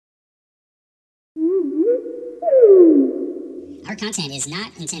Our content is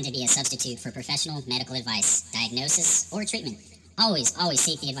not intended to be a substitute for professional medical advice, diagnosis, or treatment. Always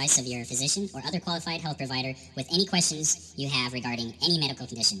seek the advice of your physician or other qualified health provider with any questions you have regarding any medical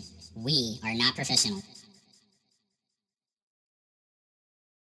condition. We are not professional.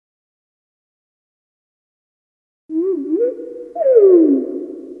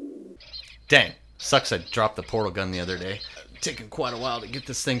 Dang, sucks I dropped the portal gun the other day. Taking quite a while to get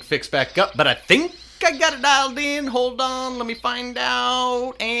this thing fixed back up, but I think I got it dialed in. Hold on, let me find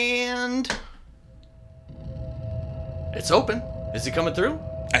out. And it's open. Is he coming through?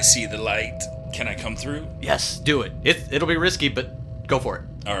 I see the light. Can I come through? Yes, do it. It'll be risky, but go for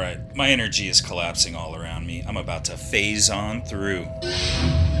it. All right. My energy is collapsing all around me. I'm about to phase on through.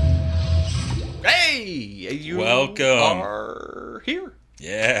 Hey, you Welcome. are here.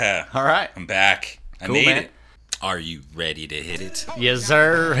 Yeah. All right. I'm back. I Cool, made man. it. Are you ready to hit it? Yes,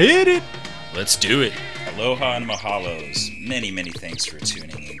 sir. Hit it. Let's do it. Aloha and mahalos. Many thanks for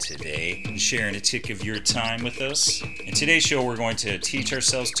tuning in today and sharing a tick of your time with us. In today's show, we're going to teach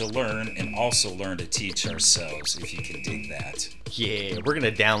ourselves to learn and also learn to teach ourselves, if you can dig that. Yeah, we're going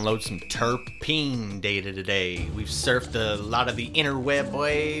to download some terpene data today. We've surfed a lot of the interweb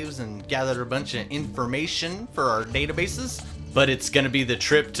waves and gathered a bunch of information for our databases. But it's going to be the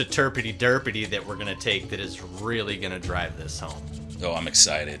trip to Terpity Derpity that we're going to take that is really going to drive this home. Oh, I'm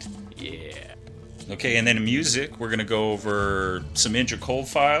excited. Yeah. Okay, and then in music, we're going to go over some Intra-Cold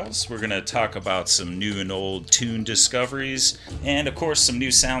files. We're going to talk about some new and old tune discoveries. And, of course, some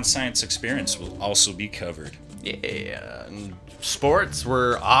new sound science experience will also be covered. Yeah. And sports,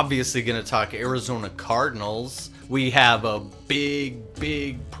 we're obviously going to talk Arizona Cardinals. We have a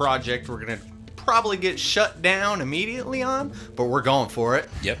big project we're going to probably get shut down immediately on, but we're going for it.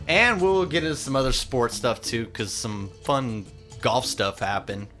 Yep. And we'll get into some other sports stuff too, because some fun golf stuff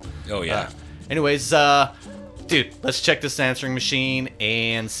happened. Oh, yeah. Anyways, dude, let's check this answering machine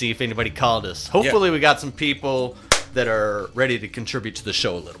and see if anybody called us. Hopefully we got some people that are ready to contribute to the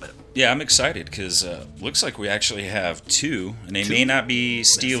show a little bit. Yeah, I'm excited because looks like we actually have two, and they may not be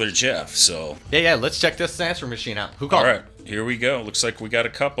Steel or Jeff, so... Yeah, let's check this answering machine out. Who called? All right, here we go. Looks like we got a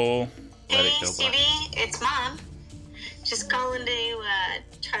couple. Let it Hey, go, Stevie, it's Mom. Just calling to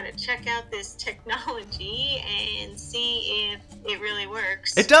try to check out this technology and see if it really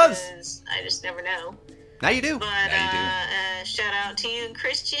works. It does. 'Cause I just never know. Now you do. But shout out to you and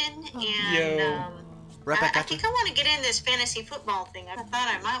Christian. And Yo. Right back I at you. think I want to get in this fantasy football thing. I thought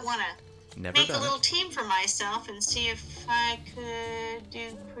I might want to Never make a done little it. team for myself and see if I could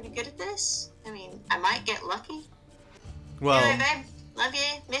do pretty good at this. I mean, I might get lucky. Well, Anyway, babe, love you,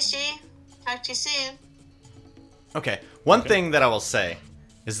 miss you. Talk to you soon. okay. One thing that I will say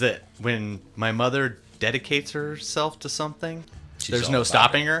is that when my mother dedicates herself to something, She's there's all no about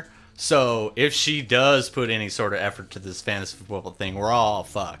stopping her. So if she does put any sort of effort to this fantasy football thing, we're all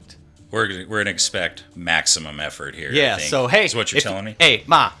fucked. We're gonna expect maximum effort here. Yeah, I think. so hey, is what you're telling me. Hey,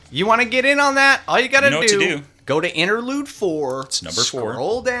 Ma, you want to get in on that? All you gotta You know what to do. Go to Interlude 4. It's number 4.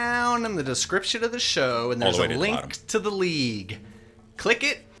 Scroll down in the description of the show, and All there's the way a to the link bottom. to the league. Click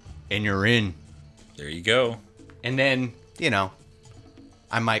it, and you're in. There you go. And then,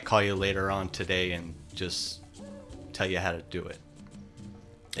 I might call you later on today and just tell you how to do it.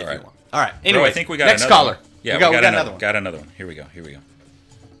 If All right. you want. All right. Bro, Anyway, I think we got next another caller. one. Yeah, we got another one. Got another one. Here we go.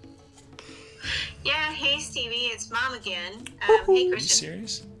 Yeah, hey Stevie, it's Mom again. Hey Are you Christian.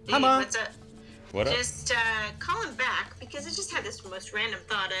 serious? Hi, Mom. What's up? What up? Just calling back because I just had this most random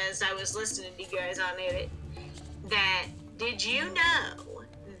thought as I was listening to you guys on it. That did you know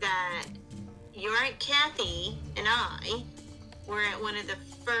that your Aunt Kathy and I were at one of the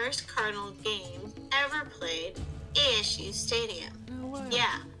first Cardinal games ever played at ASU Stadium? No way. Yeah,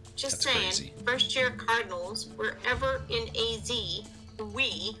 just That's saying. crazy. First year Cardinals were ever in AZ.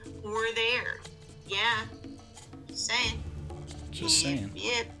 We were there. Yeah, just saying. Just saying.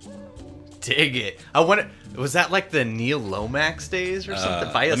 Yep. Dig it. Was that like the Neil Lomax days or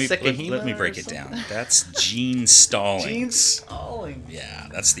something? Let me Sekihima break or it something? down. That's Gene Stallings. Gene Stallings. Yeah,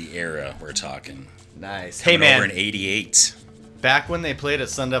 that's the era we're talking. Nice. Hey, Coming over in man. '88. Back when they played at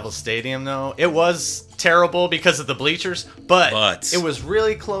Sun Devil Stadium, though, it was terrible because of the bleachers, but it was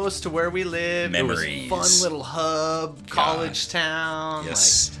really close to where we lived. Memories. It was a fun little hub, college town.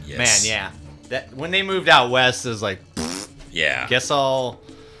 Yes, Like, yes. Man, yeah. That when they moved out west, it was like, Yeah. guess I'll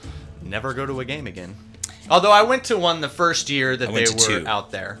never go to a game again. Although I went to one the first year that I they went were to 2. out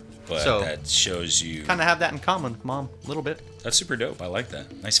there. But so that shows you. kind of have that in common, Mom, a little bit. That's super dope. I like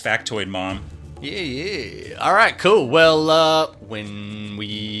that. Nice factoid, Mom. Yeah. All right, cool. Well, when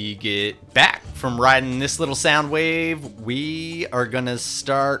we get back from riding this little sound wave, we are going to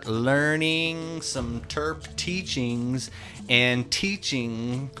start learning some terp teachings and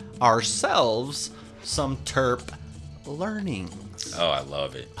teaching ourselves some terp learnings. Oh, I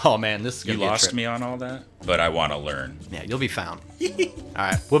love it. Oh, man, this is going You to be a lost trip. me on all that, but I want to learn. Yeah, you'll be found. All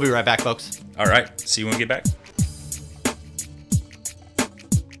right, we'll be right back, folks. All right. See you when we get back.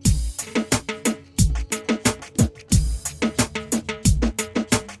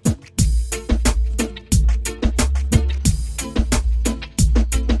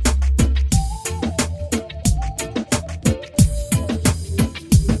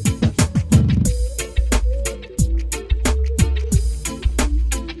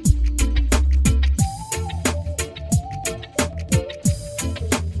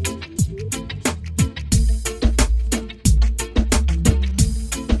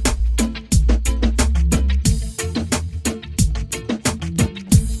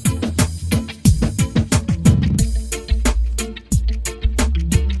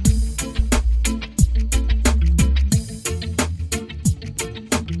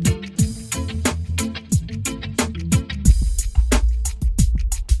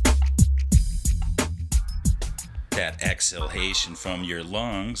 That exhalation from your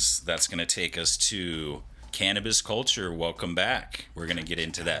lungs, that's going to take us to cannabis culture. Welcome back. We're going to get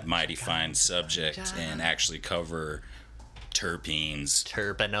into that mighty fine subject and actually cover terpenes.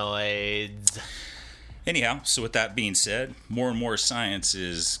 Terpenoids. Anyhow, so with that being said, more and more science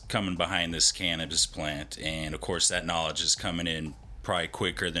is coming behind this cannabis plant, and of course that knowledge is coming in probably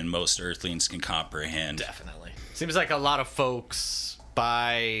quicker than most earthlings can comprehend. Definitely. Seems like a lot of folks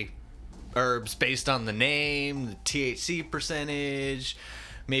buy herbs based on the name, the THC percentage,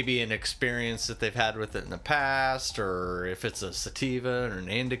 maybe an experience that they've had with it in the past, or if it's a sativa or an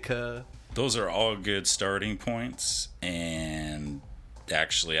indica. Those are all good starting points, and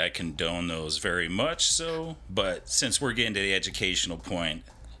actually I condone those very much so, but since we're getting to the educational point,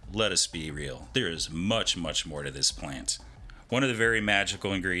 let us be real. There is much, much more to this plant. One of the very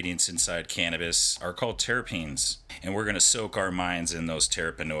magical ingredients inside cannabis are called terpenes, and we're going to soak our minds in those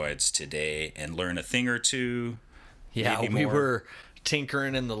terpenoids today and learn a thing or two. Yeah, maybe we more. were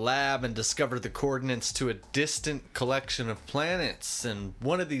tinkering in the lab and discovered the coordinates to a distant collection of planets, and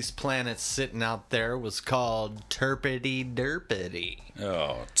one of these planets sitting out there was called Terpity Derpity.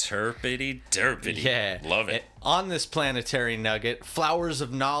 Oh, terpity derpity. Yeah. Love it. On this planetary nugget, flowers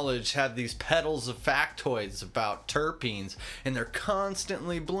of knowledge have these petals of factoids about terpenes, and they're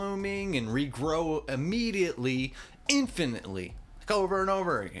constantly blooming and regrow immediately, infinitely, like over and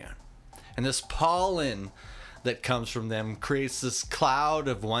over again. And this pollen that comes from them creates this cloud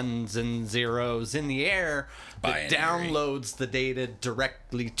of ones and zeros in the air that Binary. downloads the data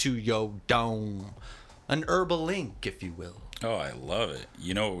directly to your dome. An herbal link, if you will. Oh, I love it.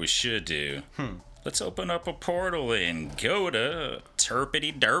 You know what we should do? Let's open up a portal and go to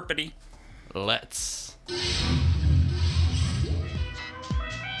terpity derpity. Let's.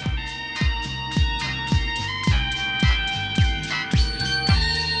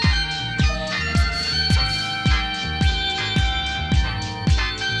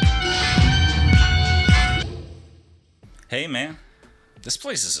 Hey, man. This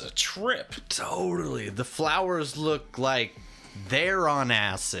place is a trip. Totally. The flowers look like they're on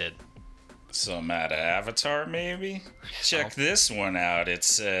acid. Some out of Avatar, maybe? Check this one out. It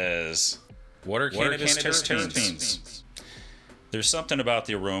says, What are cannabis terpenes? There's something about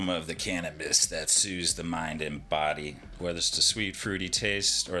the aroma of the cannabis that soothes the mind and body, whether it's the sweet, fruity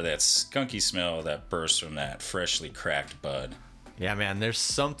taste or that skunky smell that bursts from that freshly cracked bud. Yeah, man, there's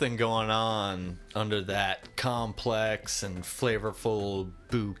something going on under that complex and flavorful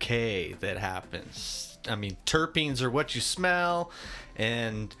bouquet that happens. I mean, terpenes are what you smell,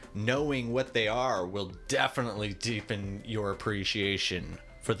 and knowing what they are will definitely deepen your appreciation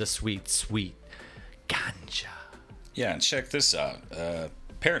for the sweet, sweet ganja. Yeah, and check this out.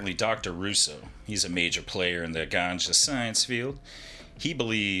 Apparently, Dr. Russo, he's a major player in the ganja science field. He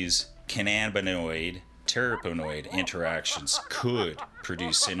believes cannabinoid terpenoid interactions could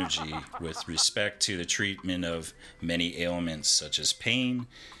produce synergy with respect to the treatment of many ailments such as pain,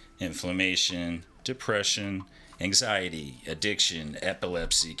 inflammation, depression, anxiety, addiction,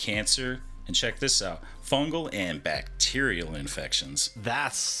 epilepsy, cancer, and check this out, fungal and bacterial infections.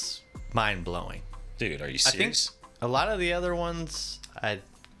 That's mind-blowing. Dude, are you I think serious? a lot of the other ones I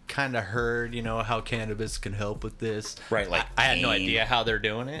kind of heard, how cannabis can help with this. Right, like I had no pain. idea how they're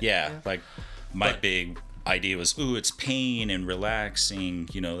doing it. Yeah, like my But- big idea was, ooh, it's pain and relaxing,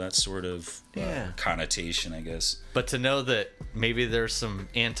 that sort of Yeah. connotation, I guess. But to know that maybe there's some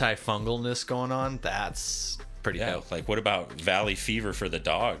antifungalness going on, that's pretty Yeah, dope. like what about valley fever for the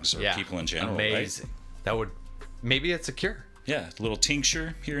dogs or Yeah. people in general, Amazing. right? That would, maybe it's a cure. Yeah, a little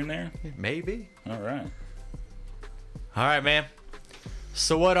tincture here and there. Maybe. All right. All right, man.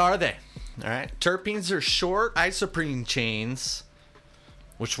 So what are they? All right. Terpenes are short isoprene chains,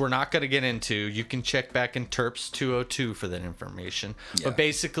 which we're not going to get into. You can check back in Terps 202 for that information. Yeah. But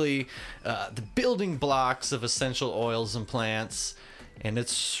basically, the building blocks of essential oils and plants, and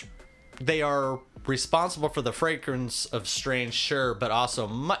they are responsible for the fragrance of strains, sure, but also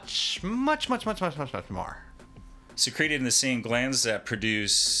much more. Secreted in the same glands that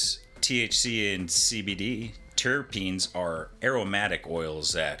produce THC and CBD, terpenes are aromatic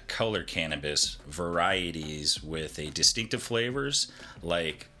oils that color cannabis varieties with a distinctive flavors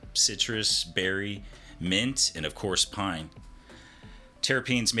like citrus, berry, mint, and of course pine.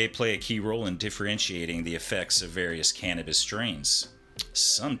 Terpenes may play a key role in differentiating the effects of various cannabis strains.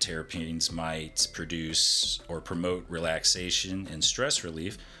 Some terpenes might produce or promote relaxation and stress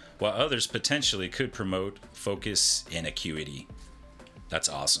relief, while others potentially could promote focus and acuity. That's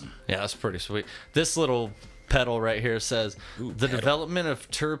awesome. Yeah, that's pretty sweet. This little petal right here says the petal. development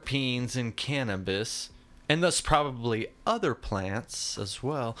of terpenes in cannabis, and thus probably other plants as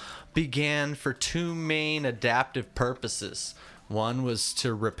well, began for two main adaptive purposes. One was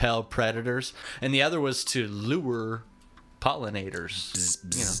to repel predators, and the other was to lure pollinators.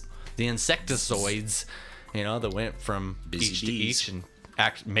 The insectoids, that went from Busy each to bees. each and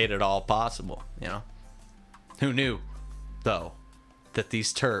made it all possible. Who knew, though, that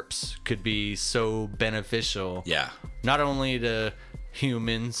these terps could be so beneficial? Yeah. Not only to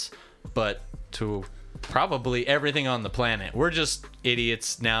humans, but to probably everything on the planet. We're just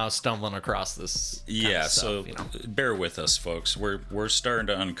idiots now stumbling across this. Yeah, stuff, so bear with us, folks. We're starting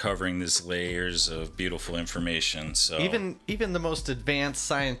to uncovering these layers of beautiful information. So Even the most advanced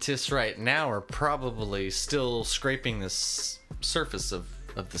scientists right now are probably still scraping this surface of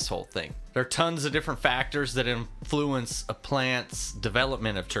this whole thing. There are tons of different factors that influence a plant's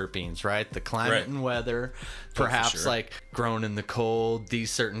development of terpenes, right? The climate Right. and weather, for perhaps sure. like grown in the cold,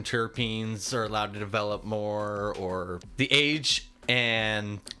 these certain terpenes are allowed to develop more, or the age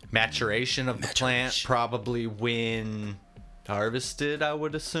and maturation of the plant, Maturation. probably when harvested, I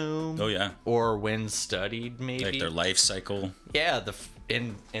would assume. Oh, yeah. Or when studied, maybe. like their life cycle. Yeah,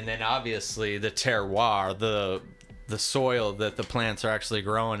 and then obviously the terroir, the soil that the plants are actually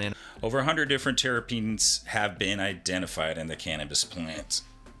growing in. Over 100 different terpenes have been identified in the cannabis plant.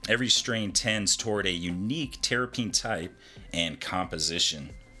 Every strain tends toward a unique terpene type and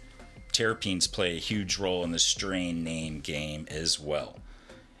composition. Terpenes play a huge role in the strain name game as well.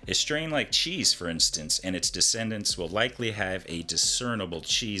 A strain like cheese, for instance, and its descendants will likely have a discernible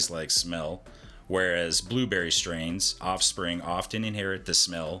cheese-like smell, whereas blueberry strains' offspring often inherit the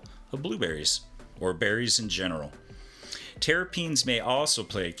smell of blueberries, or berries in general. Terpenes may also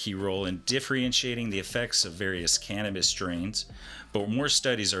play a key role in differentiating the effects of various cannabis strains, but more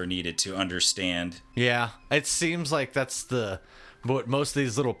studies are needed to understand. Yeah, it seems like that's what most of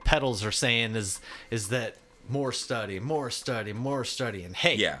these little petals are saying is that more study, and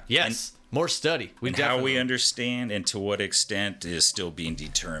hey, Yeah, yes, more study. And how we understand and to what extent is still being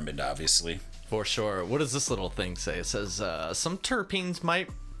determined, obviously. for sure. What does this little thing say? It says some terpenes might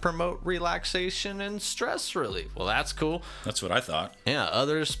promote relaxation and stress relief. Well, that's cool. That's what I thought. Yeah,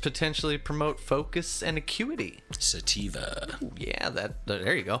 others potentially promote focus and acuity. Sativa. Yeah,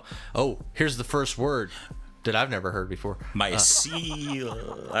 there you go. Oh, here's the first word that I've never heard before.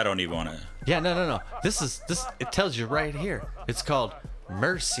 Mycel. I don't even want to. Yeah, no. This it tells you right here. It's called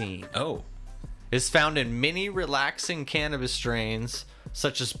myrcene. Oh. It's found in many relaxing cannabis strains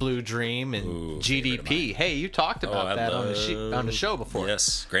such as Blue Dream and Ooh, favorite of GDP. Hey, you talked about I that on the show before.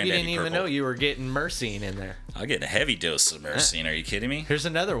 Yes, You Granddaddy didn't even Purple. know you were getting myrcene in there. I'll get a heavy dose of myrcene. Are you kidding me? Here's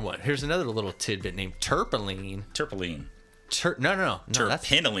another one. Here's another little tidbit named terpinolene. Terpene. No, that's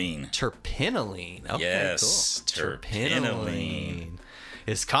Terpinolene. terpinolene. Okay, Yes, cool. terpinolene.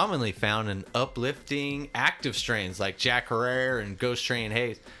 Is commonly found in uplifting active strains like Jack Herrera and Ghost Train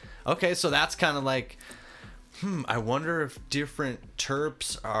Haze. Okay, so that's kind of like, I wonder if different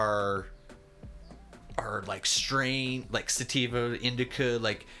terps are like strain, like sativa, indica,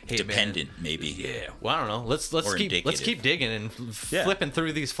 like hey, Dependent, man, maybe. Yeah, well, I don't know. Let's Or keep indicative. digging and Yeah. flipping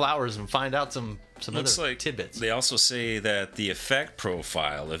through these flowers and find out some Looks other like tidbits. They also say that the effect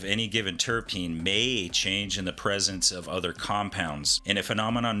profile of any given terpene may change in the presence of other compounds in a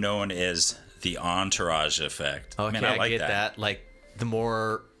phenomenon known as the entourage effect. Okay, Man, I like get that. Like the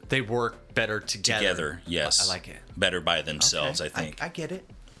more They work better together. Yes. I like it. Better by themselves, Okay. I think. I get it.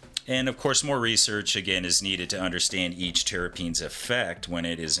 And of course, more research again is needed to understand each terpene's effect when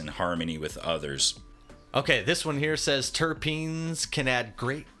it is in harmony with others. Okay, this one here says terpenes can add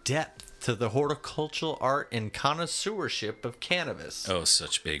great depth to the horticultural art and connoisseurship of cannabis. Oh,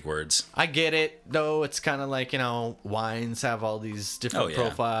 such big words. I get it, though. It's kind of like, wines have all these different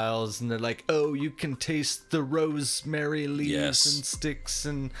profiles, and they're like, oh, you can taste the rosemary leaves and sticks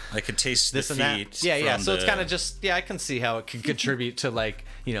and I could taste this the and feet. that. Yeah. So it's kind of just, I can see how it can contribute to, like,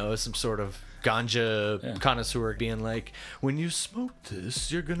 some sort of ganja connoisseur being like, when you smoke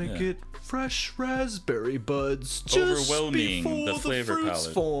this, you're gonna get fresh raspberry buds just overwhelming before the flavor fruits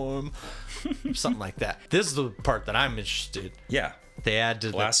palette form. Something like that. This is the part that I'm interested. Yeah. They add to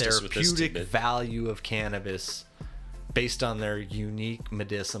Blast the us with this therapeutic tidbit. value of cannabis based on their unique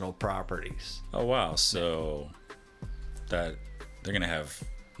medicinal properties. Oh, wow. So that they're going to have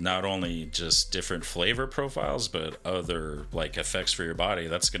not only just different flavor profiles, but other like effects for your body.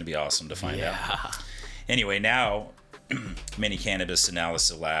 That's going to be awesome to find out. Anyway, now many cannabis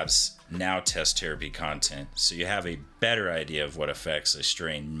analysis labs now test terpene content, so you have a better idea of what effects a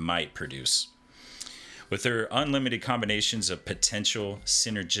strain might produce. With their unlimited combinations of potential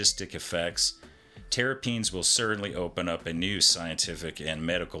synergistic effects, terpenes will certainly open up a new scientific and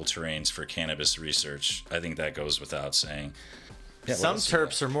medical terrains for cannabis research. I think that goes without saying. Yeah, Some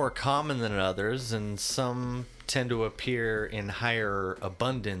terps are more common than others, and some tend to appear in higher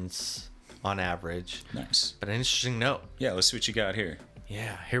abundance on average. Nice. But an interesting note. Yeah, let's see what you got here.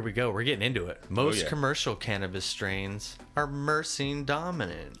 Yeah, here we go. We're getting into it. Most commercial cannabis strains are myrcene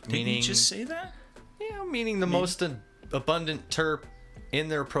dominant. Didn't you just say that? Yeah, meaning the most abundant terp in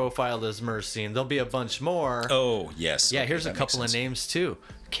their profile is myrcene. There'll be a bunch more. Oh, yes. Yeah, Okay, here's a that makes couple of sense. names too.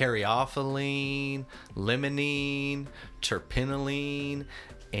 Caryophyllene, limonene, terpinolene,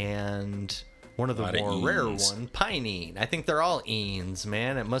 and one of the Lot of more rare enes. one, pinene. I think they're all enes,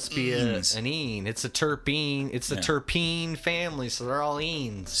 man. It must be Enes. an ene. It's a terpene. It's the terpene family, so they're all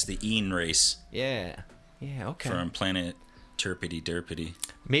enes. It's the Ean race Yeah. Yeah, okay. from Planet Terpity Derpity.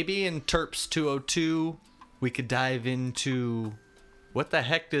 Maybe in Terps 202, we could dive into what the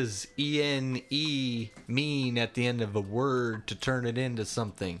heck does ENE mean at the end of a word to turn it into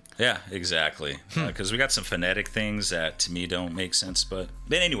something? Yeah, exactly. Because we got some phonetic things that to me don't make sense. But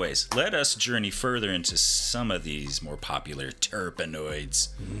anyways, let us journey further into some of these more popular terpenoids.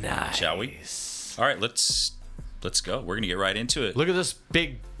 Nice. Shall we? All right, let's go. We're gonna get right into it. Look at this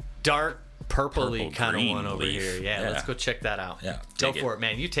big, dark, purpley Purple kind of green one over leaf. here. Yeah, Yeah. let's go check that out. Yeah, Go take for it. it,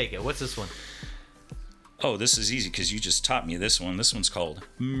 man. You take it. What's this one? Oh, this is easy because you just taught me this one. This one's called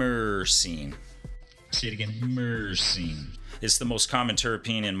myrcene. Say it again, myrcene. It's the most common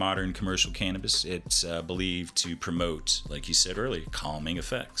terpene in modern commercial cannabis. It's believed to promote, like you said earlier, calming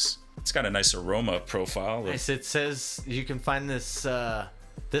effects. It's got a nice aroma profile. Nice. It says you can find this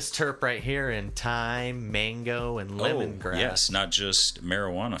this terp right here in thyme, mango, and lemongrass. Yes, not just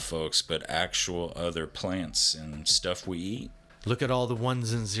marijuana, folks, but actual other plants and stuff we eat. Look at all the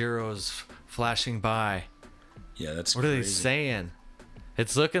ones and zeros flashing by. Yeah, that's What are they crazy. saying?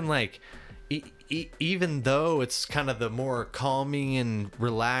 It's looking like, even though it's kind of the more calming and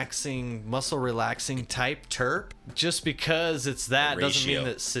relaxing, muscle relaxing type terp, just because it's that doesn't mean ratio.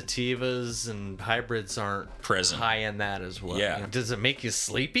 that sativas and hybrids aren't Present. high in that as well. Yeah. Does it make you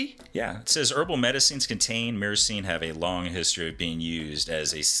sleepy? Yeah, it says herbal medicines contain myrcene have a long history of being used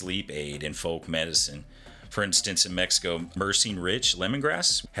as a sleep aid in folk medicine. For instance, in Mexico, myrcene-rich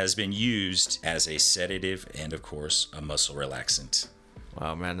lemongrass has been used as a sedative and, of course, a muscle relaxant.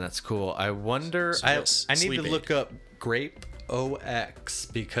 Wow, man, that's cool. I wonder. So yes, I need sleep to aid. look up Grape OX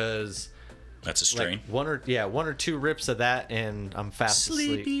because That's a strain. like one or two rips of that and I'm fast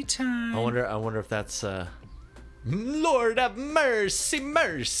asleep. time. I wonder if that's Lord of mercy,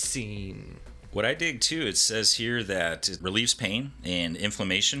 myrcene. What I dig too, it says here that it relieves pain and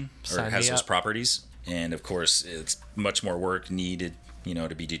inflammation, or Sign has me those up. properties. And of course, it's much more work needed,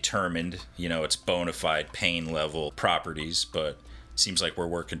 to be determined, its bona fide pain level properties, but seems like we're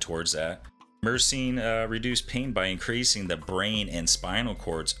working towards that. Myrcene reduce pain by increasing the brain and spinal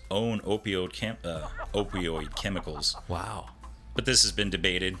cord's own opioid chemicals. Wow. But this has been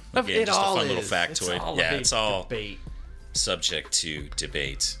debated. It Again, just a all fun little is. factoid. It's all Yeah, a it's big all debate. subject to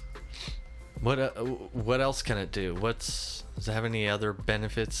debate. What else can it do? Does it have any other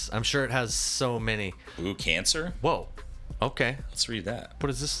benefits? I'm sure it has so many. Ooh, cancer? Whoa. Okay. Let's read that. What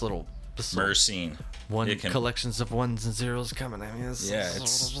is this little Myrcene. It can- collections of ones and zeros coming at me? Yeah,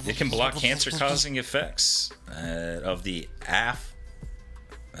 it can block cancer-causing effects of the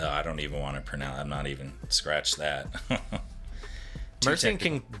I don't even want to pronounce. I'm not even scratch that. Myrcene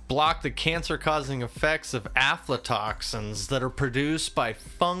can block the cancer-causing effects of aflatoxins that are produced by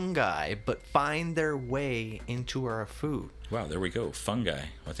fungi but find their way into our food. Wow, there we go. Fungi.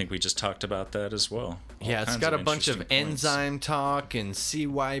 I think we just talked about that as well. Yeah, it's got a bunch of enzyme talk and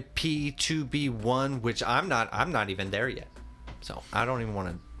CYP2B1, which I'm not even there yet. So I don't even want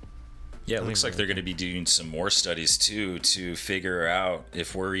to. Yeah, it looks like they're going to be doing some more studies too to figure out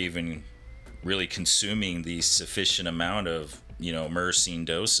if we're even really consuming the sufficient amount of, myrcene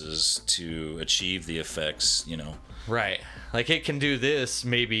doses to achieve the effects, Right. Like it can do this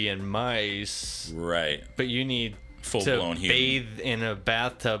maybe in mice. Right. But you need full-blown to human. bathe in a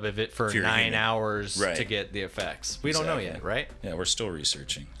bathtub of it for 9 hours to get the effects. We don't know yet, right? Yeah, we're still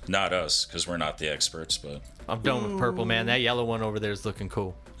researching. Not us, because we're not the experts, but... I'm done with purple, man. That yellow one over there is looking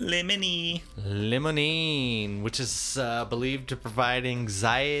cool. Limonene, which is believed to provide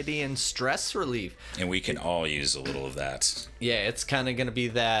anxiety and stress relief. And we can all use a little of that. Yeah, it's kind of going to be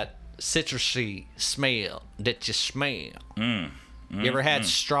that citrusy smell that you smell. You ever had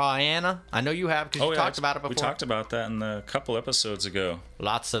straw Anna? I know you have because you talked about it before. We talked about that in a couple episodes ago.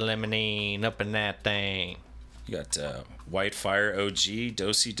 Lots of limonene up in that thing. You got White Fire OG,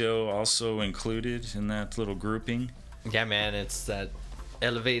 Do-Si-Do also included in that little grouping. Yeah, man, it's that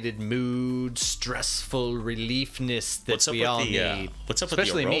elevated mood, stressful reliefness that we all need. What's up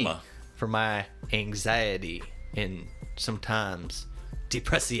especially with the aroma? Me, for my anxiety and sometimes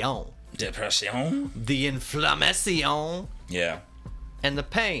depression. The inflammation. Yeah. And the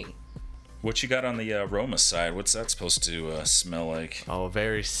pain. What you got on the aroma side? What's that supposed to smell like? Oh,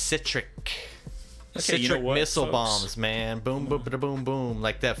 very citric. Okay, citric missile bombs, man. Boom, boom, ba boom, boom.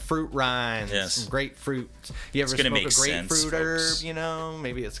 Like that fruit rinds. Yes. Some grapefruit. You ever smoke a grapefruit herb?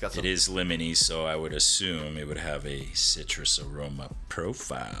 Maybe it's got some. It is lemony, so I would assume it would have a citrus aroma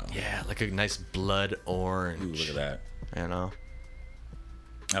profile. Yeah, like a nice blood orange. Ooh, look at that.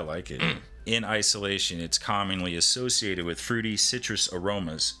 I like it. In isolation, it's commonly associated with fruity citrus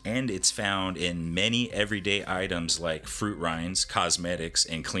aromas, and it's found in many everyday items like fruit rinds, cosmetics,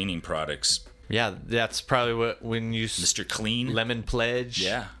 and cleaning products. Yeah, that's probably what when you Mr. Clean Lemon Pledge.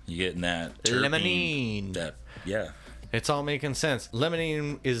 Yeah, you getting that terpene, limonene. Yeah. It's all making sense.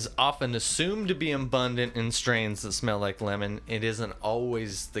 Limonene is often assumed to be abundant in strains that smell like lemon. It isn't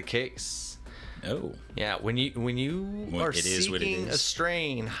always the case. Oh. Yeah, when you are seeking a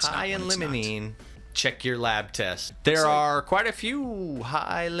strain high in limonene, check your lab test. There are quite a few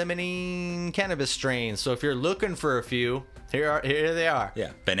high limonene cannabis strains. So if you're looking for a few, here they are.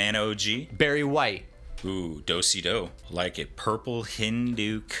 Yeah, Banana OG. Berry White. Ooh, Do-Si-Do. Like it. Purple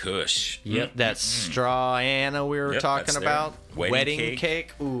Hindu Kush. Yep, that straw Anna we were talking about. Wedding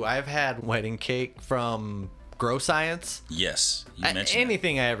cake. Ooh, I've had wedding cake from Grow Science. Yes, you mentioned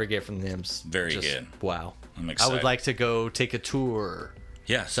anything I ever get from them's very good. Wow. I'm excited. I would like to go take a tour.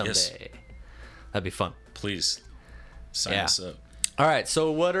 Yeah, someday. Yes. That'd be fun. Please sign us up. All right.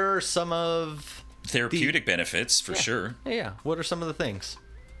 So, what are some of therapeutic benefits for sure? Yeah. What are some of the things?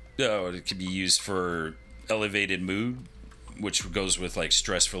 Oh, it could be used for elevated mood, which goes with like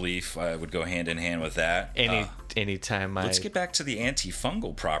stress relief. I would go hand in hand with that. Anytime Let's get back to the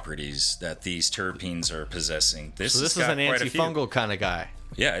antifungal properties that these terpenes are possessing. This is an antifungal kind of guy.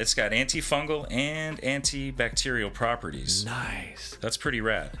 Yeah, it's got antifungal and antibacterial properties. Nice. That's pretty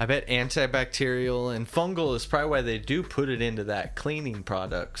rad. I bet antibacterial and fungal is probably why they do put it into that cleaning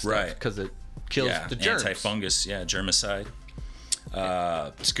product stuff, right? Because it kills the germs. Antifungus, germicide.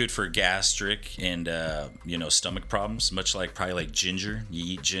 It's good for gastric and stomach problems, much like probably like ginger.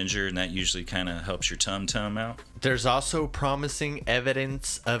 You eat ginger and that usually kind of helps your tum out. There's also promising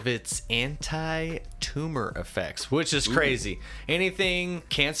evidence of its anti-tumor effects, which is crazy. Anything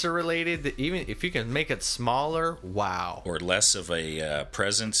cancer related, that even if you can make it smaller, wow. Or less of a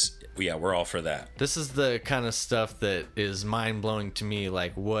presence. Yeah, we're all for that. This is the kind of stuff that is mind-blowing to me,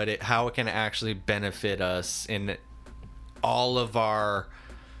 like how it can actually benefit us in all of our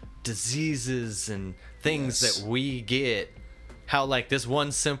diseases and things that we get. How like this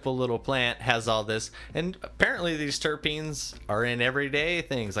one simple little plant has all this, and apparently these terpenes are in everyday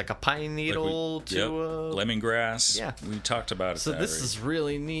things like a pine needle lemongrass. Yeah, we talked about it. So this is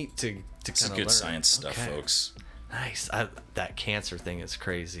really neat to it's kind of good learn. Science stuff, folks. Nice. That cancer thing is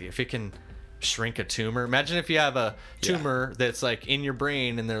crazy. If it can shrink a tumor, imagine if you have a tumor that's like in your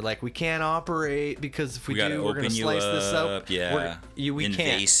brain and they're like, we can't operate because if we're gonna slice this up. We can't.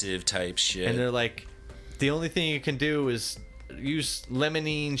 Invasive type shit. And they're like, the only thing you can do is use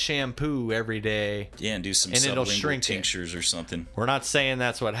limonene shampoo every day. Yeah, and do some and it'll sublingual shrink tinctures or something. We're not saying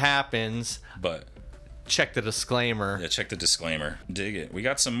that's what happens, but check the disclaimer. Yeah, check the disclaimer. Dig it. We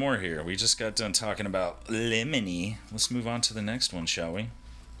got some more here. We just got done talking about lemony. Let's move on to the next one, shall we?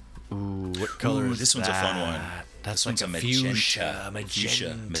 Ooh, what color is this one's a fun one. That's This like one's a a fuchsia.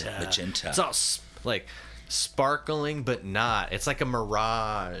 magenta. It's all like sparkling, but not. It's like a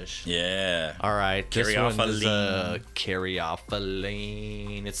mirage. Yeah. All right, this one is Caryophyllene.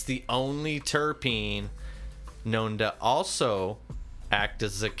 caryophyllene. It's the only terpene known to also act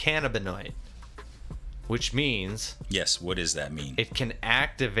as a cannabinoid, which means Yes, what does that mean? it can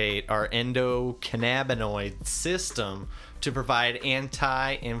activate our endocannabinoid system to provide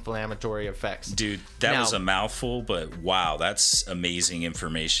anti-inflammatory effects. Dude, that Now- was a mouthful, but wow, that's amazing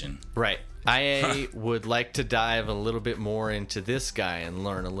information. Right. I would like to dive a little bit more into this guy and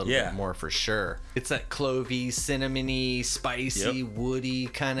learn a little Yeah. bit more for sure. It's that clovey, cinnamony, spicy, Yep. woody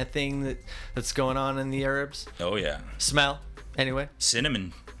kind of thing that's going on in the herbs. Oh, yeah. Smell, anyway.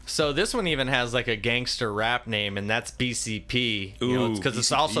 Cinnamon. So this one even has like a gangster rap name, and that's BCP. You know, Ooh, because it's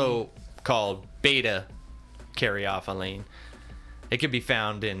BCP. also called beta caryophyllene. It can be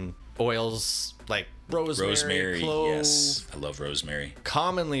found in oils like rosemary, clove, yes. I love rosemary.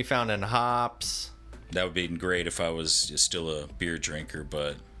 commonly found in hops. That would be great if I was still a beer drinker,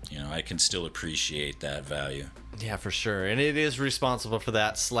 but, you know, I can still appreciate that value. Yeah, for sure. And it is responsible for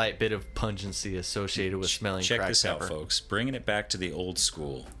that slight bit of pungency associated with smelling Check cracked this pepper. out, folks. Bringing it back to the old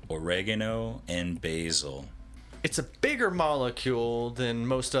school. Oregano and basil. It's a bigger molecule than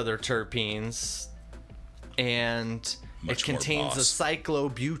most other terpenes, and Much it more contains a boss.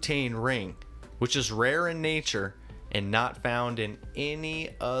 cyclobutane ring, which is rare in nature and not found in any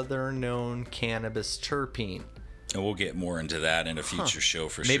other known cannabis terpene. And we'll get more into that in a future show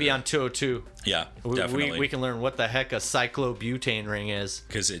for sure. Maybe on 202. Yeah, We definitely. can learn what the heck a cyclobutane ring is.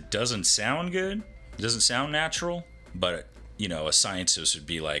 Because it doesn't sound good. It doesn't sound natural. But, you know, a scientist would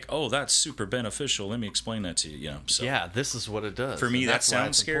be like, oh, that's super beneficial. Let me explain that to you. You know, so Yeah, this is what it does. For me, and that that's why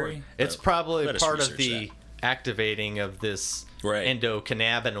sounds it's important. scary, It's but probably let us part of research the activating of this Right.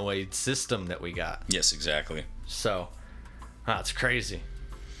 endocannabinoid system that we got. Yes, exactly. So, it's crazy.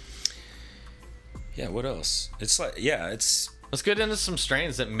 Yeah, what else? It's like, yeah, it's Let's get into some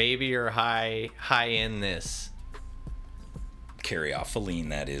strains that maybe are high in this. caryophyllene,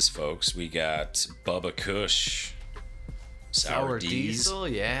 that is, folks. We got Bubba Kush, Sour D's. Diesel,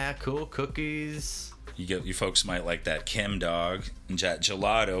 yeah, cool cookies. You folks might like that Chem Dog and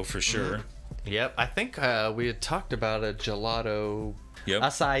Gelato for sure. Yep, I think we had talked about a gelato, Yep.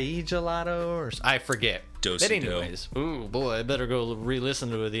 acai gelato, or I forget. Do-si-do. But anyways, ooh boy, I better go re-listen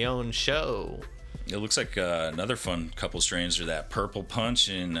to the own show. It looks like another fun couple strains are that Purple Punch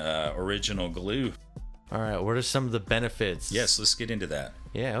and Original Glue. All right, what are some of the benefits? Yes, let's get into that.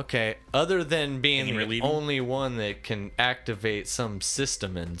 Yeah, okay. Other than being Pain the relieving? only one that can activate some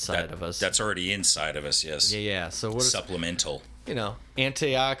system inside of us. That's already inside of us, yes. yeah. So what is Supplemental.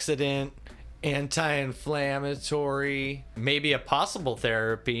 antioxidant, anti-inflammatory, maybe a possible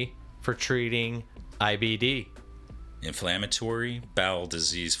therapy for treating IBD. Inflammatory bowel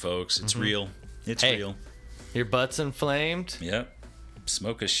disease, folks. It's real. It's Hey. real. Your butt's inflamed? Yep.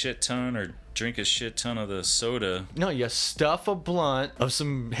 Smoke a shit ton or drink a shit ton of the soda. No, you stuff a blunt of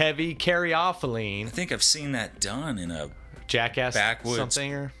some heavy I caryophyllene, think I've seen that done in a jackass Backwoods.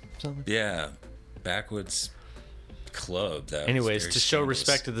 something or something. backwoods club. That was Anyways, very to show shameless.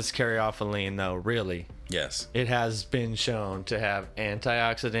 respect to this caryophyllene, though, really, Yes. it has been shown to have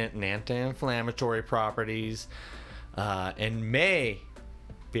antioxidant and anti-inflammatory properties, and may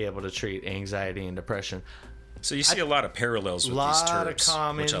be able to treat anxiety and depression. So you see a lot of parallels with these Lot of terps,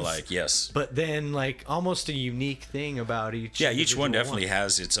 commons. which I like. Yes. But then, like, almost a unique thing about each. Yeah, each one individual definitely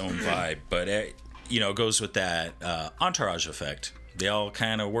has its own vibe, but it goes with that entourage effect. They all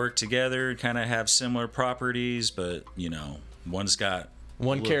kind of work together, kind of have similar properties, but one's got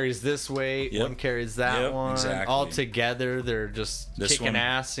One carries this weight, Yep. one carries that Yep, one. exactly. All together, they're just This kicking one-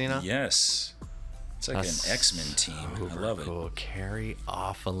 ass, Yes, it's like an X-Men team. I love it. Cool,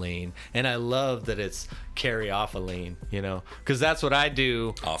 caryophyllene, and I love that it's caryophyllene. Because that's what I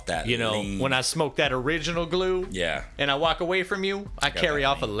do. Off that lean. when I smoke that original glue, Yeah, and I walk away from you, I got carry that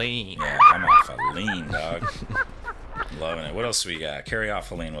off a lean. yeah, I'm off a lean, dog. Loving it. What else we got?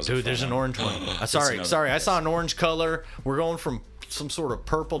 Caryophyllene was a Dude, fun there's an one. orange one. That's Sorry, another- I saw an orange color. We're going from some sort of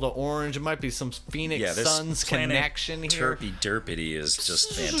purple to orange. It might be some Phoenix Yeah, this Suns Planet connection here. Terpy Derpity is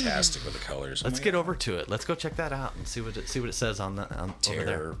just fantastic with the colors. Let's get over to it. Let's go check that out and see what it says on over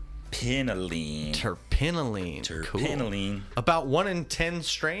there. Terpinolene. Terpinolene. Cool. Terpinolene. About 1 in 10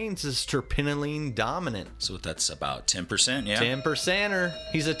 strains is terpinolene dominant. So that's about 10%, yeah? 10%er.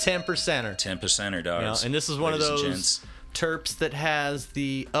 He's a 10%er. 10%er, You know, dogs. and this is one of Ladies and those gents. terps that has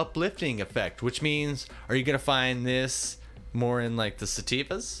the uplifting effect, which means, are you going to find this more in like the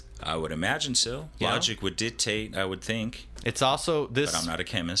sativas? I would imagine so. Yeah. Logic would dictate, I would think. It's also this. But I'm not a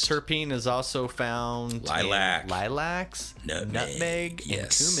chemist. Terpene is also found Lilac. in lilacs, nutmeg,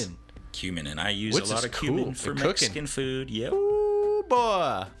 yes. and cumin. Cumin, and I use Which a lot is of cumin cool for for cooking. Mexican food. Yep. Ooh,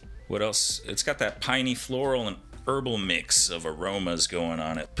 boy. What else? It's got that piney floral and herbal mix of aromas going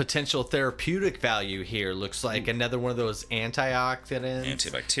on it. Potential therapeutic value here looks like another one of those antioxidants,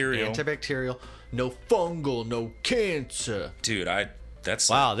 Antibacterial. no fungal, no cancer. Dude, that's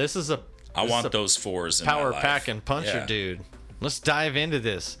Wow, this is a I want a those fours in my power life. pack and puncher, Yeah. dude. Let's dive into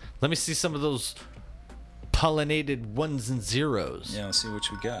this. Let me see some of those pollinated ones and zeros. Yeah, let's see what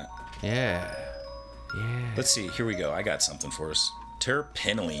we got. Yeah. Let's see. Here we go. I got something for us.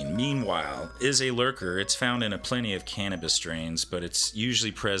 Terpenylene, meanwhile, is a lurker. It's found in plenty of cannabis strains, but it's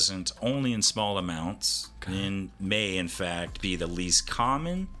usually present only in small amounts and may, in fact, be the least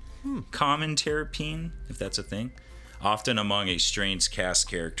common terpene, if that's a thing. Often among a strain's cast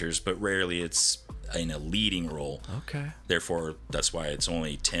characters, but rarely it's in a leading role. Okay. Therefore, that's why it's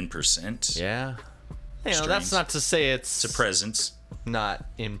only 10%. Yeah. You know, Strains. that's not to say it's It's a presence. not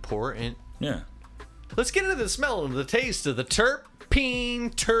important. Yeah. Let's get into the smell and the taste of the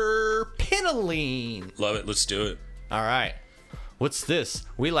terpene terpenylene. Love it. Let's do it. All right. What's this?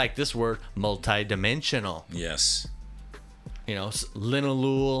 We like this word, multidimensional. Yes. You know,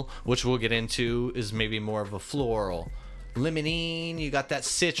 linalool, which we'll get into, is maybe more of a floral. Limonene, you got that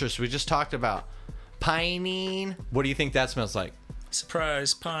citrus we just talked about. Pinene, what do you think that smells like?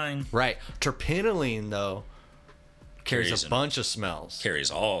 Surprise, pine. Right. Terpenylene, though, carries Carries a an- bunch of smells.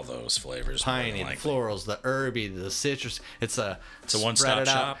 Carries all those flavors. more than Piney, the likely. florals, the herby, the citrus. It's a one-stop spread it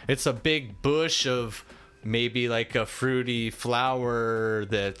out. shop. It's a big bush of maybe like a fruity flower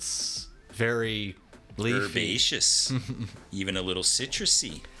that's very leafy. Herbaceous. Even a little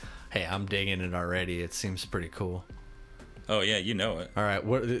citrusy. Hey, I'm digging it already. It seems pretty cool. Oh, yeah, you know it. All right,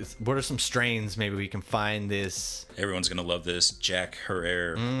 what are some strains maybe we can find this? Everyone's going to love this. Jack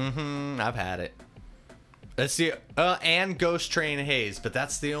Herrera. I've had it. Let's see. And Ghost Train Haze, but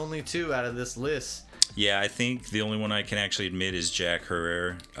that's the only two out of this list. Yeah, I think the only one I can actually admit is Jack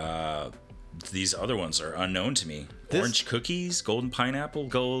Herrera. These other ones are unknown to me. Orange cookies, golden pineapple,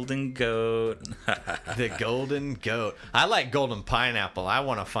 golden goat. The Golden Goat. I like Golden Pineapple. I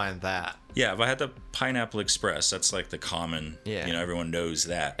want to find that. Yeah, if I had the Pineapple Express, that's like the common. Yeah. You know, everyone knows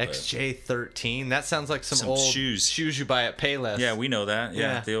that. but- XJ13. That sounds like some old shoes. you buy at Payless. Yeah, we know that.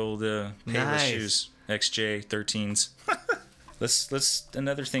 Yeah, Yeah. the old Payless Nice. shoes. XJ13s. Let's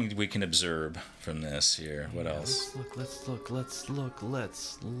another thing we can observe from this here. What else? Let's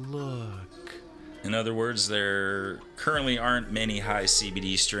look. In other words, there currently aren't many high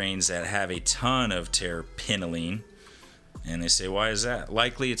CBD strains that have a ton of terpenylene. And they say, why is that?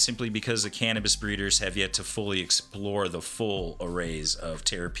 Likely it's simply because the cannabis breeders have yet to fully explore the full arrays of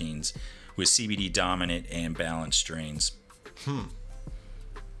terpenes with CBD dominant and balanced strains.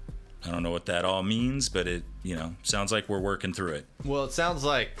 I don't know what that all means, but it, sounds like we're working through it. Well, it sounds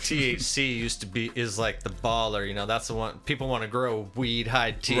like THC is like the baller. That's the one people want to grow weed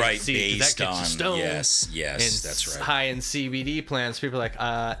high THC. Right, 'cause based that gets you on- stoned. yes, And that's right. High in CBD plants, people are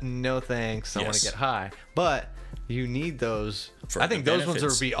like, no thanks, I want to Yes. get high. But you need those. For I think the those ones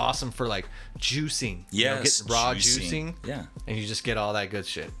benefits. would be awesome for like juicing. Yes, get raw juicing. juicing. Yeah. And you just get all that good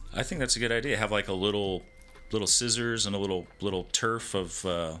shit. I think that's a good idea. Have like a little scissors and a little turf of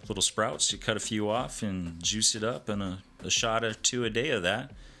little sprouts. You cut a few off and juice it up, and a shot or two a day of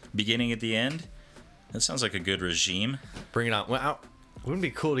that, beginning at the end. That sounds like a good regime. Bring it on. Well, wouldn't it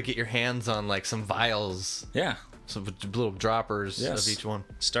be cool to get your hands on like some vials, Yeah. some little droppers Yes. of each one?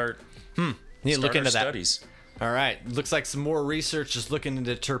 Start. You need to look start into our that. Studies. All right. Looks like some more research is looking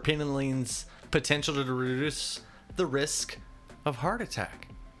into terpenylene's potential to reduce the risk of heart attack.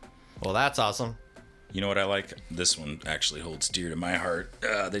 Well, that's awesome. You know what I like? This one actually holds dear to my heart.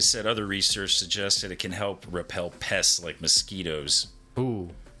 They said other research suggests that it can help repel pests like mosquitoes. Ooh.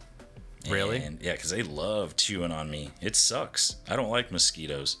 Really? And, yeah, because they love chewing on me. It sucks. I don't like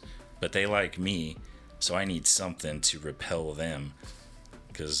mosquitoes, but they like me, so I need something to repel them.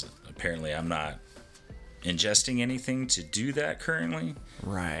 Because apparently I'm not ingesting anything to do that currently.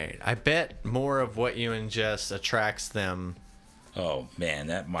 Right. I bet more of what you ingest attracts them Oh man,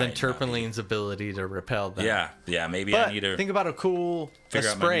 that might than not be- terpenylene's ability to repel them. Yeah. Maybe But I need to think about a figure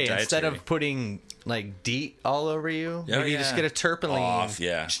out my spray new instead dietary. of putting like DEET all over you. Oh, Maybe you just yeah. get a terpenyline off.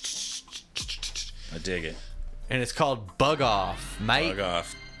 Yeah, I dig it. and it's called Bug Off, mate. Bug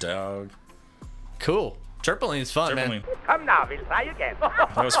off, dog. Cool. Terpenylene's fun, man. Terpenyline. Come now, we'll try again.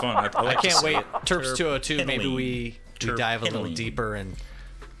 That was fun. I I like can't this. wait. Terps 202. Maybe Terpenyline. we we dive a little Terpinolene. deeper and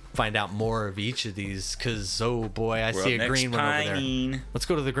find out more of each of these. Because, oh boy, I We're see up a next, green one over there. pinene. Let's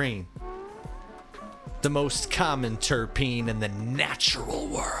go to the green. The most common terpene in the natural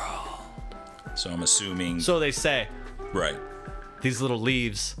world. So I'm assuming, So they say, right, these little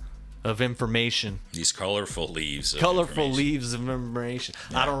leaves of information. these colorful leaves. Of Colorful information. leaves of information.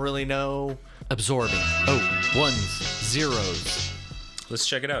 Yeah. I don't really know. Absorbing. Oh, ones, zeros. Let's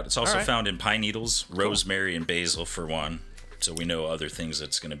check it out. It's also All right. found in pine needles, rosemary, and basil for one. So we know other things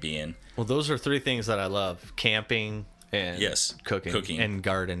that's going to be in. Well, those are three things that I love: camping and Yes, cooking and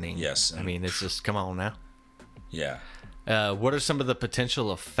gardening. Yes, I and- mean, it's just come on now. Yeah. What are some of the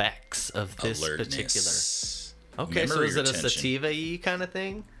potential effects of this particular? Alertness. Okay, so Memory is it a retention. sativa-y kind of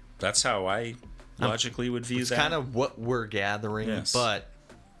thing? That's how I logically would view It's that. kind of what we're gathering, Yes. but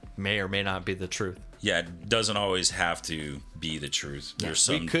may or may not be the truth. Yeah, it doesn't always have to be the truth. There's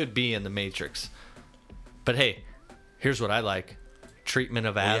We some. could be in the matrix. But hey, here's what I like: treatment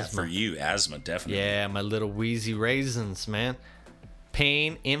of Oh, yeah, asthma. for you, asthma, definitely. Yeah, my little wheezy raisins, man.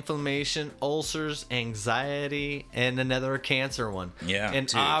 Pain, inflammation, ulcers, anxiety, and another cancer one. Yeah, And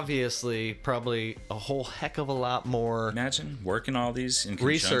dude. obviously, probably a whole heck of a lot more Imagine working all these in conjunction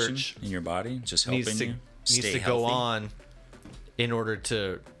Research in your body, just helping needs to, you needs stay to healthy. go on in order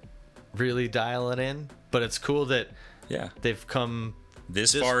to really dial it in. But it's cool that Yeah, they've come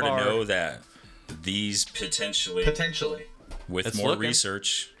this This far far. to know that these potentially, with It's more looking.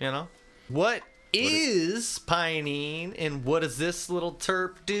 research, you know. What is pinene and what does this little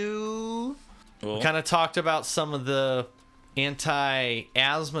terp do? well, Kind of talked about some of the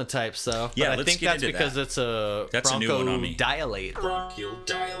anti-asthma type stuff, Yeah, but I let's think get that's into because that. it's a That's a new one on me. bronchodilator, bronchial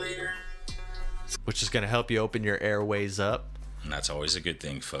dilator. which is going to help you open your airways up. And that's always a good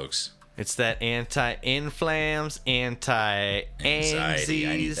thing, folks. It's that anti-inflams, Anxiety, I need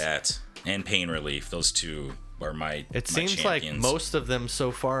anti-anxies. that, and pain relief. Those two are my. It my seems like champions. most of them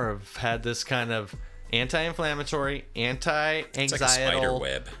so far have had this kind of anti-inflammatory, It's like a spider anti-anxietal,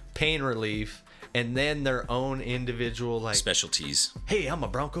 web. pain relief, and then their own individual like, Specialties. hey, I'm a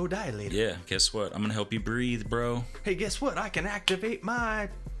bronchodilator. Yeah, guess what? I'm gonna help you breathe, bro. Hey, guess what? I can activate my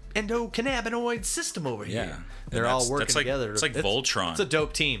endocannabinoid system over Yeah. here. And They're all that's- working that's like- together. it's like Voltron. It's a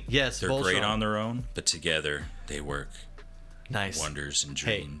dope team. Yes, They're Voltron. great on their own, but together they work Nice. wonders and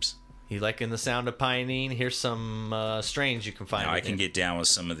Hey, dreams. You liking the sound of pinene? Here's some strains you can find. Now I with can it. get down with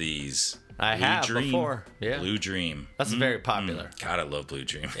some of these. I Blue have Dream. before, yeah. Blue Dream. That's very popular. God, I love Blue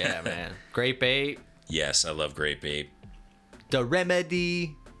Dream. Yeah, man. Grape Ape, Yes, I love Grape Ape. The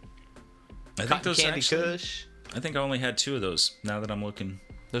Remedy, I think Cotton those Candy actually. Kush. I think I only had 2 of those. Now that I'm looking,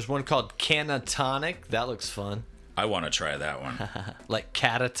 There's one called Canatonic. That looks fun. I want to try that one. Like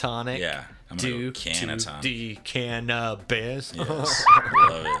catatonic. Yeah, I'm gonna go Due Canaton. to the cannabis. Yes,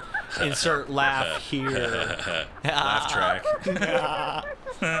 love it. Insert laugh here. Laugh track.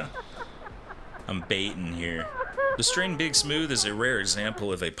 I'm baiting here. The strain Big Smooth is a rare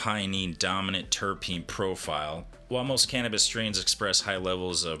example of a pinene dominant terpene profile. While most cannabis strains express high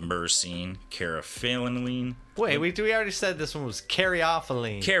levels of myrcene, caraphenylene, Wait, we already said this one was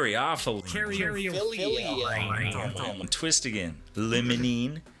caryophyllene. twist again,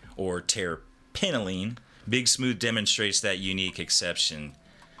 limonene, or terpinolene. Big Smooth demonstrates that unique exception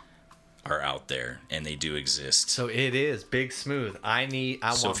are out there, and they do exist. So it is Big Smooth.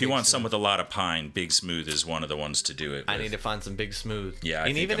 So if you Big want Smooth. some with a lot of pine, Big Smooth is one of the ones to do it I with. need to find some Big Smooth. Yeah, I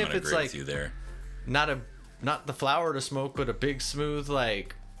and think even I'm if gonna it's agree like with you there. not the flower to smoke, but a Big Smooth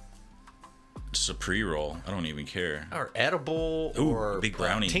like Just a pre-roll. I don't even care. or edible Ooh, or big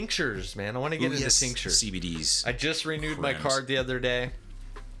brownie. tinctures, man. I want to get Ooh, into yes, tinctures. CBDs. I just renewed my Crimes. card the other day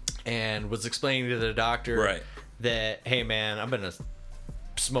and was explaining to the doctor Right. that, hey man, I've been a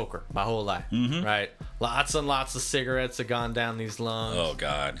smoker my whole life, Mm-hmm. right? Lots and lots of cigarettes have gone down these lungs. Oh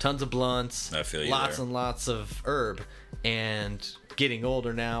God. Tons of blunts. I feel you Lots there. and lots of herb. And getting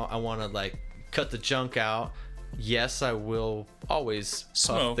older now, I want to like cut the junk out. Yes, I will always puff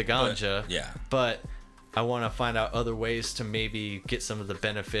Smoke, the ganja. but- yeah. But I want to find out other ways to maybe get some of the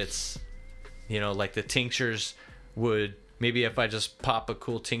benefits. You know, like the tinctures would maybe if I just pop a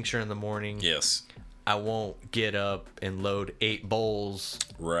cool tincture in the morning, Yes. I won't get up and load 8 bowls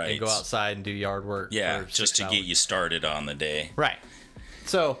Right. and go outside and do yard work. Yeah, for just 6 to hours. get you started on the day. Right.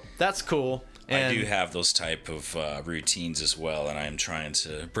 So that's cool. And I do have those type of routines as well, and I'm trying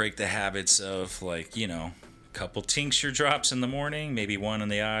to break the habits of like, you know, a couple tincture drops in the morning, maybe one in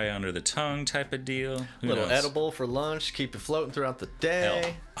the eye, under the tongue type of deal. Who little knows? edible for lunch, keep it floating throughout the day.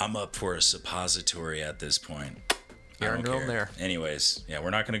 Hell, I'm up for a suppository at this point. I You're don't going care. there. Anyways, yeah, we're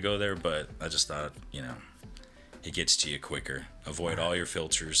not going to go there, but I just thought, you know, It gets to you quicker. Avoid all your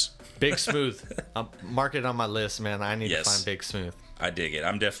filters. Big Smooth. I'll mark it on my list, man. I need to Yes. find Big Smooth. I dig it.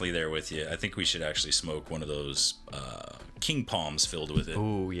 I'm definitely there with you. I think we should actually smoke one of those king palms filled with it.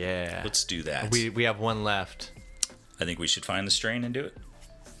 Ooh, yeah. Let's do that. We have one left. I think we should find the strain and do it.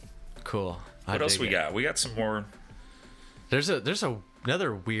 Cool. What else we got? We got some more. There's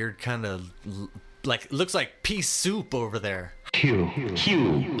another weird kind of like looks like pea soup over there.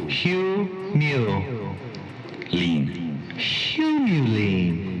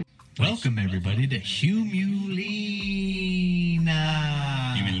 Humulene. Welcome everybody to Humulina.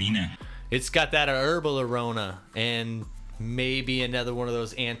 It's got that herbal aroma and maybe another one of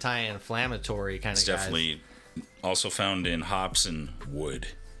those anti-inflammatory kind It's of guys. definitely also found in hops and wood.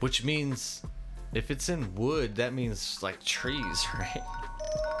 Which means if it's in wood, that means like trees, right?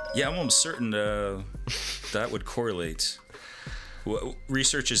 Yeah, I'm almost certain that would correlate.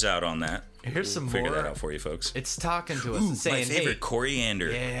 Research is out on that. Here's some Figure more. that out for you folks. It's talking to us Ooh, and saying, my favorite, hey,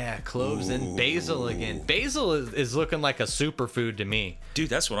 coriander. yeah, cloves and basil again. Basil is looking like a superfood to me. Dude,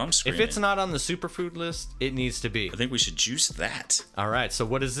 that's what I'm If screaming. it's not on the superfood list, it needs to be. I think we should juice that. All right, so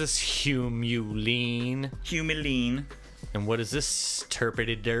what is this humulene? Humulene. And what is this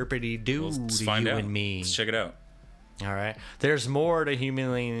terpity do Let's to find you out. and me? Let's check it out. All right. There's more to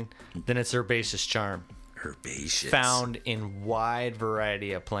humulene than its herbaceous charm. Herbaceous. Found in wide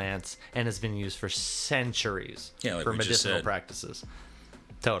variety of plants and has been used for centuries Yeah, like for we just medicinal said. practices.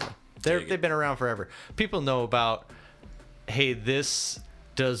 Totally. Dig it. They've been around forever. People know about, hey, this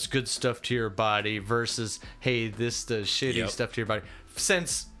does good stuff to your body versus, hey, this does shitty Yep. stuff to your body.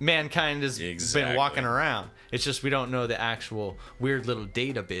 Since mankind has Exactly. been walking around. It's just we don't know the actual weird little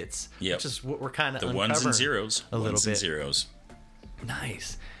data bits. Yep. Which is what we're kind of The ones and zeros. a little Ones and bit. zeros.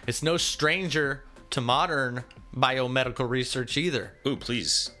 Nice. It's no stranger to modern biomedical research either, Ooh,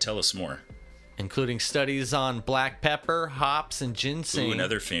 please tell us more. including studies on black pepper, hops, and ginseng. Ooh,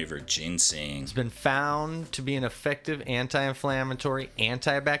 another favorite, ginseng. It's been found to be an effective anti-inflammatory,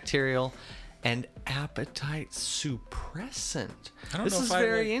 antibacterial, and appetite suppressant. I don't This know is if I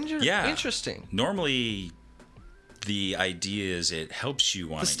very like- Yeah. interesting. Normally, the idea is it helps you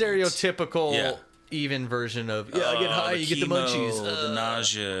want The stereotypical Yeah. even version of, yeah, I get high, you get the chemo, munchies. the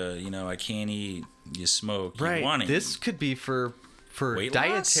nausea, I can't eat, you smoke, you Right. want it. This could be for Weight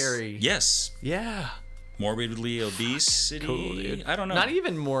loss? dietary. Yes. Yeah. Morbidly obesity. Cool, dude. I don't know. Not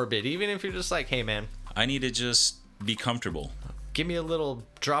even morbid. Even if you're just like, hey, man, I need to just be comfortable. give me a little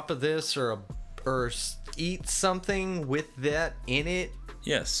drop of this eat something with that in it,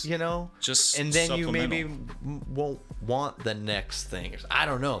 Yes. Just and then you maybe supplemental. won't want the next thing. I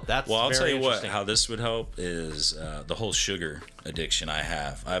don't know. That's Well, I'll very tell you what, interesting. how this would help is the whole sugar addiction I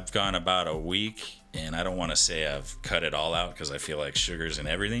have. I've gone about a week, and I don't want to say I've cut it all out because I feel like sugar's in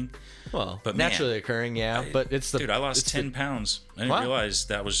everything. Well, but man, naturally occurring, yeah. But it's the Dude, I lost it's 10 pounds. I didn't What? realize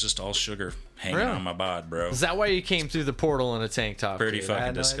that was just all sugar hanging Really? on my bod, bro. Is that why you came through the portal in a tank top? Pretty dude? I fucking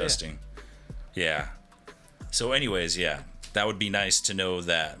had no idea. disgusting. Yeah. So, anyways, yeah, that would be nice to know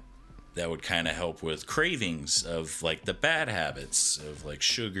that. That would kind of help with cravings of like the bad habits of like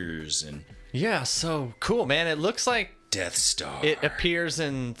sugars and Yeah, so cool, man. It looks like Death Star. it appears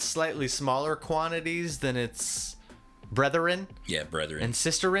in slightly smaller quantities than its brethren Yeah, brethren, and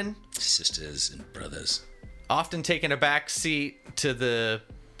sisterin. sisters, and brothers. Often taking a back seat to the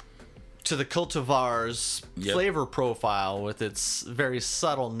cultivar's Yep. flavor profile with its very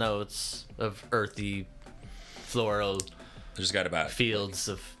subtle notes of earthy, floral There's got about fields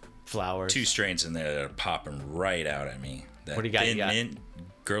of flowers. 2 strains in there that are popping right out at me. That What do you got? Thin You got- Mint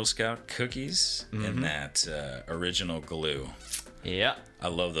Girl Scout cookies and that original glue. Yeah. I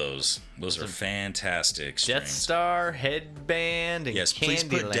love those. Those are fantastic strains. Death Star, headband, and Yes, please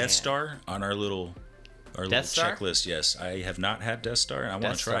put Candyland. Death Star on our little Death Star? checklist. Yes, I have not had Death Star, and I want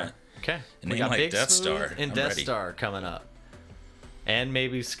Death to try Star. it. Okay. A We name got like Big Death Smooth Star, and I'm Death ready. Star coming up. And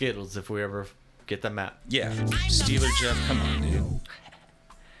maybe Skittles if we ever get them out. Yeah, Steeler Jeff, come on, dude.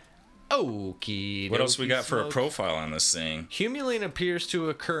 Okie What else we got for a smoke. profile on this thing? Humulene appears to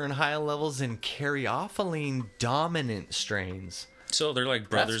occur in high levels in caryophyllene dominant strains. So they're like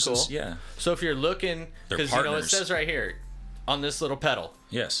brothers. cool. Yeah. So if you're looking, They're because it partners. says right here on this little petal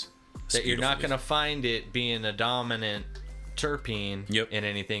Yes. that you're not going to find it being a dominant terpene Yep. in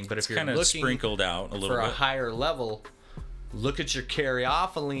anything. But if you're kind of looking sprinkled out a little for a bit, higher level, look at your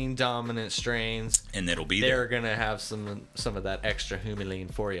caryophyllene dominant strains. and it'll be They're there. going to have some of that extra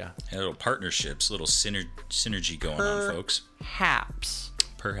humulene for you. A little partnerships, little synergy going on, folks. Perhaps.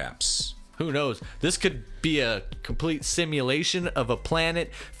 Perhaps. Who knows? This could be a complete simulation of a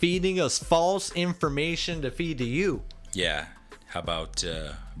planet feeding us false information to feed to you. Yeah. How about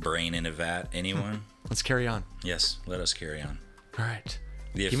brain in a vat? Anyone? Let's carry on. Yes, let us carry on. All right.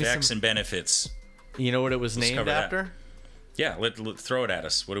 The Give me effects some- and benefits. You know what it was Let's named cover that. after? Yeah, let throw it at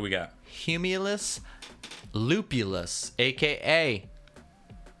us. What do we got? Humulus lupulus, aka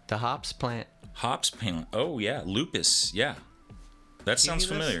the hops plant. Hops plant. Oh yeah, lupus. Yeah, that sounds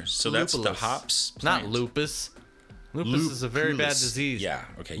Cumulus familiar. So that's the lupulus. hops Not plant. lupus. Lupus is a very bad Lupulus. disease. Yeah,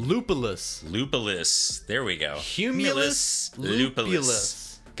 okay. Lupulus. Lupulus. There we go. Humulus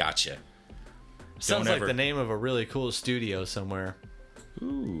lupulus. Gotcha. Sounds Don't like ever- the name of a really cool studio somewhere.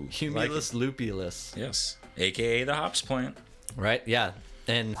 Ooh. Humulus like lupulus. it. Yes. AKA the hops plant. Right? Yeah.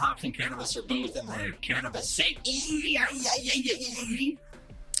 And Hops and cannabis are both in there. Cannabis safe.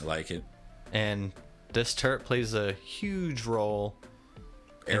 Like it. and this terp plays a huge role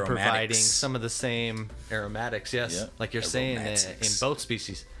in providing Aromatics. some of the same aromatics. Yes, Yep. like you're saying in Aromatics. both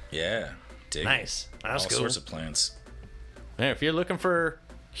species. Yeah. Dig it. Nice. That's All cool. sorts of plants. Now, if you're looking for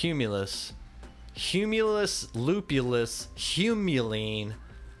Humulus lupulus, humulene,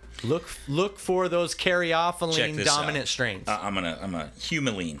 look for those Check caryophyllene this dominant out. strains. I'm a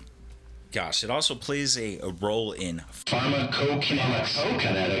humulene. Gosh, it also plays a role in,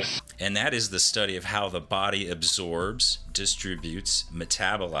 Pharmacokinetics. and that is the study of how the body absorbs, distributes,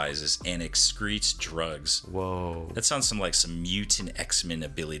 metabolizes, and excretes drugs. Whoa. That sounds like some mutant X-Men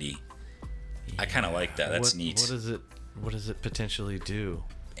ability. I kind of like that. That's what, neat. What does it potentially do?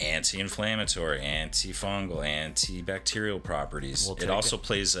 Anti-inflammatory, antifungal, antibacterial properties. We'll It take also it.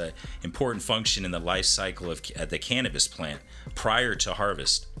 plays an important function in the life cycle of the cannabis plant prior to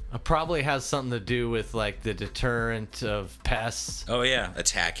harvest. It probably has something to do with like the deterrent of pests Oh yeah,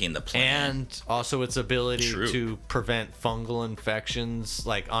 attacking the plant. and also its ability True. to prevent fungal infections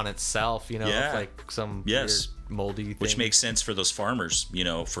like on itself, you know, Yeah. like some Yes. weird moldy thing. Which makes sense for those farmers,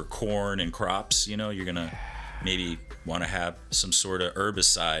 for corn and crops. You're gonna maybe want to have some sort of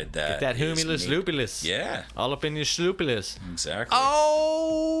herbicide that that is Humulus made- lupulus. Yeah, All up in your sloopulus. exactly.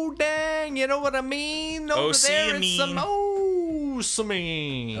 Oh, dang. You know what I mean? Over there, it's some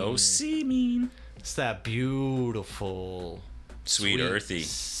osamine. Osamine. It's that beautiful, Sweet, earthy,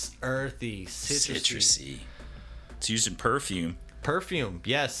 earthy, citrusy. It's used in perfume. Perfume.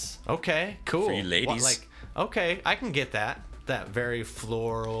 Yes. Okay, cool. For you ladies. Okay, I can get that. That very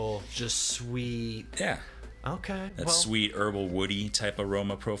floral, just sweet. Yeah, Okay. that well, sweet herbal woody type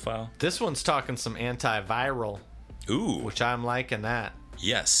aroma profile. this one's talking some antiviral, Ooh, which I'm liking that,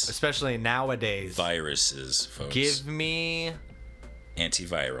 yes. especially nowadays. Viruses, folks. Give me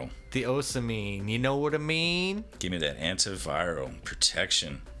Antiviral. the osamine. You know what I mean? Give me that antiviral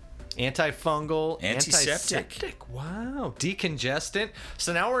protection. Antifungal, Antiseptic. antiseptic. Wow. Decongestant.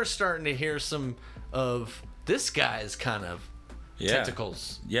 So now we're starting to hear some of this guy's kind of Yeah.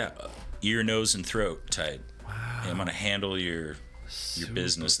 tentacles. Yeah, ear, nose, and throat type. Wow. I'm gonna handle your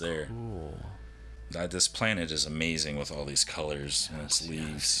business there. Cool. This planet is amazing with all these colors and its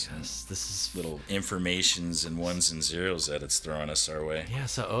leaves, and This is little informations and ones and zeros that it's throwing us our way. yeah.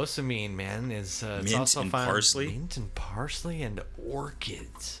 So osamine, man, is it's Mint also and found parsley? mint and parsley and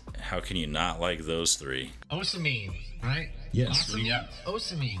orchids. How can you not like those three? Osamine, right? Yes. Awesome. Yeah.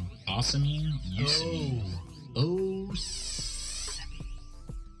 Osamine. Osamine, Usamine.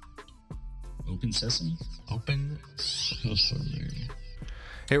 Open sesame. Open sesame.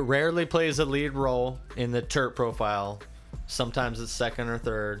 It rarely plays a lead role in the terp profile. Sometimes it's second or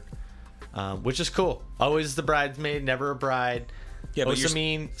third, which is cool. Always the bridesmaid, never a bride. Yeah, but you're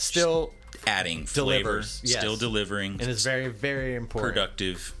osamine still adding flavor, delivers, yes. still delivering, and is very, very important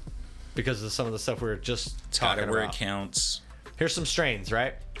productive. because of some of the stuff we were just Got talking it where about. it counts. Here's some strains,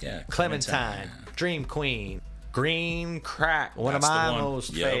 right? Yeah, Clementine, Dream Queen, Green Crack, one That's of the my one.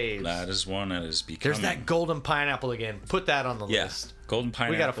 most Yep, faves. that is one that is becoming. There's that golden pineapple again. Put that on the Yeah, list. golden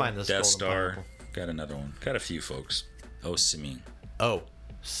pineapple. find this Death golden Star. pineapple. Got another one. Got a few folks. Osamine. Oh,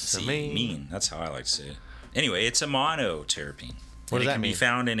 Samine. That's how I like to say it. Anyway, it's a monoterpene. What does it that can mean? be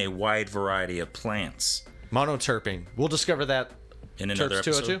found in a wide variety of plants. Monoterpene. We'll discover that. In another Terps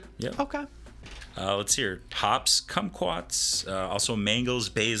episode. 202? Yep. Okay. Let's hear hops, kumquats, also mangoes,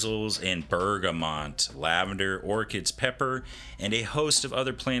 basils, and bergamot, lavender, orchids, pepper, and a host of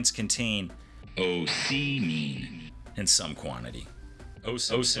other plants contain Osamine. in some quantity.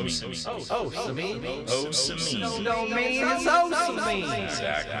 Osamine. Osamine. Osamine. No, man, it's osamine.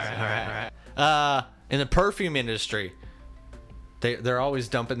 Exactly. In the perfume industry, they're always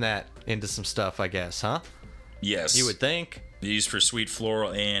dumping that into some stuff, I guess, huh? Yes. You would think. Used for sweet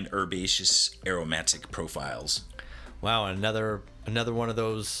floral and herbaceous aromatic profiles. Wow, another one of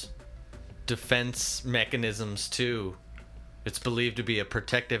those defense mechanisms too. It's believed to be a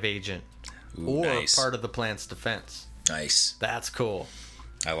protective agent Ooh, or nice. part of the plant's defense. Nice. That's cool.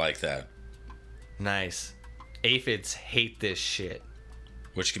 I like that. Nice. Aphids hate this shit.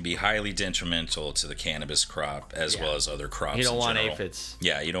 which can be highly detrimental to the cannabis crop as well as other crops. You don't in want general. aphids.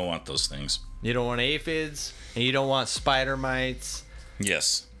 Yeah, you don't want those things. You don't want aphids, and you don't want spider mites.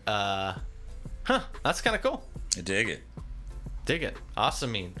 Yes. That's kind of cool. I dig it. Dig it.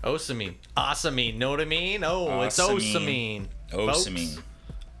 Osamine. Osamine. Osamine. Know what I mean? Oh, it's osamine. Osamine. Folks.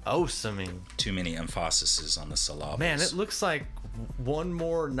 Osamine. Too many emphases on the syllables. Man, it looks like one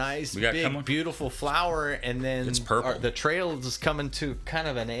more nice, We got big, coming. beautiful flower, and then It's purple. the trail is coming to kind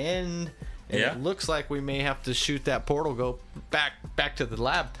of an end. And Yeah. it looks like we may have to shoot that portal, go back to the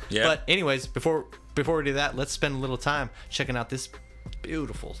lab. Yeah. But anyways, before we do that, let's spend a little time checking out this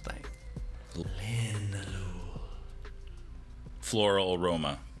beautiful thing. Floral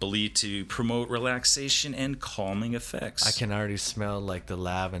aroma, believed to promote relaxation and calming effects. I can already smell like the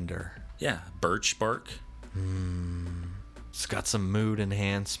lavender. Yeah, birch bark. It's got some mood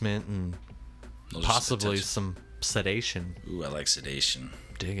enhancement and Those are possibly potential- some sedation. Ooh, I like sedation.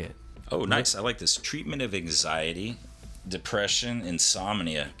 Dig it. Oh, nice. I like this. Treatment of anxiety, depression,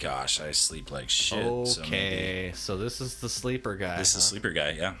 insomnia. Gosh, I sleep like shit. So maybe Okay, so this is the sleeper guy. this is huh? sleeper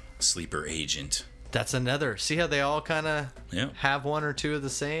guy, yeah. Sleeper agent. That's another. See how they all kind of Yeah. have one or two of the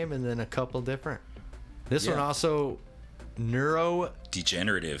same and then a couple different. This one Yeah. also neuro.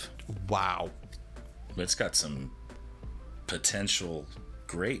 Degenerative. Wow. But it's got some potential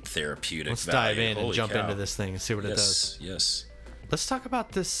great therapeutic Let's value. dive in and Holy jump cow. into this thing and see what it does. Yes, yes. Let's talk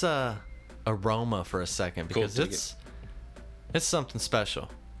about this aroma for a second because dig it's something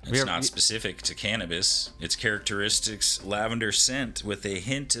special. It's not specific to cannabis. Its characteristics, lavender scent with a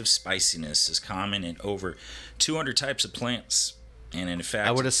hint of spiciness, is common in over 200 types of plants. And in fact,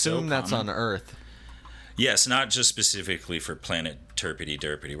 I would it's so assume that's common- on Earth. Yes, not just specifically for planet Terpity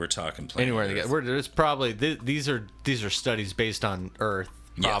Derpity. We're talking planet Anywhere Earth. it's probably these are studies based on Earth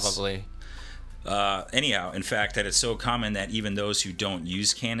Yes. probably. Anyhow, in fact, that it's so common that even those who don't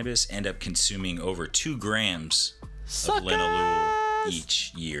use cannabis end up consuming over 2 grams of linalool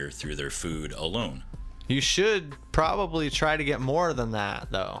each year through their food alone. You should probably try to get more than that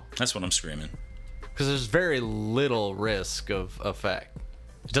though, That's what I'm screaming. because there's very little risk of effect.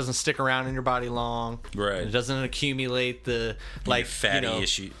 It doesn't stick around in your body long. Right. It doesn't accumulate the like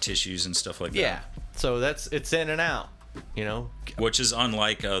Fatty tissues and stuff like that. Yeah. So it's in and out. You know. Which is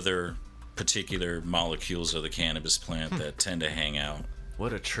unlike other particular molecules of the cannabis plant that tend to hang out.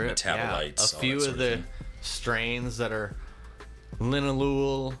 What a trip. Metabolites, A all few that sort of of the thing. strains that are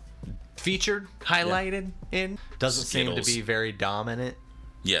linalool featured, highlighted in, doesn't seem to Skittles. be very dominant.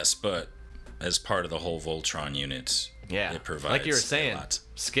 Yes, but as part of the whole Voltron unit, Yeah. it provides like you were a saying, lot.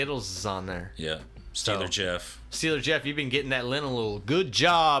 Skittles is on there. Yeah. So- Steeler Jeff. Steeler Jeff, you've been getting that linalool. Good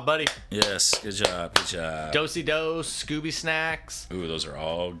job, buddy. Yes, good job, good job. Dosey Dose, Scooby Snacks. Ooh, those are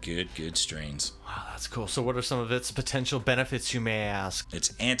all good strains. Wow, that's cool. So what are some of its potential benefits, you may ask? Its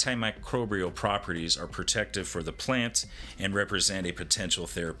antimicrobial properties are protective for the plant and represent a potential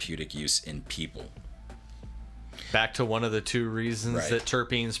therapeutic use in people. Back to one of the two reasons Right. that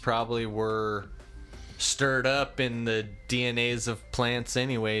terpenes probably were stirred up in the DNAs of plants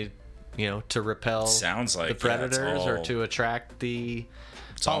anyway, you know, to repel Sounds like the predators or all- to attract the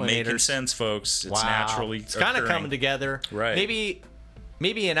It's all making pollinators. sense, folks. It's Wow. naturally It's kind of occurring. coming together. Right.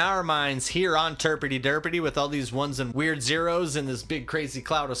 Maybe in our minds here on Terpity Derpity with all these ones and weird zeros and this big crazy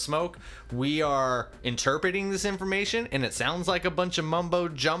cloud of smoke, we are interpreting this information and it sounds like a bunch of mumbo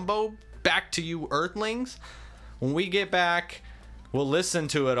jumbo back to you earthlings. When we get back, we'll listen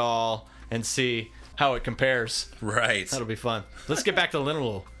to it all and see how it compares. Right. That'll be fun. Let's get back to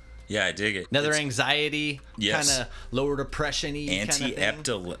linalool. Yeah, I dig it. Another It's anxiety, Yes. kind of lower depression-y kind of thing.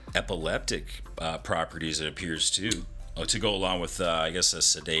 anti-epileptic properties, it appears to go along with, I guess, the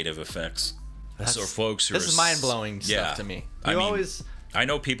sedative effects. So folks who This are is mind-blowing yeah. stuff to me. I mean, always... I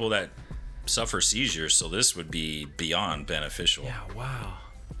know people that suffer seizures, so this would be beyond beneficial. Yeah, wow.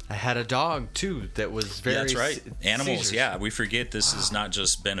 I had a dog too that was very. Yeah, that's right. Animals, seizures. yeah. We forget this is not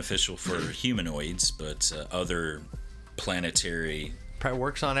just beneficial for humanoids, but other planetary Probably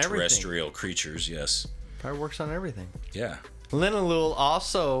works on everything. terrestrial creatures. Yes. Probably works on everything. Yeah. Linalool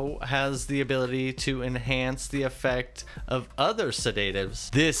also has the ability to enhance the effect of other sedatives.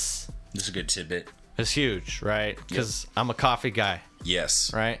 This This is a good tidbit. is huge, right? Because I'm a coffee guy,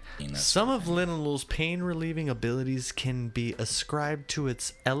 Yes. right? And that's Some of linalool's pain-relieving abilities can be ascribed to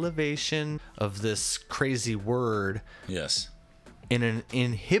its elevation of this crazy word Yes. in an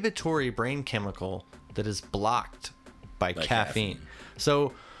inhibitory brain chemical that is blocked by By caffeine. caffeine.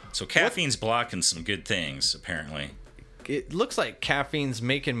 So So caffeine's blocking some good things, apparently. it looks like caffeine's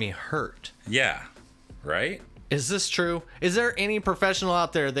making me hurt. Yeah. Right? Is this true? Is there any professional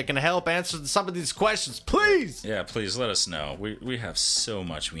out there that can help answer some of these questions? Please! Yeah, please let us know. We have so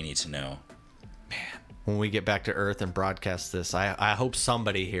much we need to know. When we get back to Earth and broadcast this, I hope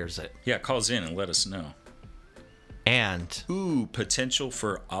somebody hears it. Yeah, calls in and let us know. And Ooh, potential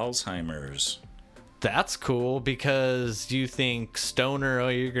for Alzheimer's. that's cool because you think Stoner, oh,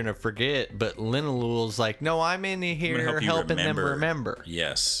 you're going to forget. But Linalool's like, no, I'm in I'm gonna here help you helping them remember.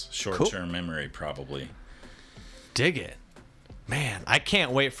 Yes, short-term memory probably. Dig it. Man, I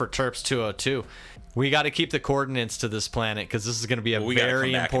can't wait for Terps 202. We got to keep the coordinates to this planet because this is going to be a We gotta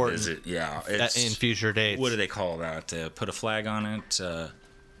very come back and important visit. Yeah, in future dates. What do they call that? Put a flag on it.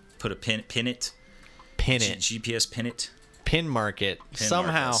 Put a pin it. Pin it. GPS pin it. Pin mark it. Pin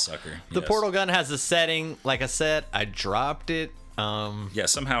Somehow. mark that sucker. The Yes. portal gun has a setting. Like I said, I dropped it. Yeah,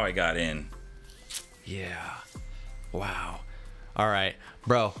 somehow I got in. Yeah. Wow. All right,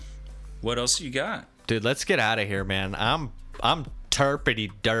 bro. What else you got? Dude, let's get out of here, man. I'm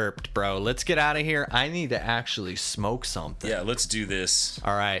terpity derped, bro. Let's get out of here. I need to actually smoke something. Yeah, let's do this.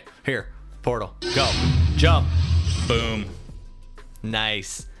 All right. Here. Portal. Go. Jump. Boom.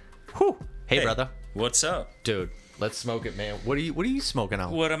 Nice. Whew. Hey, brother. What's up? Dude, let's smoke it, man. What are you smoking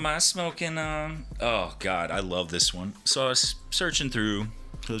on? What am I smoking on? Oh God, I love this one. So I was searching through,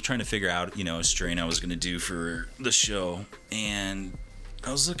 I was trying to figure out, a strain I was gonna do for the show, and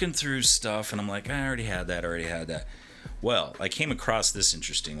I was looking through stuff, and I'm like, I already had that. Well, I came across this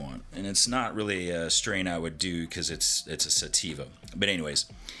interesting one, and it's not really a strain I would do because it's a sativa. But anyways,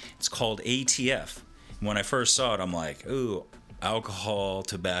 it's called ATF. When I first saw it, I'm like, ooh, alcohol,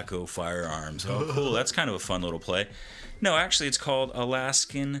 tobacco, firearms. Oh, cool. That's kind of a fun little play. No, actually, it's called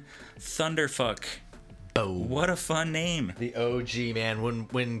Alaskan Thunderfuck. Boom. What a fun name. The OG, man.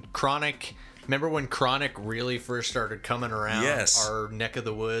 When Chronic, remember when Chronic really first started coming around Yes. our neck of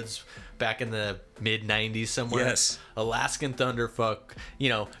the woods back in the mid 90s somewhere? Yes. Alaskan Thunderfuck,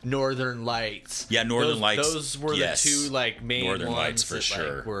 Northern Lights. Yeah, Northern Lights. Those were Yes. the two main Northern ones Lights for that,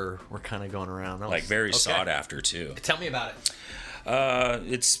 sure. We're kind of going around. That Like was- very okay. sought after too. Tell me about it.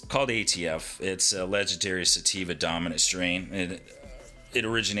 It's called ATF. It's a legendary sativa dominant strain. It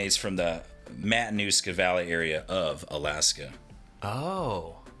originates from the Matanuska Valley area of Alaska.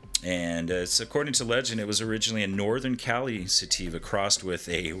 Oh. And it's according to legend, it was originally a northern Cali sativa crossed with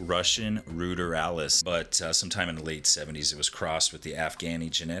a Russian ruderalis. But sometime in the late 70s, it was crossed with the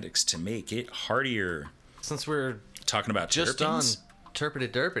Afghani genetics to make it hardier. Since we're Talking about just terpenes? on Terpity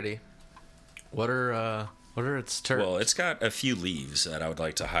Derpity, what are its terps? Well, it's got a few leaves that I would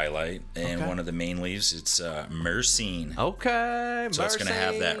like to highlight. And Okay. one of the main leaves, it's myrcene. okay. So it's going to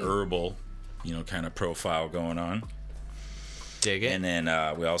have that Mercy. herbal, kind of profile going on. Dig it. And then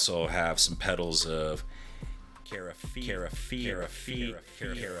we also have some petals of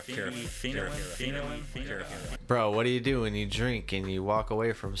caraphenolene. Bro, what do you do when you drink and you walk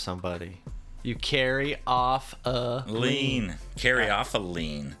away from somebody? You carry off a Lean.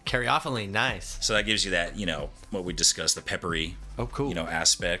 Caryophyllene. Caryophylline, nice. So that gives you that, what we discussed, the peppery, Oh, cool.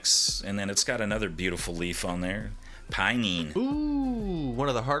 aspects. And then it's got another beautiful leaf on there. Pinene. Ooh, one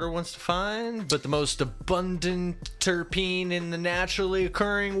of the harder ones to find, but the most abundant terpene in the naturally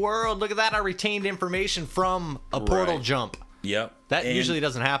occurring world. Look at that. I retained information from a portal Right. jump. Yep. That And usually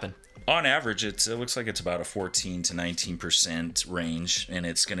doesn't happen. on average, it looks like it's about a 14 to 19% range, and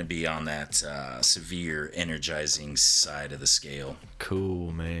it's going to be on that severe energizing side of the scale.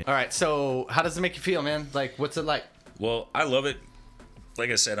 Cool, man. All right, so how does it make you feel, man? Like, what's it like? Well, I love it. Like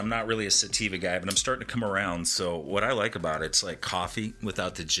I said, I'm not really a sativa guy, but I'm starting to come around. So what I like about it's like coffee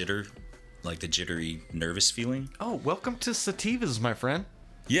without the jitter, like the jittery, nervous feeling. Oh, welcome to sativas, my friend.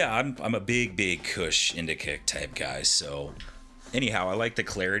 Yeah, I'm a big Kush indica type guy. So anyhow, I like the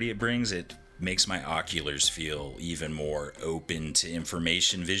clarity it brings. It makes my oculars feel even more open to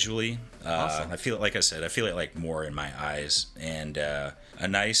information visually. Awesome. I feel it, like I said, I feel it like more in my eyes, and a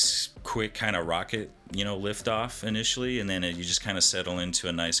nice quick kind of rocket, lift off initially, and then you just kind of settle into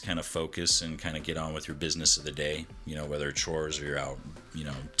a nice kind of focus and kind of get on with your business of the day, whether it's chores or you're out,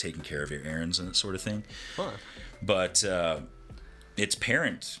 taking care of your errands and that sort of thing. Fun. But it's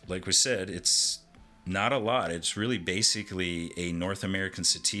parent, like we said, it's not a lot. It's really basically a North American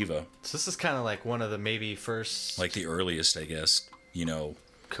sativa, So this is kind of like one of the maybe first. like the earliest, I guess,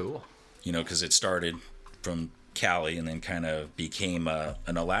 Cool. because it started from Cali and then kind of became an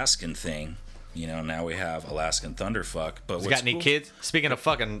Alaskan thing. Now we have Alaskan Thunderfuck. But Has it got any kids? Speaking of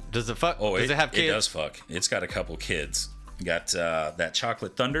fucking, does it fuck? Oh, does it have kids? It does fuck. It's got a couple kids. Got that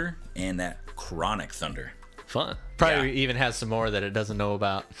Chocolate Thunder and that Chronic Thunder. Fun. Probably Yeah. even has some more that it doesn't know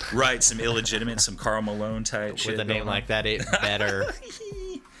about. Right, some illegitimate, some Karl Malone type shit. With a name going like on. that, it better.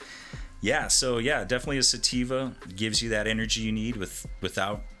 Yeah, so yeah, definitely a sativa gives you that energy you need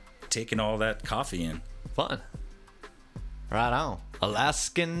without taking all that coffee in. Fun. Right on.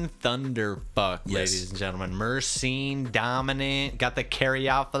 Alaskan Thunderfuck, Yes. ladies and gentlemen. Myrcene dominant. Got the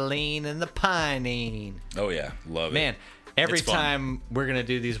caryophyllene and the pinene. Oh yeah, love Man, it. every It's fun. time we're going to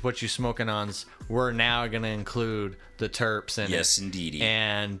do these What You Smoking Ons, we're now going to include the terps in Yes, it. indeedy.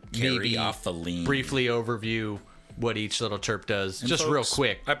 And maybe Caryophyllene. briefly overview what each little terp does. And Just folks, real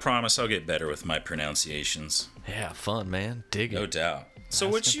quick. I promise I'll get better with my pronunciations. Yeah, fun, man. Dig it. No doubt. So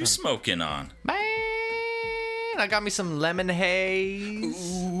what Alaskan you smoking on? Man, I got me some lemon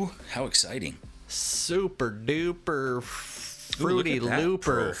haze. Ooh, how exciting. Super duper Ooh, fruity look at that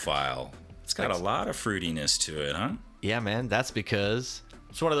looper. profile. It's got a lot of fruitiness to it, huh? Yeah, man, that's because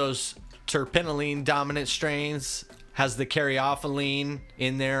it's one of those terpinolene dominant strains. Has the caryophyllene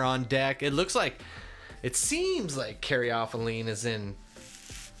in there on deck. It seems like caryophyllene is in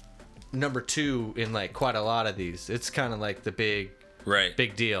number 2 in like quite a lot of these. It's kind of like the big Right.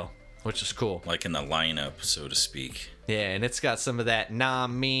 deal, which is cool. Like in the lineup, so to speak. Yeah, and it's got some of that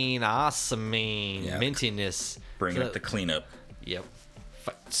namine, asamine, Yeah. mintiness. Bringing up the cleanup. Yep.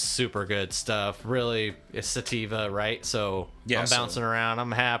 Super good stuff. Really, it's sativa, right? So Yeah, I'm bouncing around.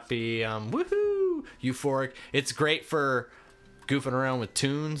 I'm happy. I'm woohoo, euphoric. It's great for goofing around with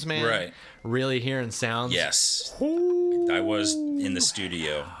tunes, man. Right. Really hearing sounds. Yes. I was in the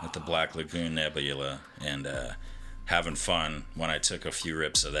studio at the Black Lagoon Nebula and having fun when I took a few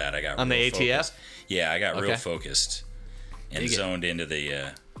rips of that. I got On the real ATF? focused. Yeah, I got real Okay. focused and Dig it. zoned into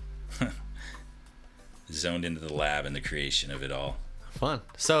the lab and the creation of it all. Fun.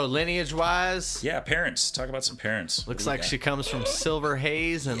 So lineage wise, Yeah, parents. Talk about some parents. looks What do like we she comes from Silver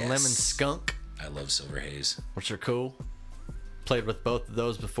Haze and Yes. Lemon Skunk, got? I love Silver Haze. which are cool. Played with both of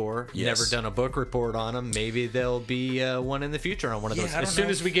those before. Yes. Never done a book report on them. Maybe there'll be one in the future on one of Yeah, those. I don't As soon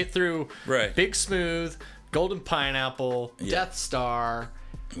know. as we get through Right. Big Smooth, Golden Pineapple, Yeah. Death Star,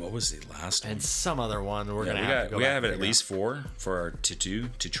 What was the last one? and some other one we're Yeah, gonna we have got to go we back have and at figure least 4 for our to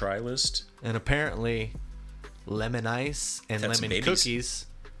try list. out. And apparently, lemon ice and That's lemon babies. cookies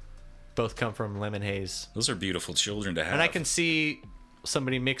both come from lemon haze. Those are beautiful children to have. And I can see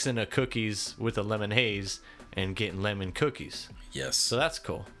somebody mixing a cookies with a lemon haze and getting lemon cookies. Yes. So that's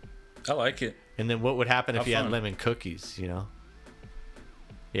cool. I like it. And then what would happen if How you had fun. lemon cookies, you know?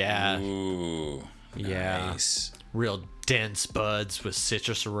 Yeah. Ooh. Yeah. Nice. Real dense buds with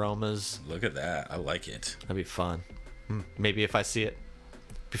citrus aromas. Look at that. I like it. That'd be fun. Maybe if I see it.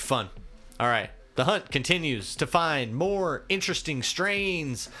 Be fun. All right. The hunt continues to find more interesting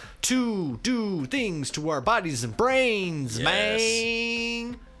strains to do things to our bodies and brains, Yes.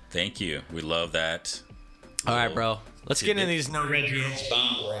 man. Thank you. We love that. All right, bro. Let's get into tidbit. these no red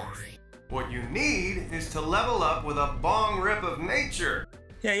What you need is to level up with a bong rip of nature.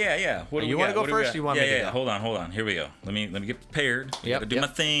 Yeah. What do You we wanna got? go What do we first got? or you want yeah, me to yeah. go? Hold on. Here we go. Let me get prepared. Yep, Gotta do yep. my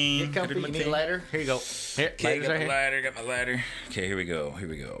thing. Get comfy. Gotta do You my need thing. a lighter? Here you go. Here, Okay, lighter's got right my here. got my lighter. Okay, here we go.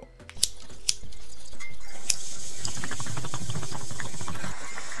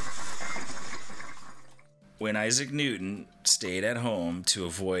 When Isaac Newton stayed at home to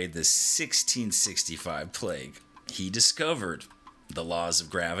avoid the 1665 plague, he discovered the laws of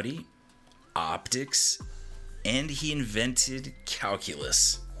gravity, optics, and he invented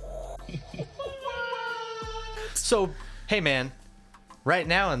calculus. So, hey, man. Right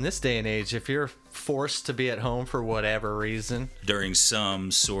now, in this day and age, if you're forced to be at home for whatever reason, During some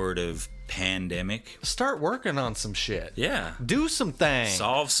sort of pandemic. start working on some shit. Yeah. Do some things.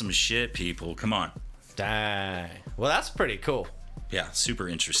 Solve some shit, people. Come on. Dang. Well, that's pretty cool. Yeah, super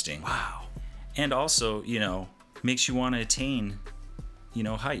interesting. Wow. And also, makes you want to attain,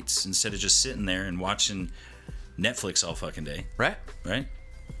 heights instead of just sitting there and watching Netflix all fucking day, Right? right?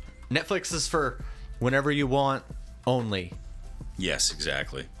 Netflix is for whenever you want only. Yes,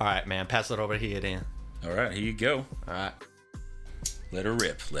 exactly. All right, man. Pass it over to you, Dan. All right, here you go. All right. Let her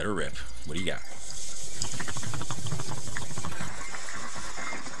rip. What do you got?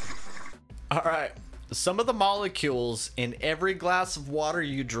 All right. Some of the molecules in every glass of water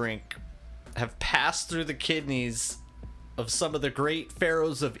you drink have passed through the kidneys of some of the great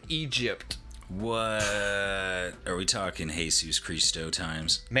pharaohs of Egypt. What? Are we talking Jesus Christo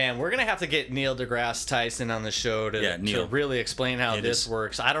times? Man, we're going to have to get Neil deGrasse Tyson on the show to Neil. really explain how It this is.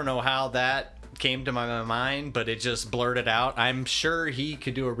 works. I don't know how that came to my mind, but it just blurted out. I'm sure he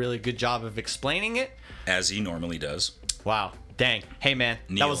could do a really good job of explaining it. As he normally does. Wow. Dang. Hey, man,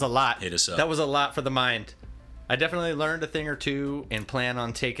 that Neil, was a lot. hit us up. That was a lot for the mind. I definitely learned a thing or two and plan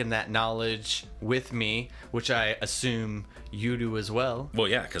on taking that knowledge with me, which I assume you do as well. Well,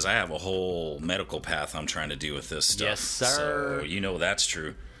 yeah, because I have a whole medical path I'm trying to do with this stuff. Yes, sir. So, that's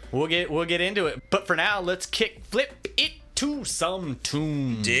true. We'll get into it. But for now, let's flip it to some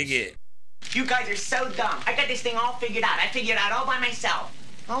tunes. Dig it. You guys are so dumb. I got this thing all figured out. I figured it out all by myself.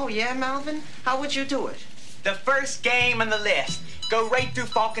 Oh, yeah, Melvin? How would you do it? The first game on the list. Go right through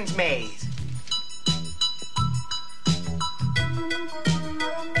Falcon's Maze.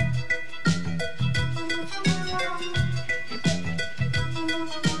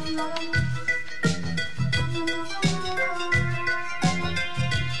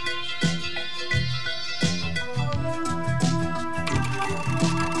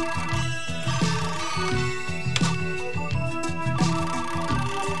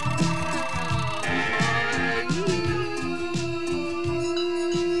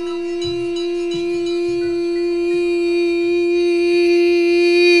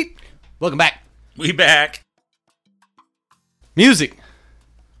 Welcome back. We back. Music.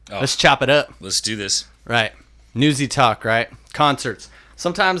 Oh, Let's chop it up. let's do this. Right. Newsy talk, right? Concerts.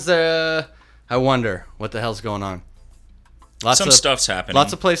 Sometimes I wonder what the hell's going on. Some stuff's happening.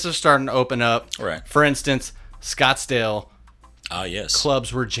 Lots of places are starting to open up. Right. For instance, Scottsdale Ah, yes.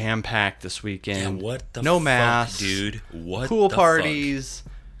 clubs were jam-packed this weekend. Yeah, what the No fuck, masks, dude? What pool the parties.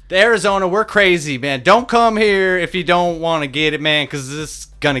 The Arizona, we're crazy, man. Don't come here if you don't want to get it, man, because this is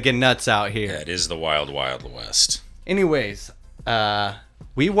going to get nuts out here. Yeah, it is the wild, wild west. Anyways,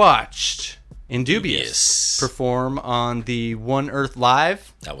 we watched Indubious Yes. perform on the One Earth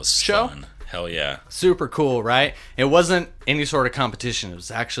Live That was show. fun. Hell yeah. Super cool, right? It wasn't any sort of competition. It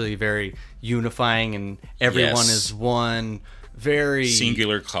was actually very unifying, and everyone Yes. is one very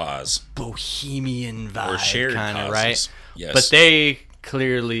Singular cause. bohemian vibe, Or shared kind of, causes. right? Yes. But they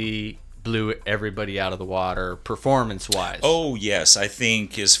clearly blew everybody out of the water performance-wise. Oh, yes. I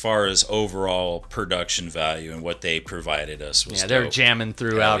think as far as overall production value and what they provided us was yeah, they're dope. jamming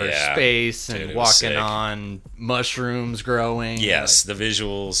through Hell outer yeah. space Dude, and it was walking sick. on mushrooms growing. Yes, the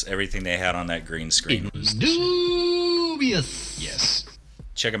visuals, everything they had on that green screen. Dubious. Yes.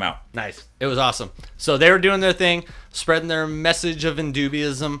 Check them out. Nice. It was awesome. So they were doing their thing, spreading their message of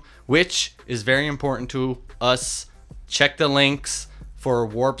Indubiism, which is very important to us. Check the links for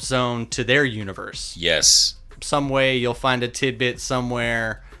Warp Zone to their universe. Yes. Some way you'll find a tidbit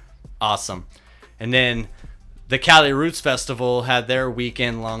somewhere. Awesome. And then the Cali Roots Festival had their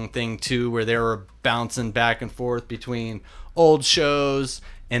weekend long thing too, where they were bouncing back and forth between old shows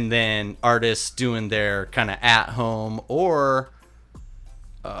and then artists doing their kind of at home or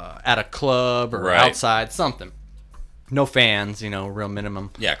at a club or Right. outside, something. No fans, real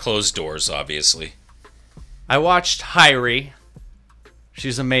minimum. Yeah, closed doors, obviously. I watched Hyrie.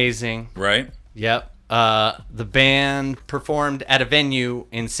 She's amazing. Right? Yep. The band performed at a venue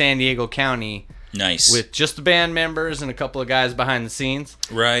in San Diego County Nice. with just the band members and a couple of guys behind the scenes.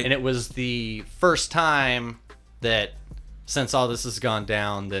 Right. And it was the first time that, since all this has gone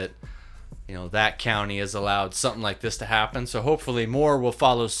down, that that county has allowed something like this to happen. So hopefully more will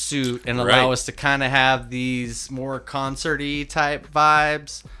follow suit and allow Right. us to kind of have these more concert-y type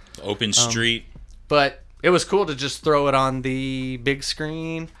vibes. Open street. But it was cool to just throw it on the big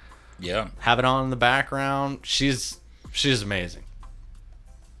screen, Yeah. have it on in the background. She's amazing.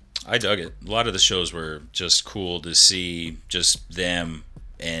 I dug it. A lot of the shows were just cool to see just them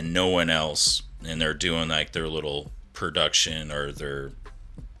and no one else. And they're doing like their little production or their,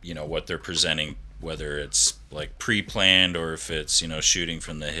 what they're presenting, whether it's like pre-planned or if it's, shooting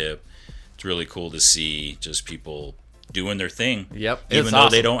from the hip. It's really cool to see just people doing their thing. Yep. Even It's though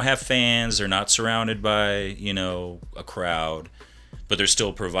they awesome. don't have fans, they're not surrounded by, a crowd, but they're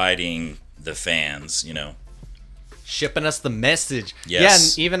still providing the fans, Shipping us the message. Yes, Yeah,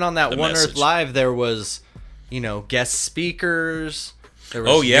 and even on that the One message. Earth Live, there was, guest speakers. There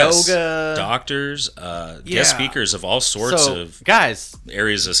was Oh, yes. yoga. Doctors, Yeah. guest speakers of all sorts So, of guys,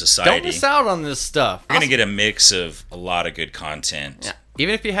 areas of don't society. miss out on this stuff. You're going to get a mix of a lot of good content. Yeah.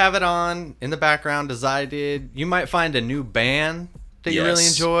 Even if you have it on in the background, as I did, you might find a new band that you really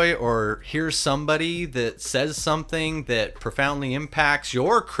Yes. enjoy, or hear somebody that says something that profoundly impacts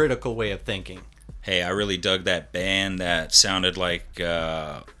your critical way of thinking. Hey, I really dug that band that sounded like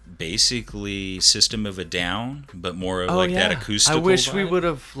basically System of a Down, but more of that acoustical I wish we vibe. would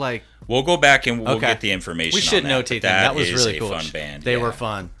have We'll go back and we'll Okay. get the information. We should on that, notate but them. That was is really a cool. Fun band. They yeah. were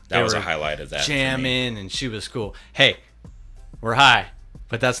fun. That They was a were highlight of that. for me. jamming, and she was cool. Hey, we're high,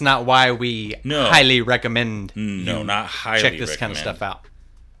 but that's not why we No. highly recommend. No, you not highly. check this kind of recommend. stuff out.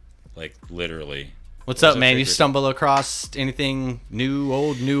 Like literally. What's What up, was man? our You favorite? stumble across anything new,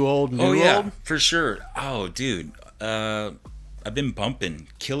 old, new, old, new, Oh yeah, old? for sure. Oh dude, I've been bumping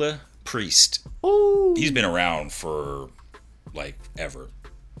Killa Priest. Ooh. He's been around for like ever,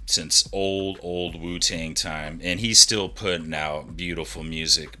 since old Wu-Tang time, and he's still putting out beautiful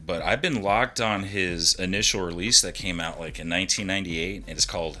music. But I've been locked on his initial release that came out like in 1998, and it's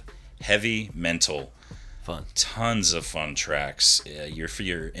called Heavy Mental. Fun. Tons of fun tracks. If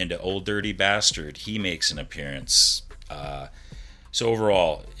you're into Old Dirty Bastard, he makes an appearance. So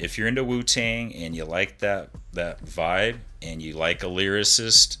overall, if you're into Wu-Tang and you like that vibe and you like a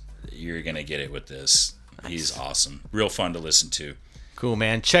lyricist, you're gonna get it with this. Nice. He's awesome. Real fun to listen to. Cool,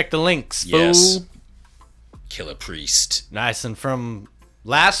 man. Check the links, Yes. fool. Killer Priest. Nice. And from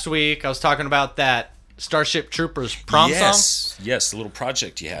last week, I was talking about that Starship Troopers prom song. Yes, the little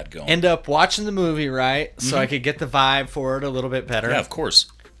project you had going. End up watching the movie, right? So I could get the vibe for it a little bit better. Yeah, of course.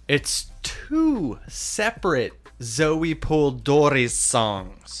 It's 2 separate Zoe Poldori's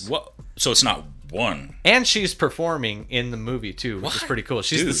songs. What? So it's not one. And she's performing in the movie, too, which is pretty cool.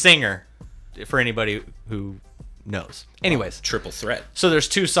 She's the Dude. singer, for anybody who knows. Anyways. Triple threat. So there's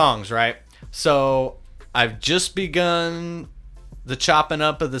 2 songs, right? So I've just begun the chopping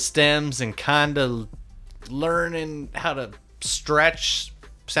up of the stems and kind of learning how to stretch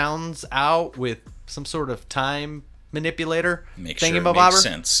sounds out with some sort of time manipulator. Make sure it thingamabobber. makes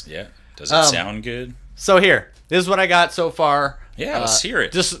sense. Yeah. Does it sound good? So here, this is what I got so far. Yeah, let's hear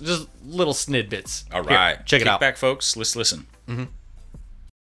it. Just little snidbits. All Here, right. check it out. Kick back, folks. Let's listen.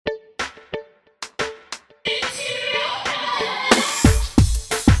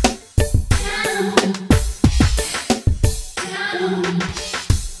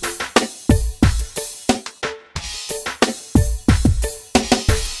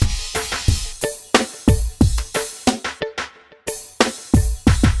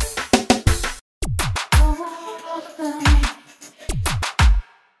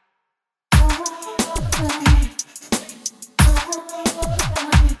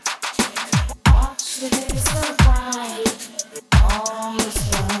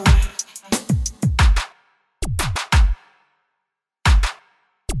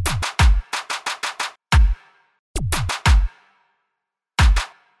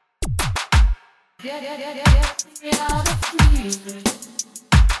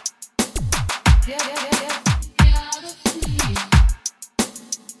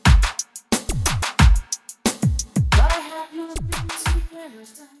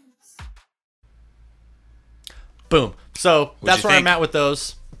 Boom. So that's you where think? I'm at with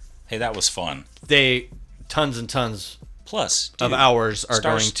those. Hey, that was fun. They tons and tons Plus, of dude, hours are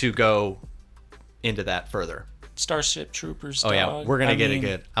Stars- going to go into that further. Starship Troopers. Oh yeah, dog. we're gonna I get mean, it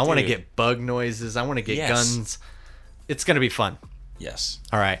good. I want to dude. get bug noises. I want to get Yes. guns. It's gonna be fun. Yes.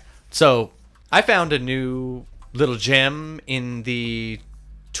 All right. So I found a new little gem in the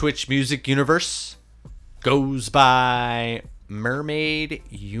Twitch music universe. Goes by Mermaid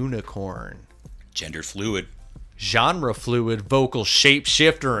Unicorn. Gender fluid. Genre fluid vocal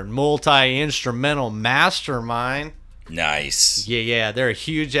shapeshifter and multi-instrumental mastermind. Nice. Yeah. They're a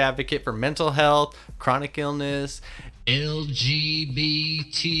huge advocate for mental health, chronic illness, LGBTQ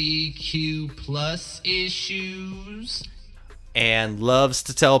plus issues. and loves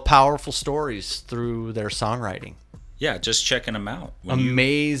to tell powerful stories through their songwriting. Yeah, just checking them out. When you-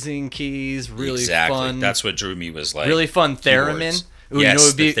 Amazing keys, really exactly. fun. That's what drew me was like really fun theremin. keyboards. Ooh, Yes, you know,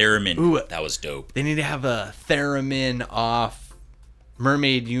 it'd be- the theremin. ooh, that was dope. They need to have a theremin off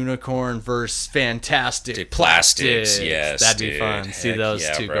Mermaid Unicorn versus Fantastic Plastics, yes, that'd be dude. fun. See Heck those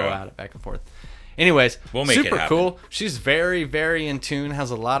yeah, two bro. go at it back and forth. Anyways, We'll make it super happen. cool. She's very, very in tune.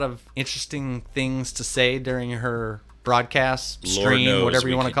 Has a lot of interesting things to say during her broadcast, Lord stream, knows whatever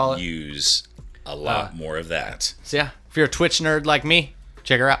we you want to could call it. use a lot more of that. So yeah, if you're a Twitch nerd like me,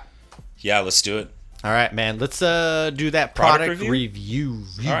 check her out. Yeah, let's do it. All right, man. Let's do that product review.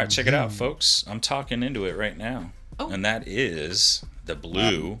 All right, check it out, folks. I'm talking into it right now. Oh. And that is the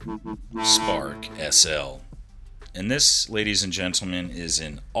Blue Spark SL. And this, ladies and gentlemen, is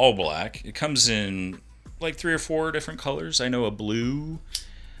in all black. It comes in like 3 or 4 different colors. I know a blue,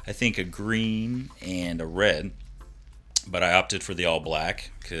 I think a green, and a red. But I opted for the all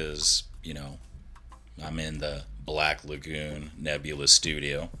black because, you know, I'm in the Black Lagoon Nebula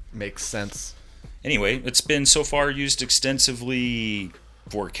studio. Makes sense. Anyway, it's been so far used extensively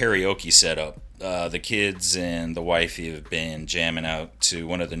for karaoke setup. The kids and the wifey have been jamming out to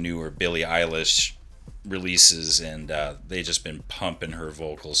one of the newer Billie Eilish releases, and they just been pumping her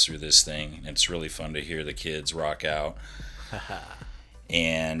vocals through this thing. And it's really fun to hear the kids rock out.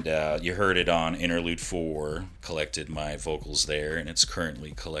 And you heard it on Interlude 4, collected my vocals there, and it's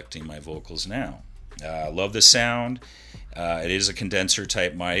currently collecting my vocals now. Love the sound. It is a condenser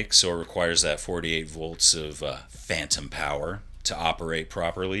type mic, so it requires that 48 volts of phantom power to operate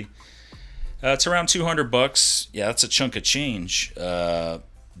properly. It's around $200. Yeah, that's a chunk of change.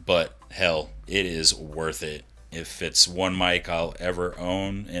 but hell, it is worth it. If it's one mic I'll ever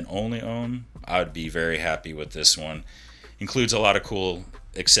own and only own, I'd be very happy with this one. Includes a lot of cool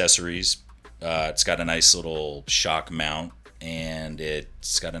accessories. It's got a nice little shock mount, and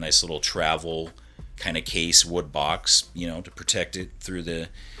it's got a nice little travel kind of case, wood box, to protect it through the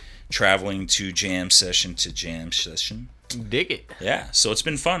traveling to jam session to jam session. Dig it. Yeah, so it's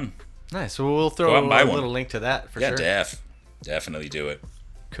been fun. Nice. Well, we'll Go throw out a and buy one. little link to that for sure. Yeah, definitely do it.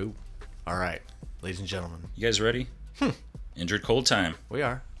 Cool. All right, ladies and gentlemen. You guys ready? Injured Cold time. We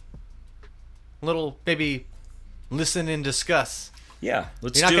are. Little maybe listen and discuss. Yeah,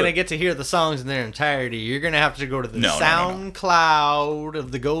 let's You're not do going to it. get to hear the songs in their entirety. You're going to have to go to the No. SoundCloud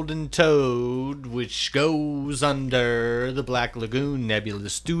of the Golden Toad, which goes under the Black Lagoon Nebula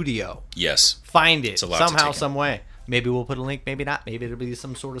Studio. Yes. Find it It's a lot to somehow, take in. some way. Maybe we'll put a link, maybe not. Maybe it'll be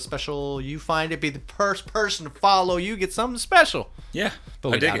some sort of special. You find it, be the first person to follow you, get something special. Yeah, But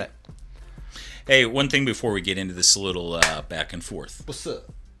I we dig doubt it. Hey, one thing before we get into this little back and forth. What's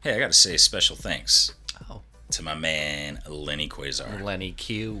up? Hey, I got to say special thanks Oh, to my man, Lenny Quasar. Lenny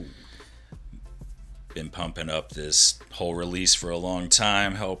Q. Been pumping up this whole release for a long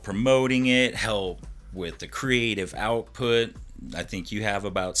time, help promoting it, help with the creative output. I think you have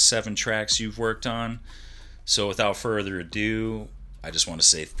about 7 tracks you've worked on. So without further ado, I just want to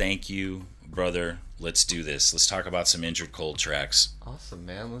say thank you, brother. Let's do this. Let's talk about some Injured Cold tracks. Awesome,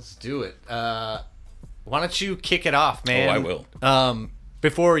 man. Let's do it. Why don't you kick it off, man? Oh, I will.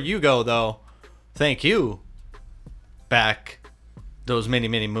 Before you go, though, thank you. Back those many,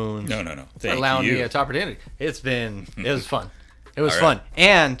 many moons. No. for Thank allowing you. me to opportunity. It was fun. It was All fun. right.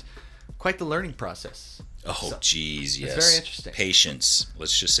 And quite the learning process. Oh, geez, yes. very interesting. Patience.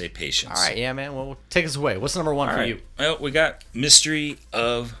 Let's just say patience. All right, yeah, man. Well, take us away. What's number one All for right. you? Well, we got Mystery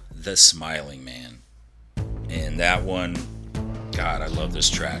of the Smiling Man. And that one, God, I love this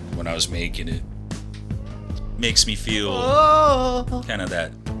track. When I was making it, makes me feel Oh. kind of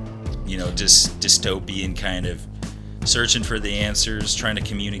that, just dystopian kind of searching for the answers, trying to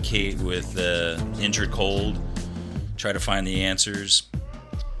communicate with Injured Cold, try to find the answers,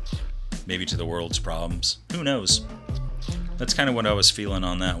 maybe to the world's problems. Who knows? That's kind of what I was feeling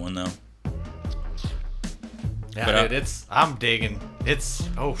on that one, though. Yeah, But, dude, I'm digging. I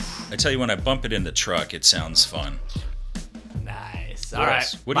tell you, when I bump it in the truck, it sounds fun. Nice. What All right.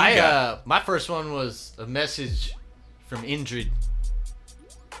 else? What do you got? My first one was a message from Indrid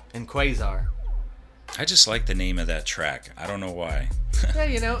and Quasar. I just like the name of that track. I don't know why.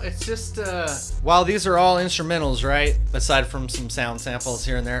 Yeah, it's just while these are all instrumentals, right? Aside from some sound samples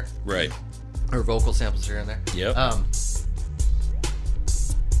here and there, Right. or vocal samples here and there. Yep.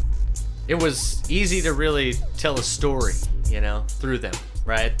 It was easy to really tell a story, through them,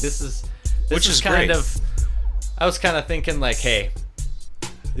 right? Which is kind great. of. I was kind of thinking like, hey,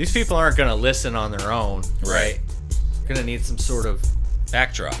 these people aren't gonna listen on their own, Right. Gonna need some sort of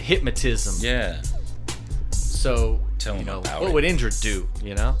Backdrop. hypnotism. Yeah. So, Tell 'em about what it. would Indrid do?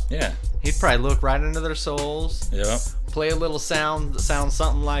 Yeah. He'd probably look right into their souls, Yep. play a little sound that sounds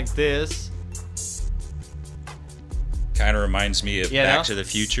something like this, Kind of reminds me of You Back know? to the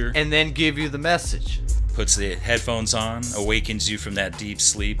Future. and then give you the message. Puts the headphones on, awakens you from that deep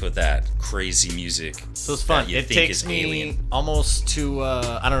sleep with that crazy music. So it's fun. that you It think takes is me alien. almost to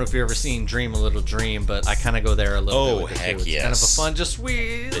I don't know if you've ever seen Dream a Little Dream, but I kind of go there a little Oh, bit with it heck too. It's kind of a yes. fun, just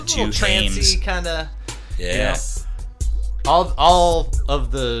weird, The little two Hames. trancey kind of. Yeah. All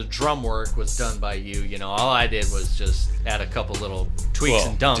of the drum work was done by you. All I did was just add a couple little tweaks Well,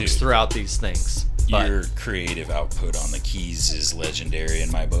 and dunks dude. throughout these things. But Your creative output on the keys is legendary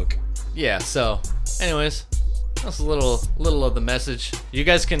in my book. yeah, so anyways, that's a little of the message. You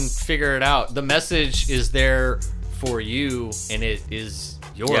guys can figure it out. The message is there for you, and it is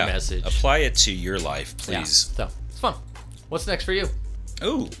your Yeah. message. Apply it to your life, Yeah, please. so it's fun. What's next for you?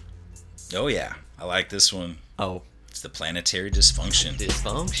 Ooh. Oh, yeah. I like this one. Oh, It's the Planetary Dysfunction.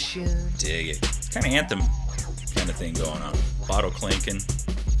 dysfunction. Dig it. It's kind of anthem kind of thing going on. Bottle clinking,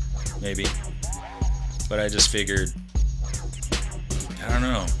 maybe. But I just figured, I don't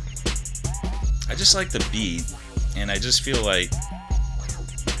know. I just like the beat, and I just feel like,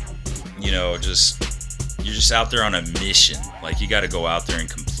 you're just out there on a mission. Like, you got to go out there and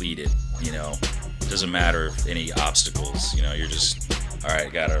complete it, Doesn't matter if any obstacles, you're just, all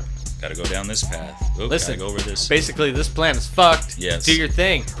right, gotta go down this path. Oop, Listen, gotta go over this. Basically, this plan is fucked. Yes. Do your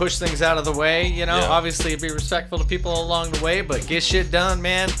thing. Push things out of the way. Yeah. Obviously, be respectful to people along the way, but get shit done,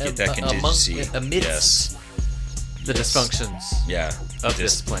 man. Get that contingency. Amidst Yes. the Yes. dysfunctions Yeah. of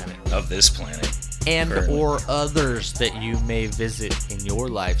this planet. Of this planet. And Currently. or others that you may visit in your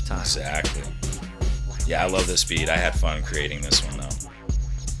lifetime. Exactly. Yeah, I love this beat. I had fun creating this one, though.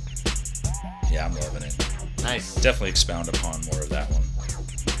 Yeah, I'm loving it. Nice. Definitely expound upon more of that one.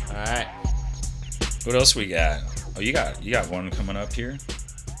 All right. What else we got? Oh, you got one coming up here.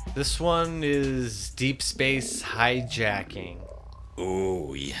 This one is Deep Space Hijacking.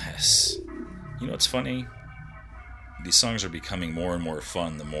 Oh, yes. You know what's funny? These songs are becoming more and more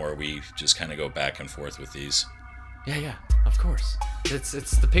fun the more we just kind of go back and forth with these. Yeah, of course. It's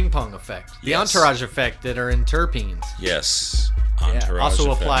the ping pong effect, the Yes. entourage effect that are in terpenes. Yes. Entourage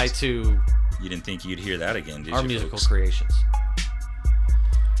also effect. apply to You didn't think you'd hear that again, did our you, musical folks? creations.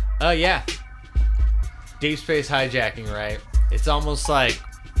 Yeah. Deep Space Hijacking, right? It's almost like,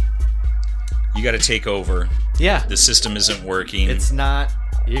 You got to take over. yeah, The system isn't working. it's not.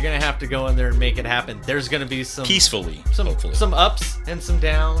 You're gonna have to go in there and make it happen. There's gonna be some peacefully, some hopefully. some ups and some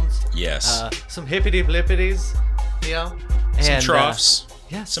downs. Yes. Some hippity blippities, you know. Some And, troughs.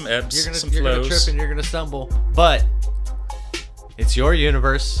 yeah, Some ebbs. You're gonna some you're flows. gonna trip and you're gonna stumble, but it's your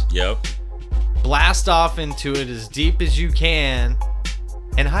universe. Yep. Blast off into it as deep as you can,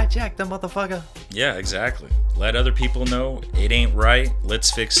 and hijack the motherfucker. Yeah, exactly. Let other people know it ain't right. Let's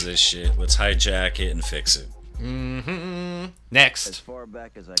fix this shit. Let's hijack it and fix it. Mm-hmm. Next. As far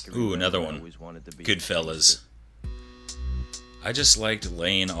back as I can Ooh, remember, another I one. always wanted to be Goodfellas. I just liked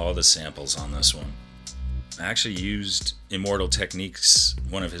laying all the samples on this one. I actually used Immortal Techniques,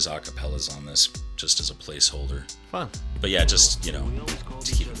 one of his acapellas on this, just as a placeholder. Fun. But yeah, just, to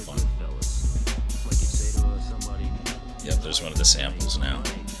keep it fun. Yep, there's one of the samples now.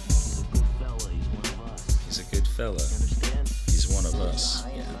 He's a good fella. He's one of us.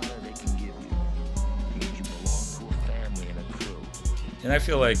 Yeah. And I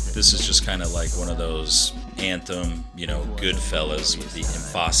feel like this is just kind of like one of those anthem, Goodfellas with the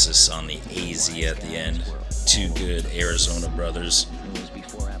emphasis on the AZ at the end. Two good Arizona brothers.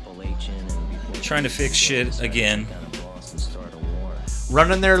 Trying to fix shit again.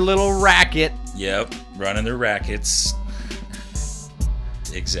 Running their little racket. Yep, running their rackets.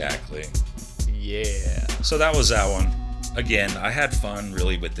 Exactly. Yeah. So that was that one. Again, I had fun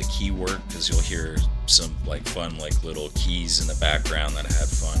really with the key work because you'll hear some fun little keys in the background that I had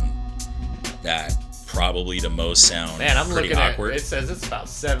fun. That probably the most sound Man, I'm pretty looking awkward. at it. It says it's about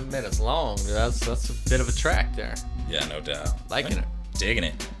 7 minutes long. That's a bit of a track there. Yeah, no doubt. Liking it. Digging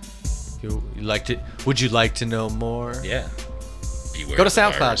it. You liked it? Would you like to know more? Yeah. Beware Go to the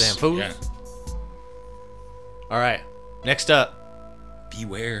SoundCloud, virus. damn fools. Yeah. All right. Next up.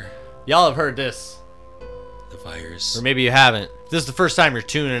 Beware Y'all have heard this. the virus. Or maybe you haven't. This is the first time you're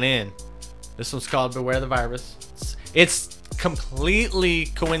tuning in. This one's called Beware the Virus. It's completely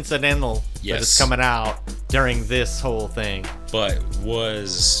coincidental that Yes. it's coming out during this whole thing. But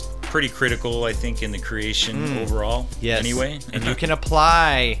was pretty critical, I think, in the creation overall. Yes. Anyway. And you can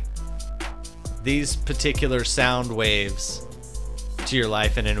apply these particular sound waves to your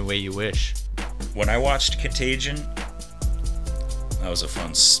life in any way you wish. When I watched Contagion, that was a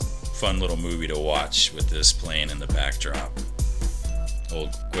fun little movie to watch with this playing in the backdrop.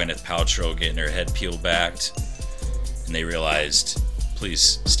 Old Gwyneth Paltrow getting her head peeled back, and they realized,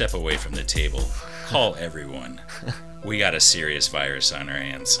 please step away from the table. Call everyone. We got a serious virus on our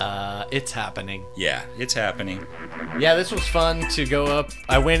hands. It's happening. Yeah, it's happening. Yeah, this was fun to go up.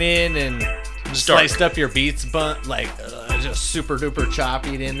 I went in and sliced up your beats, just super duper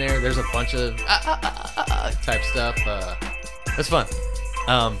choppy in there. There's a bunch of type stuff. It's fun.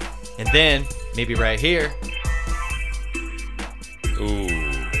 And then maybe right here Ooh,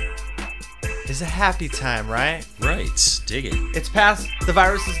 is a happy time, right? right. Dig it. It's past. The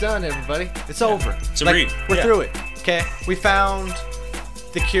virus is done, everybody. It's over. It's a read. We're Yeah. through it. Okay, we found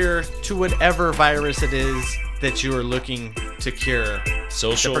the cure to whatever virus it is that you are looking to cure.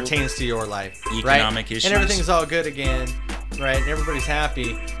 Social, that pertains to your life, economic right? issues. And everything's all good again, right? And everybody's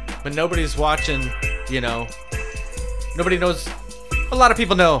happy, but nobody's watching. Nobody knows. A lot of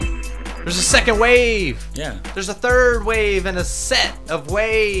people know there's a second wave. Yeah. There's a third wave and a set of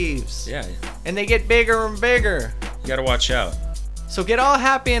waves. Yeah. And they get bigger and bigger. You gotta watch out. So get all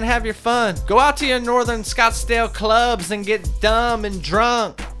happy and have your fun. Go out to your northern Scottsdale clubs and get dumb and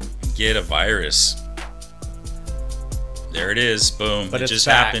drunk. Get a virus. There it is. Boom. But it it's just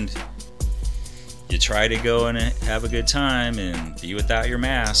back. happened. You try to go and have a good time and be without your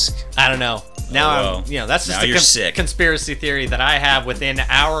mask. I don't know. Now Oh, well. that's just Now a you're sick. conspiracy theory that I have within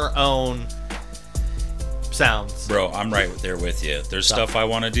our own sounds. Bro, I'm right there with you. There's stuff I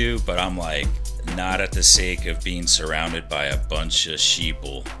want to do, but I'm not at the sake of being surrounded by a bunch of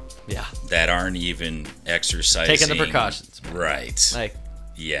sheeple Yeah. that aren't even exercising. Taking the precautions. Right.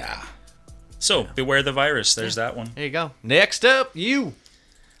 Yeah. So, beware the virus. There's that one. There you go. Next up, you.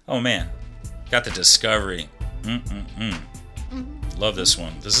 Oh, man. Got the Discovery. Love this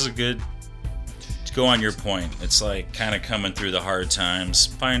one. This is a good to go on your point, it's like kind of coming through the hard times,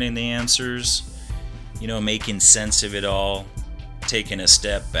 finding the answers, you know, making sense of it all, taking a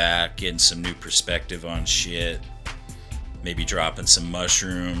step back, getting some new perspective on shit, maybe dropping some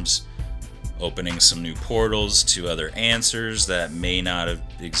mushrooms, opening some new portals to other answers that may not have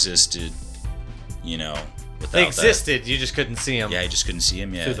existed, you know, without They existed, you just couldn't see them. Yeah, you just couldn't see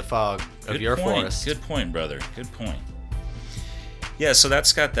them yet. Through the fog of your forest. Good point, brother. Good point. Yeah, so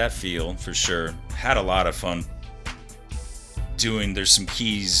that's got that feel for sure. Had a lot of fun doing. There's some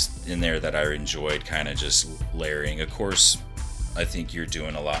keys in there that I enjoyed, kind of just layering. Of course, I think you're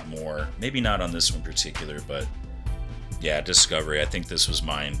doing a lot more. Maybe not on this one particular, but yeah, Discovery. I think this was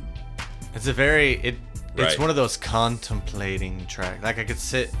mine. It's a very it's Right. one of those contemplating tracks. Like I could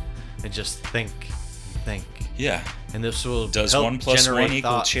sit and just think. Yeah. And this will Does help 1 + generate 1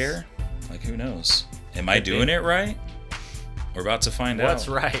 equal thoughts. chair? Like, who knows? Am I Could be. doing it right? We're about to find out. What's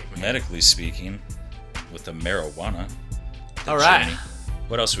right? Medically speaking, with the marijuana. All right. journey.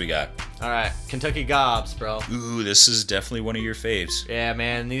 What else we got? All right, Kentucky Gobs, bro. Ooh, this is definitely one of your faves. Yeah,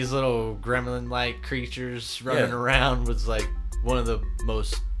 man, these little gremlin-like creatures running Yeah. around was like one of the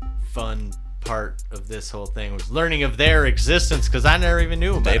most fun part of this whole thing was learning of their existence because I never even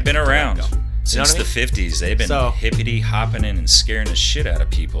knew about They've been around since what I the 50s. They've been So- hippity hopping in and scaring the shit out of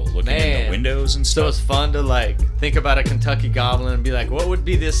people, looking in Man. the windows and So stuff. it's fun to like think about a Kentucky Goblin and be like, what would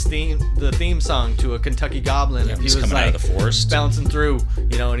be the theme song to a Kentucky Goblin if he he's was coming like out of the forest. bouncing through,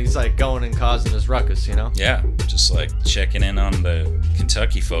 you know, and he's like going and causing his ruckus, you know? Yeah, just like checking in on the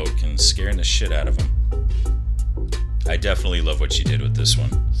Kentucky folk and scaring the shit out of them. I definitely love what you did with this one.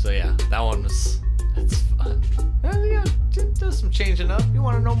 So yeah, that one it's fun. Yeah, do some changing up. You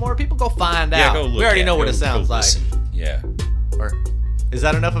want to know more? People go find Yeah, out. go look. We already at- know what go- it sounds go like. listen. Yeah. Or is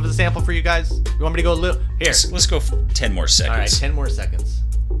that enough of a sample for you guys? You want me to go a little? Here. Let's go 10 more seconds. All right, 10 more seconds.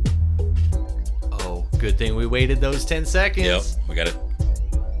 Oh, good thing we waited those 10 seconds. Yep, we got it.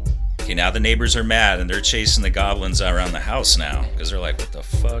 Okay, now the neighbors are mad and they're chasing the goblins around the house now because they're like, what the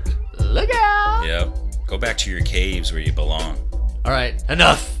fuck? Look out! Yep. Go back to your caves where you belong. All right,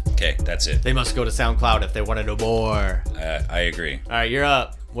 enough. Okay, that's it. They must go to SoundCloud if they want to know more. I agree. All right, you're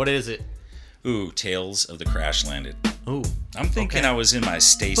up. What is it? Ooh, Tales of the Crash Landed. Ooh. I'm thinking Okay. I was in my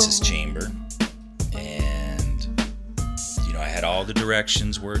stasis chamber and, you know, I had all the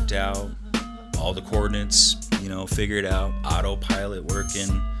directions worked out, all the coordinates, you know, figured out, autopilot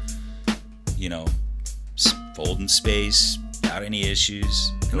working, you know, folding space, without any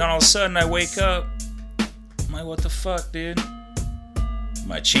issues. And then all of a sudden I wake up, I'm like, what the fuck, dude?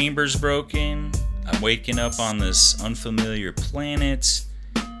 My chamber's broken. I'm waking up on this unfamiliar planet.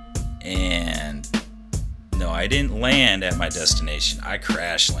 And no, I didn't land at my destination. I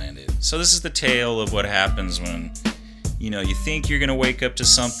crash landed. So this is the tale of what happens when, you know, you think you're going to wake up to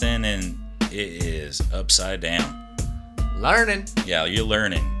something and it is upside down. Learning. Yeah, you're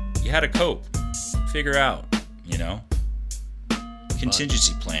learning. You had to cope. Figure out, you know.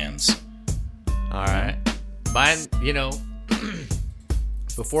 Contingency plans. All right. Mine, you know,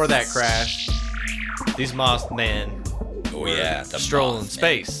 before that crash, these Mothmen Oh were yeah, the strolling Mothman.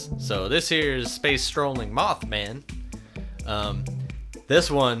 space. So this here is Space Strolling Mothman.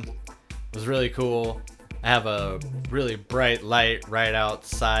 This one was really cool. I have a really bright light right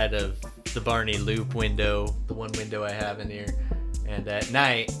outside of the Barney Loop window, the one window I have in here. And at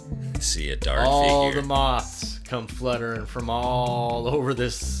night, See a dark all figure. the moths come fluttering from all over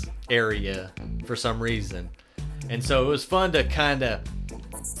this area for some reason. And so it was fun to kind of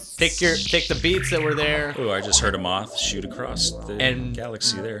pick the beats that were there Oh, I just heard a moth shoot across the and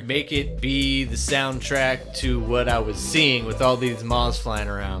galaxy there. make it be the soundtrack to what I was seeing with all these moths flying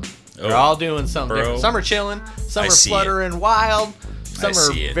around. They're Oh, all doing something bro. different. Some are chilling, some I are see it. fluttering wild, some are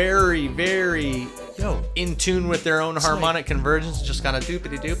see it. very, very in tune with their own harmonic convergence, just kind of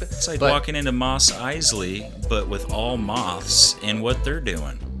doopity doop. It's like walking into Moss Isley, but with all moths and what they're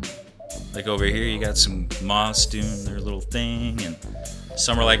doing. Like over here, you got some moths doing their little thing, and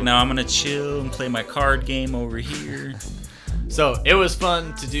some are like, no, I'm gonna chill and play my card game over here. So it was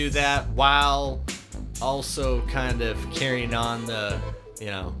fun to do that while also kind of carrying on the,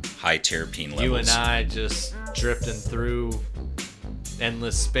 High terpene levels. you and I just drifting through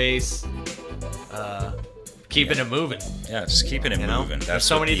endless space, keeping it moving. Yeah, just keeping it moving. There's That's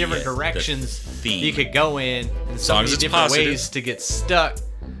so what many the, different the directions theme. you could go in, and so long many as it's different positive. ways to get stuck.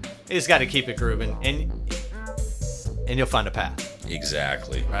 You just got to keep it grooving, and you'll find a path.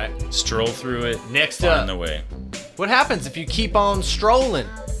 Exactly. Right. Stroll through it. Next find up. the way. What happens if you keep on strolling?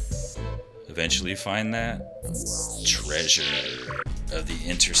 Eventually find that treasure of the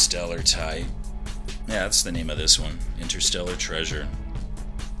interstellar type. Yeah, that's the name of this one. Interstellar Treasure.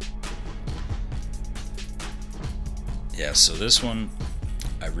 Yeah, so this one,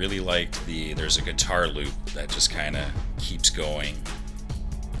 I really liked there's a guitar loop that just kind of keeps going.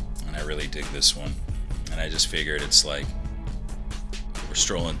 And I really dig this one. And I just figured it's like, we're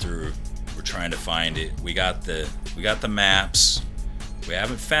strolling through, we're trying to find it. We got the maps. We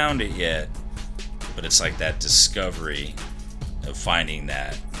haven't found it yet, but it's like that discovery of finding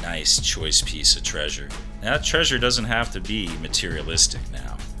that nice choice piece of treasure. Now, that treasure doesn't have to be materialistic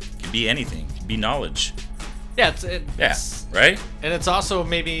now. It can be anything. It can be knowledge. Yeah, Yeah, right? And it's also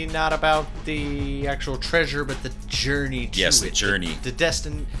maybe not about the actual treasure, but the journey to it. Yes, the journey.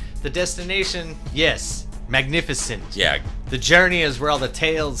 The destination, yes, magnificent. Yeah. The journey is where all the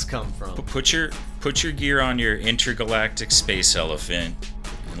tales come from. Put your gear on your intergalactic space elephant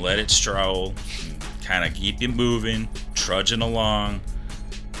and let it stroll. Kind of keep you moving, trudging along,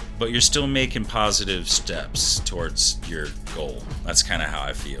 but you're still making positive steps towards your goal. That's kind of how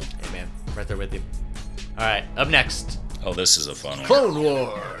I feel. Hey man, right there with you. All right, up next. Oh, this is a fun one. Clone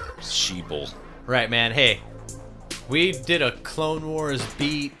Wars. Sheeple. Right, man. Hey, we did a Clone Wars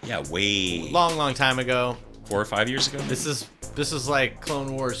beat. Yeah, way long time ago. 4 or 5 years ago. This is like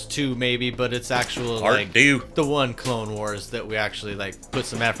Clone Wars 2 maybe, but it's actual like the one Clone Wars that we actually like put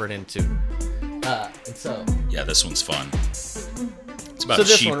some effort into. And so yeah, this one's fun. It's about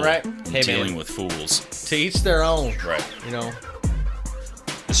this sheeple one, right? Hey, dealing man. with fools. To each their own. Right. You know.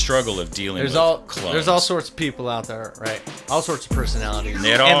 The struggle of dealing with clones. There's all sorts of people out there, right? All sorts of personalities. And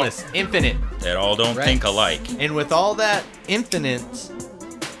endless, infinite. That all don't think alike. And with all that infinite,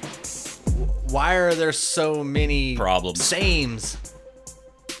 why are there so many problems? Sames.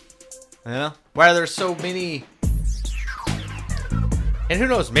 Yeah. Why are there so many? And who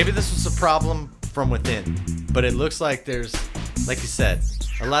knows? Maybe this was a problem from within. But it looks like there's, like you said,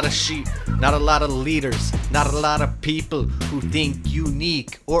 a lot of sheep, not a lot of leaders, not a lot of people who think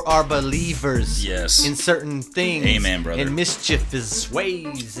unique or are believers in certain things. Amen, brother. In mischievous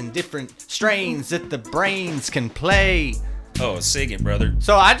ways and different strains that the brains can play. Oh, sing it, brother.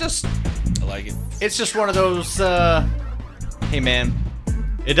 So I like it. It's just one of those, hey man,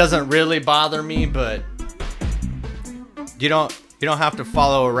 it doesn't really bother me, but you don't have to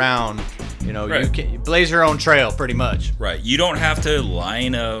follow around. You know, right. You blaze your own trail, pretty much. Right. You don't have to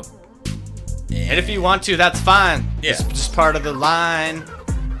line up. And if you want to, that's fine. Yeah. It's just part of the line.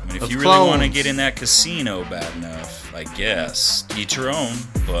 I mean, if you really want to get in that casino bad enough, I guess, eat your own.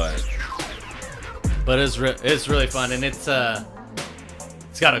 But it's really fun, and it's got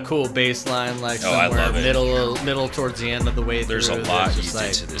a cool bass line, like somewhere I love it. middle towards the end of the way. There's through. a lot you just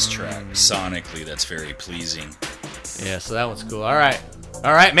did to this track sonically. That's very pleasing. Yeah, so that one's cool.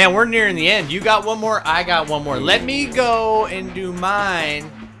 All right, man, we're nearing the end. You got one more, I got one more. Let me go and do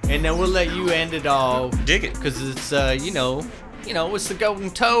mine, and then we'll let you end it all. Dig it. Because it's, you know, it's the Golden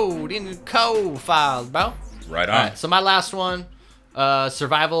Toad in the coal files, bro. Right on. All right, so my last one,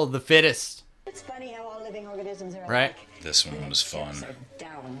 Survival of the Fittest. It's funny how all living organisms are right? This one was fun.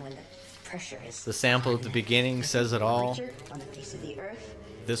 The sample at the beginning says it all. On the face of the earth.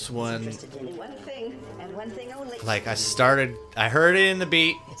 This one, Only one thing, and one thing only. like I heard it in the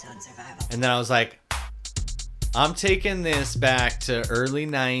beat, and then I was like, I'm taking this back to early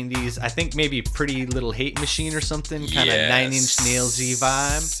 90s. I think maybe Pretty Little Hate Machine or something, kind of 9 Inch Nails-y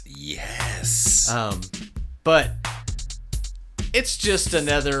vibe. Yes. But it's just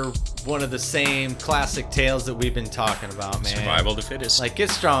another one of the same classic tales that we've been talking about, man. Survival of the fittest. Like,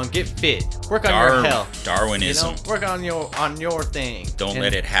 get strong, get fit, work on your health. Darwinism. You know, work on your thing. Don't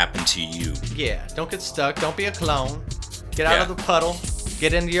let it happen to you. Yeah, don't get stuck. Don't be a clone. Get out of the puddle.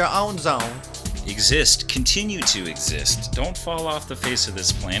 Get into your own zone. Exist. Continue to exist. Don't fall off the face of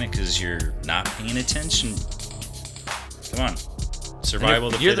this planet because you're not paying attention. Come on. Survival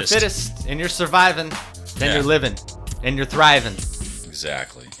of the fittest. You're the fittest, and you're surviving. Then you're living, and you're thriving.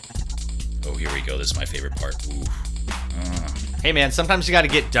 Exactly. Oh, here we go. This is my favorite part. Ooh. Hey, man, sometimes you got to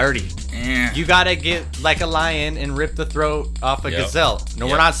get dirty. You got to get like a lion and rip the throat off a gazelle. No,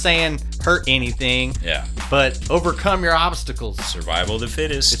 we're not saying hurt anything. Yeah. But overcome your obstacles. Survival of the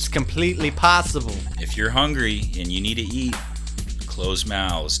fittest. It's completely possible. If you're hungry and you need to eat, close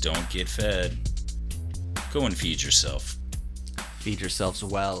mouths. Don't get fed. Go and feed yourself. Feed yourselves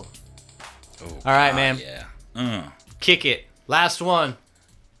well. Oh, all right, man. Yeah. Kick it. Last one.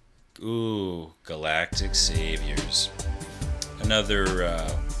 Ooh, Galactic Saviors. Another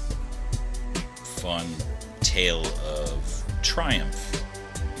fun tale of triumph,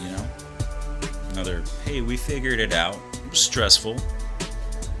 you know? Another, hey, we figured it out. It was stressful.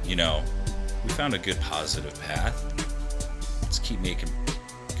 You know, we found a good positive path. Let's keep making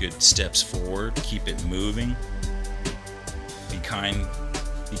good steps forward. Keep it moving. Be kind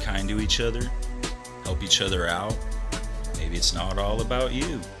to each other. Help each other out. maybe it's not all about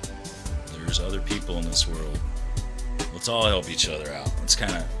you. There's other people in this world. Let's all help each other out. It's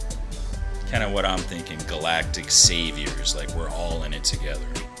kind of what I'm thinking. Galactic saviors, like we're all in it together.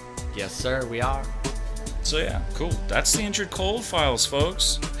 Yes, sir, we are. So yeah, cool. That's the Injured Cold files,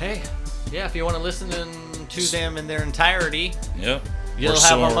 folks. Hey, yeah, if you want to listen to them in their entirety, yep, you'll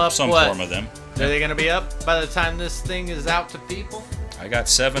have them up. Some what? form of them. Are they going to be up by the time this thing is out to people? I got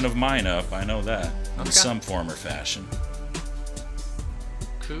 7 of mine up. I know that in Okay. some form or fashion.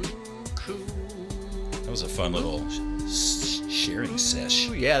 Cool. That was a fun little sharing sesh.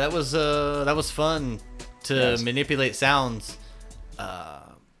 Ooh, yeah, that was fun to Yes. manipulate sounds,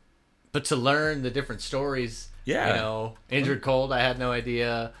 but to learn the different stories. Yeah. You know, Injured Cold, I had no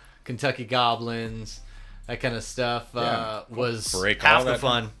idea. Kentucky Goblins, that kind of stuff Yeah. was Break half all the that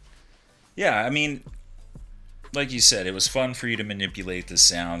fun. Yeah, I mean, like you said, it was fun for you to manipulate the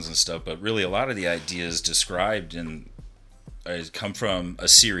sounds and stuff, but really a lot of the ideas described come from a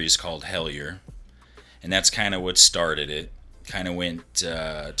series called Hellier, and that's kind of what started it. Kind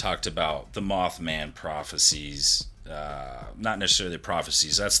of talked about the Mothman prophecies, not necessarily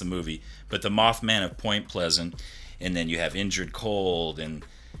prophecies, that's the movie, but the Mothman of Point Pleasant, and then you have Injured Cold and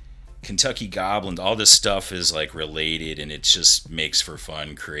Kentucky Goblins. All this stuff is like related, and it just makes for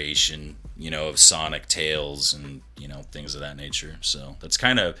fun creation, of Sonic tales and things of that nature. So that's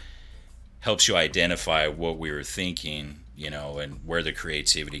kind of helps you identify what we were thinking, and where the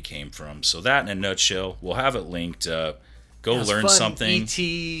creativity came from. So that in a nutshell, we'll have it linked up. Go learn fun, something.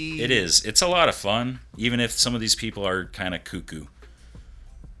 E.T. It is. It's a lot of fun, even if some of these people are kind of cuckoo.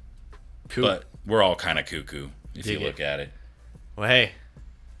 Cool. But we're all kind of cuckoo if Dig you it. look at it. Well, hey.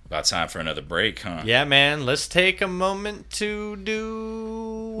 About time for another break, huh? Yeah, man. Let's take a moment to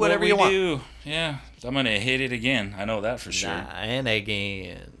do whatever you want. Do. Yeah, I'm gonna hit it again. I know that for sure. And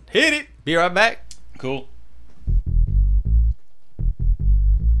again. Hit it. Be right back. Cool.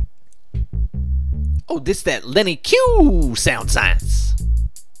 Oh, this that Lenny Q sound science.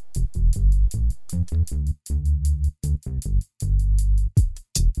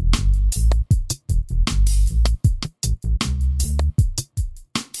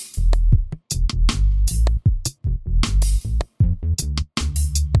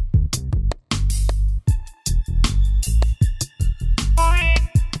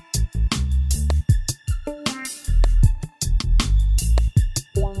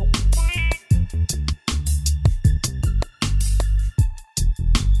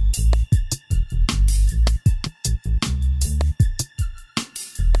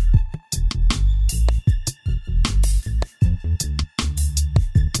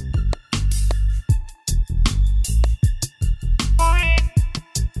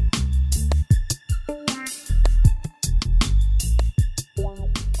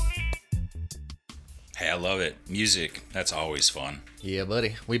 Hey, I love it. Music, that's always fun. Yeah,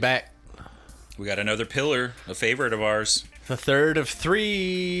 buddy. We back. We got another pillar, a favorite of ours. The third of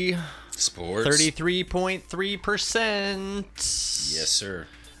 3. Sports. 33.3%. Yes, sir.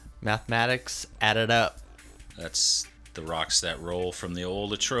 Mathematics added up. That's the rocks that roll from the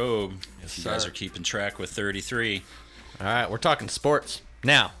old Latrobe. If you guys sir. are keeping track with 33. All right, we're talking sports.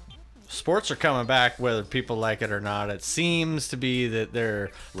 Now, sports are coming back whether people like it or not. It seems to be that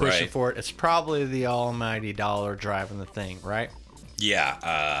they're pushing Right. for it. It's probably the almighty dollar driving the thing, right?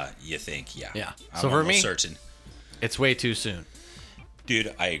 Yeah, you think, yeah. Yeah. I'm So for almost me- certain. It's way too soon.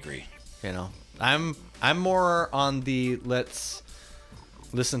 Dude, I agree. I'm more on the let's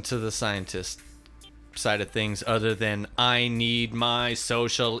listen to the scientist side of things other than I need my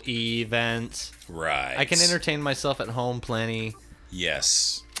social events. Right. I can entertain myself at home plenty,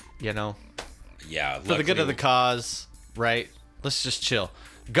 Yes. Yeah, luckily, for the good of the cause, right? Let's just chill.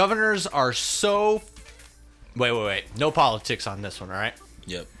 Governors are so wait. No politics on this one, all right?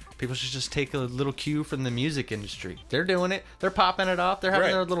 Yep. People should just take a little cue from the music industry. They're doing it. They're popping it off. They're having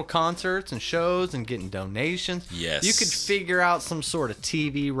Right. their little concerts and shows and getting donations. Yes. You could figure out some sort of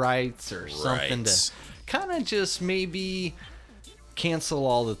TV rights or something Right. to kind of just maybe cancel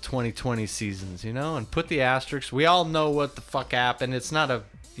all the 2020 seasons, and put the asterisks. We all know what the fuck happened. It's not a,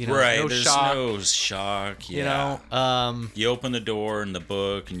 right, no there's shock. no shock. Yeah. You open the door in the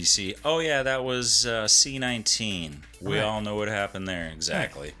book and you see, oh yeah, that was C-19. We Right. all know what happened there.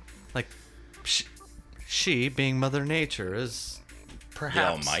 Exactly. Like, she being Mother Nature is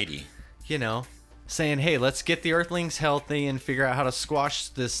perhaps The Almighty. Saying, hey, let's get the Earthlings healthy and figure out how to squash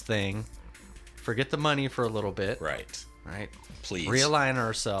this thing. Forget the money for a little bit. Right. Please. Realign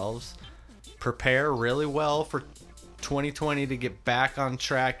ourselves. Prepare really well for 2020 to get back on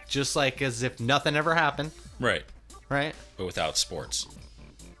track, just like as if nothing ever happened. Right. Right? But without sports.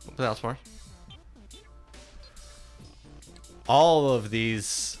 Without sports. all of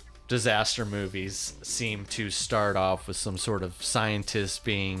these disaster movies seem to start off with some sort of scientist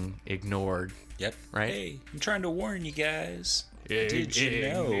being ignored. Yep. Right? Hey, I'm trying to warn you guys. Did you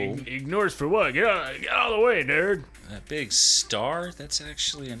know Ignores for what? Get out of the way, nerd. that big star? That's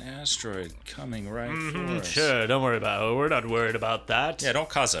actually an asteroid coming right for us. Sure, don't worry about it. We're not worried about that. Yeah, don't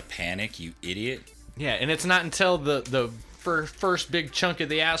cause a panic, you idiot. Yeah, and it's not until the first big chunk of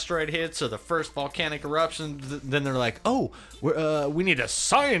the asteroid hits or the first volcanic eruption, then they're like, oh, we need a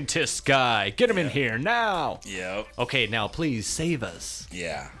scientist guy. Get him in here now. Yep. Okay, now please save us.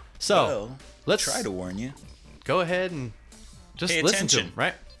 Yeah. So, Well, let's try to warn you. go ahead and just Pay listen to attention. him,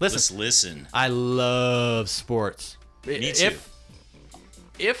 right? Listen. Let's listen. I love sports. Me too.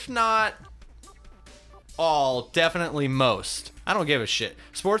 If not all, definitely most. I don't give a shit.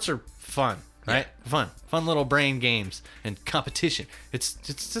 Sports are fun, right? Yeah. Fun little brain games and competition. It's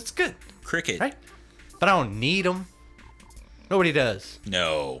good, Cricket. right? But I don't need them. Nobody does.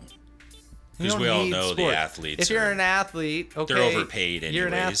 No. You Because don't we all need know the sports. athletes. If you're are- an athlete, okay, They're overpaid You're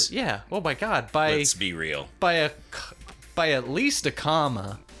an anyways. athlete. Yeah. Oh my God. By Let's be real. by at least a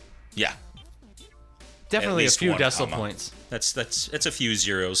comma. Yeah. Definitely a least few one decimal comma. points. That's a few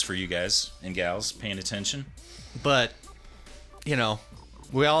zeros for you guys and gals paying attention. But you know,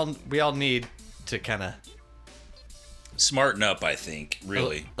 we all need to kind of Smarten up, I think.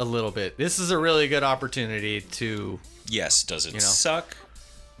 Really. a little bit. This is a really good opportunity to Yes. Does it know. suck?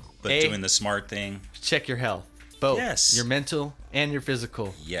 But A- doing the smart thing. check your health, both Yes. your mental and your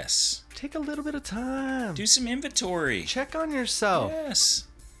physical. Yes. Take a little bit of time. Do some inventory. Check on yourself. Yes.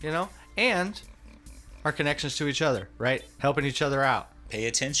 You know, and our connections to each other, right? Helping each other out. Pay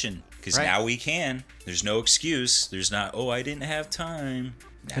attention. Because Right. now we can. There's no excuse. There's not, oh, I didn't have time.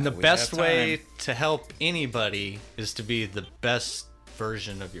 And the Now we best have way time. to help anybody is to be the best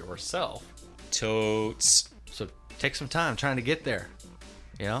version of yourself. Totes. So take some time trying to get there,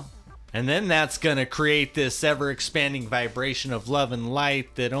 you know? And then that's going to create this ever expanding vibration of love and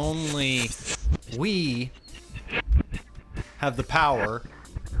light that only we have the power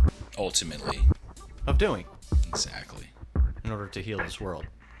Ultimately. of doing Exactly. in order to heal this world.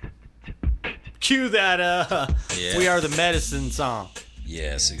 Cue that Yeah. We Are the Medicine song.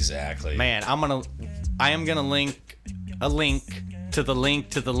 Yes, exactly. Man, I am gonna link a link to the link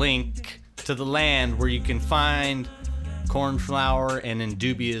to the link to the land where you can find Cornflower and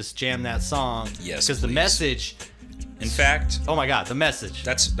Indubious jam that song. Yes, because the please. message. In fact, Oh my God, the message.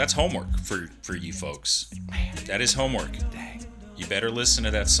 that's homework for you folks. That is homework. Dang. You better listen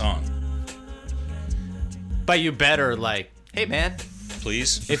to that song, But you better like, hey man,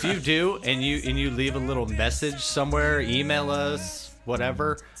 please. if you do and you leave a little message somewhere, email us,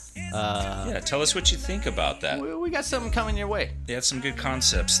 whatever. Yeah, tell us what you think about that. We got something coming your way. They have some good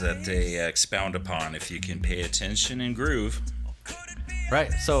concepts that they expound upon if you can pay attention and groove.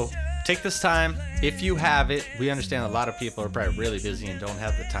 Right. So take this time if you have it. We understand a lot of people are probably really busy and don't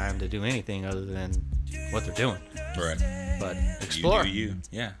have the time to do anything other than what they're doing. Right. But explore You do you.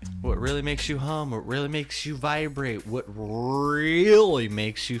 Yeah. what really makes you hum, what really makes you vibrate, what really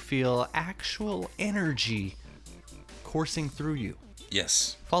makes you feel actual energy coursing through you.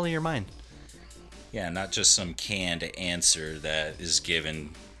 Yes. Follow your mind. Yeah, not just some canned answer that is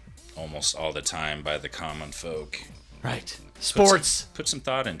given almost all the time by the common folk. Right. Sports. Put some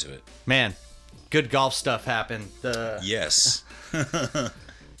thought into it. Man, good golf stuff happened. Yes.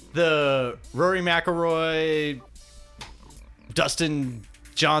 The Rory McIlroy, Dustin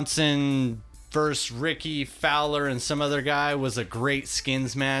Johnson versus Ricky Fowler and some other guy was a great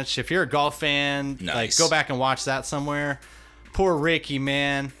skins match. If you're a golf fan, like Nice. go back and watch that somewhere. Poor Ricky,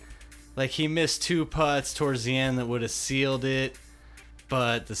 man. Like he missed 2 putts towards the end that would have sealed it,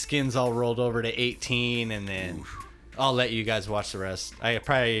 but the skins all rolled over to 18, and then I'll let you guys watch the rest. I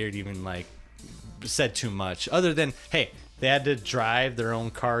probably even like said too much. Other than, hey, they had to drive their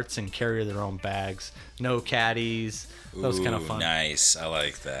own carts and carry their own bags. No caddies. That was kind of Ooh, fun. Nice. I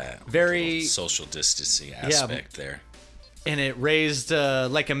like that. Very- Little social distancing aspect there. And it raised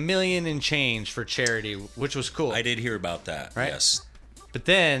like $1 million and change for charity, which was cool. I did hear about that. Right? Yes. But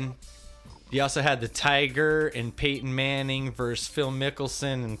then you also had the Tiger and Peyton Manning versus Phil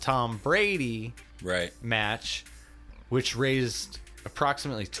Mickelson and Tom Brady Right. match, which raised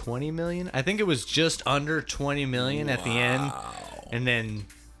approximately 20 million. I think it was just under 20 million at the end, and then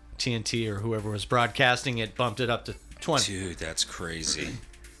TNT or whoever was broadcasting it bumped it up to 20. Dude, that's crazy.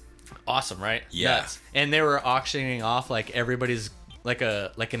 Awesome, right? Yeah. Nuts. And they were auctioning off like everybody's like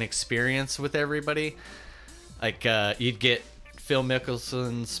an experience with everybody. Like you'd get Phil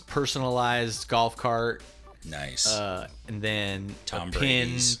Mickelson's personalized golf cart, Nice. And then Tom a pin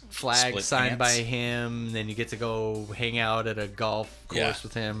Brady's flag split signed by pants. him. Then you get to go hang out at a golf course Yeah,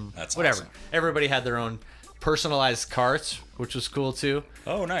 with him. that's whatever. awesome. Everybody had their own personalized carts, which was cool too.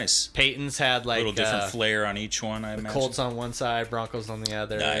 Oh, nice. Peyton's had like little different flair on each one, I the imagine. Colts on one side, Broncos on the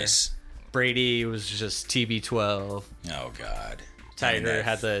other. Nice. Brady was just TB12. Oh, God. Tiger that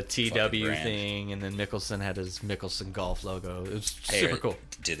had the fucking TW brand. thing, and then Mickelson had his Mickelson golf logo. It was Hey, super cool.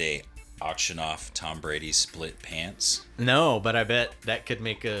 Did they auction off Tom Brady's split pants? No, but I bet that could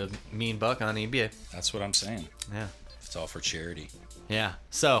make a mean buck on eBay. That's what I'm saying. Yeah. It's all for charity. Yeah.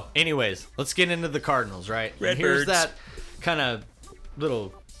 So, anyways, let's get into the Cardinals, right? And Redbirds. here's that kind of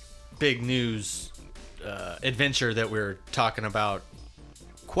little big news adventure that we were talking about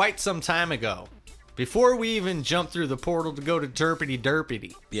quite some time ago. Before we even jumped through the portal to go to Derpity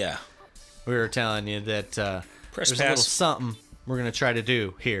Derpity, Yeah. we were telling you that Press there's a little pass. something we're going to try to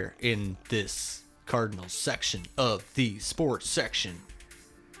do here in this Cardinals section of the sports section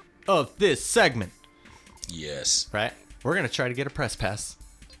of this segment, Yes. right? We're going to try to get a press pass.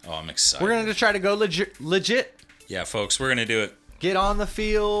 Oh, I'm excited. We're going to try to go legit, Yeah, folks, we're going to do it. get on the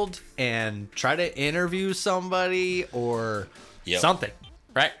field and try to interview somebody or Yep. something,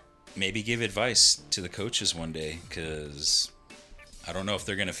 right? Maybe give advice to the coaches one day, because I don't know if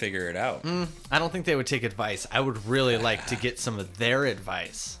they're going to figure it out. I don't think they would take advice. I would really like to get some of their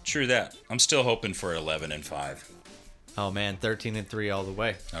advice. True that. I'm still hoping for 11-5. Oh man, 13-3 all the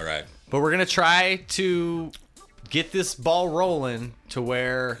way. All right. But we're going to try to get this ball rolling to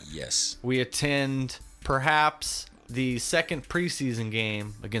where Yes. we attend perhaps the second preseason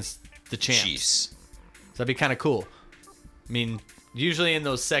game against the champs. Chiefs. So that'd be kind of cool. I mean, usually in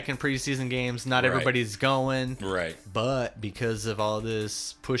those second preseason games, not Right. everybody's going. Right. But because of all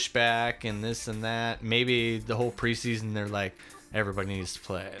this pushback and this and that, maybe the whole preseason they're like, everybody needs to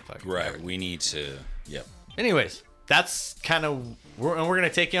play. Like, Right. We need to. Yep. Anyways, that's kind of, and we're going to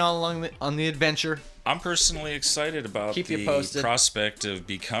take you all along on the adventure. I'm personally excited about Keep you the posted. prospect of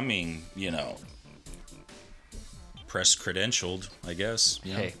becoming, press credentialed, I guess.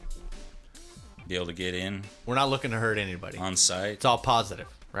 You know, Hey, be able to get in we're not looking to hurt anybody. on site, It's all positive,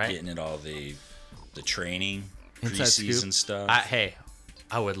 right? getting it all the training, Inside preseason scoop. stuff. Hey,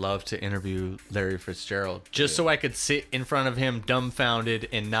 I would love to interview Larry Fitzgerald just so I could sit in front of him dumbfounded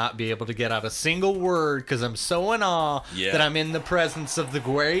and not be able to get out a single word because I'm so in awe Yeah. that I'm in the presence of the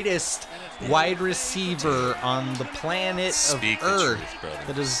greatest wide receiver on the planet Speak the of Earth truth, brother.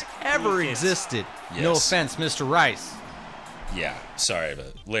 that has ever existed. No Yes. offense, Mr. Rice. Yeah, sorry,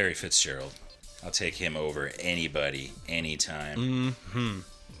 but Larry Fitzgerald. I'll take him over anybody, anytime.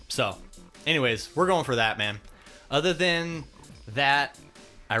 So, anyways, we're going for that, man. Other than that,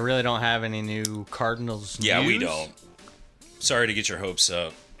 I really don't have any new Cardinals news. Yeah, we don't. Sorry to get your hopes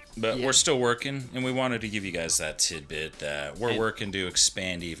up, but Yeah. we're still working, and we wanted to give you guys that tidbit that we're working to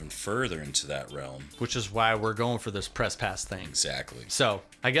expand even further into that realm. Which is why we're going for this press pass thing. Exactly. So,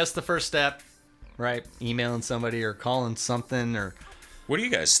 I guess the first step, right? Emailing somebody or calling something or What do you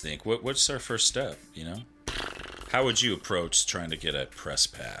guys think? What's our first step, How would you approach trying to get a press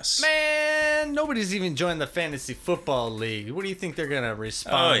pass? man, nobody's even joined the fantasy football league. What do you think they're gonna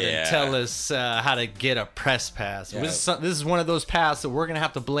respond Oh, yeah. and tell us how to get a press pass? Yeah. This is one of those paths that we're gonna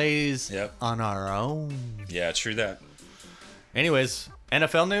have to blaze Yep. on our own. Yeah, true that. Anyways,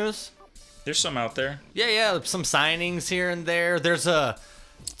 NFL news. There's some out there. Yeah, some signings here and there. There's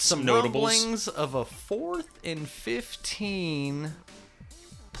some notables. rumblings of a 4th and 15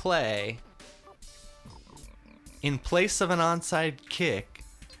 play in place of an onside kick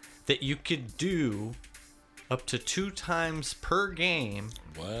that you could do up to 2 times per game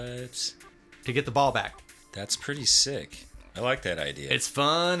What? to get the ball back. That's pretty sick. I like that idea. It's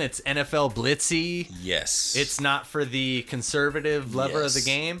fun. It's NFL blitzy. Yes. It's not for the conservative lover of the Yes.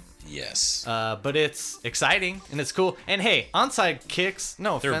 game. Yes. But it's exciting and it's cool. And hey, onside kicks,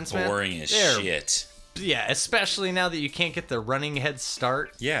 no They're offense, man. boring as They're- shit. Yeah, especially now that you can't get the running head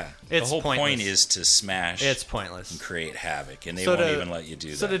start. Yeah. It's the whole point pointless. is to smash It's pointless. and create havoc, and they So won't to- even let you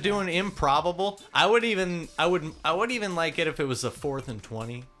do So that. to do an improbable, I would even like it if it was a 4th and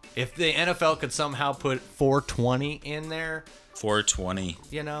 20. If the NFL could somehow put 420 in there, 420,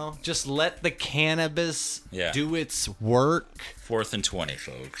 just let the cannabis Yeah. do its work. 4th and 20,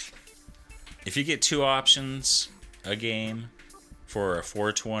 folks. If you get 2 options a game for a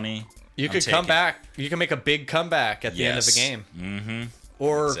 420, You I'm could come taking- back. You can make a big comeback at the end of the Yes. game. Mm-hmm.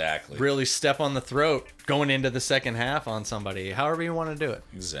 Or Exactly. really step on the throat going into the second half on somebody. However you want to do it.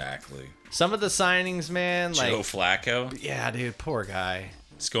 Exactly. Some of the signings, man, like Joe Flacco, yeah, dude, poor guy.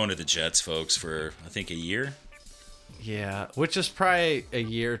 he's going to the Jets, folks, for I think a year. Yeah, which is probably a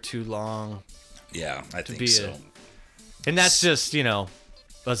year too long. Yeah, I think be so. And that's just,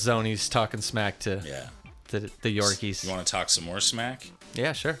 us Zonies talking smack to Yeah. the Yorkies. You want to talk some more smack?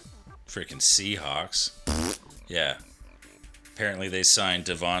 Yeah, sure. Freaking Seahawks. Yeah. Apparently they signed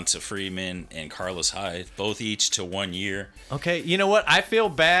Devonta Freeman and Carlos Hyde, both each to 1 year. Okay, you know what? I feel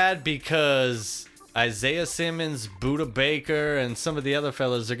bad because Isaiah Simmons, Buda Baker, and some of the other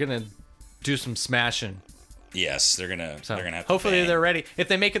fellas are gonna do some smashing. Yes, they're gonna have to hopefully bang. they're ready. If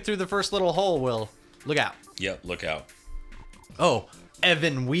they make it through the first little hole, Will, look out. Yep, look out. Oh,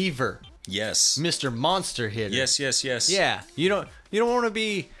 Evan Weaver, Yes. Mr. Monster Hitter. Yes. Yeah, you don't want to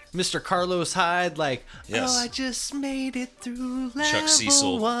be Mr. Carlos Hyde like, Yes. oh, I just made it through level Chuck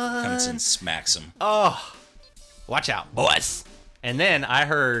Cecil 1. comes and smacks him. Oh, watch out, boys. And then I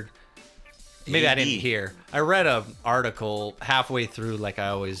heard, maybe I didn't AD. hear, I read an article halfway through like I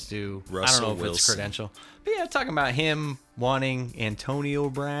always do. I Russell don't know if it's Wilson. credential. But yeah, talking about him wanting Antonio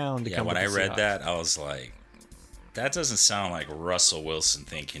Brown to Yeah, come when with I the read Seahawks. that, I was like, that doesn't sound like Russell Wilson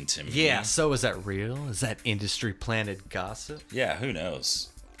thinking to me. Yeah, so is that real? Is that industry planted gossip? Yeah, who knows?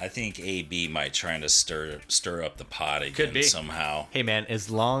 I think AB might trying to stir up the pot again Could be. somehow. Hey man, as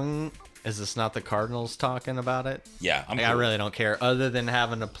long as it's not the Cardinals talking about it, Yeah, I cool. really don't care, other than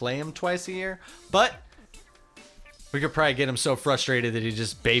having to play him twice a year. But we could probably get him so frustrated that he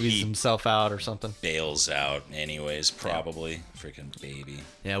just babies himself out or something. bails out anyways, probably. Freaking baby.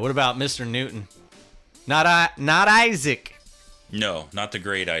 Yeah, what about Mr. Newton? Not Isaac, No, not the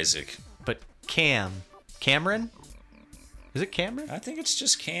great Isaac. but Cameron? Is it Cameron? I think it's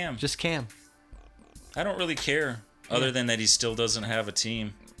just Cam. Just Cam. I don't really care, other than that he still doesn't have a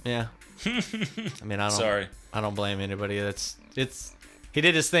team. Yeah. I mean, I don't. Sorry. I don't blame anybody. He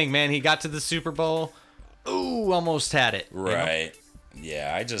did his thing, man. He got to the Super Bowl. Ooh, almost had it. you know? Right.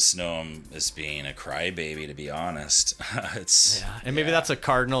 Yeah, I just know him as being a crybaby, to be honest. It's And maybe that's a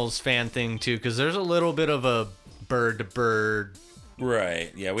Cardinals fan thing too, because there's a little bit of a bird to bird.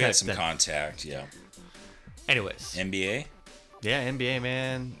 right. Yeah, we had Type some thing. contact. Yeah. Anyways, NBA, yeah, NBA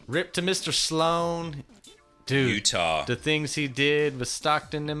man, rip to Mr. Sloan, dude. Utah. The things he did with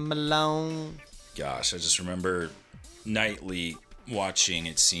Stockton and Malone. Gosh, I just remember nightly watching,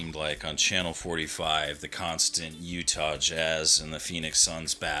 it seemed like, on Channel 45, the constant Utah Jazz and the Phoenix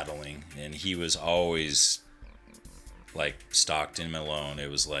Suns battling. And he was always like Stockton, Malone. It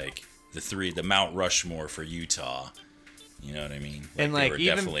was like the Mount Rushmore for Utah. You know what I mean? And, they like, were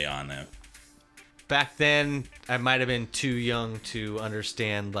even- definitely on that. Back then, I might have been too young to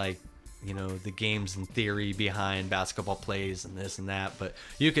understand, like, the games and theory behind basketball plays and this and that. But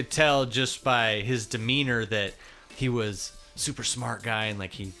you could tell just by his demeanor that he was super smart guy and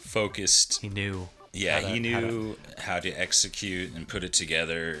like he Focused. he knew. Yeah, how to- he knew how to execute and put it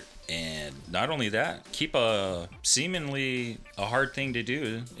together. And not only that, keep a hard thing to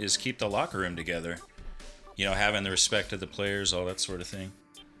do is keep the locker room together. Having the respect of the players, all that sort of thing.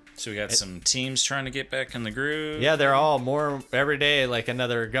 So we got some teams trying to get back in the groove. Yeah, they're all more every day. Like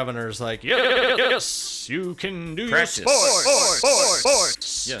another governor's like, yes, you can do Practice. your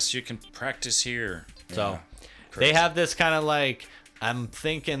sports. Yes, you can practice here. So Yeah. they Crazy. have this kind of like, I'm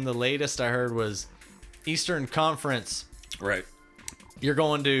thinking the latest I heard was Eastern Conference. Right. You're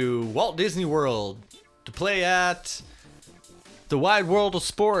going to Walt Disney World to play at the Wide World of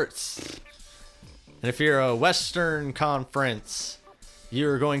Sports. And if you're a Western Conference,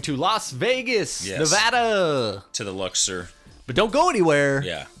 you're going to Las Vegas, Yes. Nevada. To the Luxor. But don't go anywhere.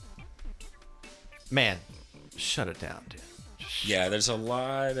 Yeah. Man, shut it down, dude. Yeah, there's a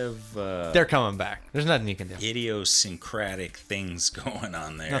lot of They're coming back. There's nothing you can do. idiosyncratic things going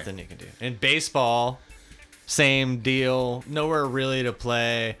on there. Nothing you can do. In baseball, same deal. Nowhere really to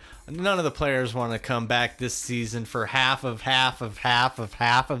play. None of the players want to come back this season for half of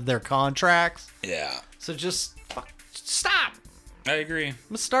their contracts. Yeah. So just stop. I agree.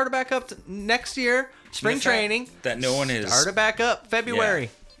 Let's start it back up next year. Spring The fact training. that no one is- Start it back up February.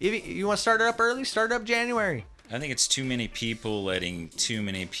 If you want to start it up early, start it up January. I think it's too many people letting too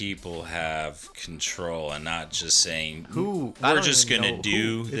many people have control and not just saying, I we're don't just even going to know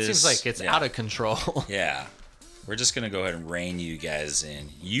do who. this. It seems like it's Yeah. out of control. Yeah. We're just going to go ahead and rein you guys in.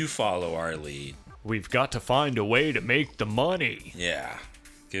 You follow our lead. We've got to find a way to make the money. Yeah.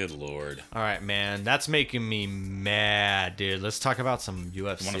 Good Lord. All right, man. That's making me mad, dude. Let's talk about some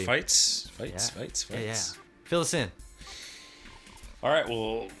UFC. Want to fights? Yeah. Fights. Yeah. Fill us in. All right,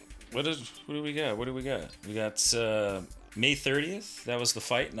 well, what do we got? We got May 30th. That was the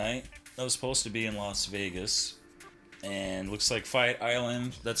fight night. That was supposed to be in Las Vegas. And looks like Fight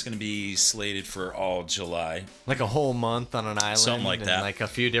Island, that's going to be slated for all July. Like a whole month on an island. Something like and that. Like a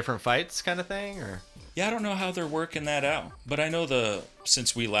few different fights kind of thing? Or Yeah, I don't know how they're working that out, but I know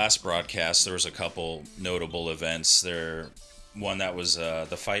since we last broadcast, there was a couple notable events there. One that was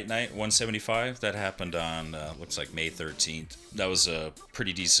the Fight Night 175 that happened on looks like May 13th. That was a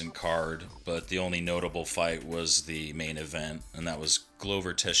pretty decent card, but the only notable fight was the main event, and that was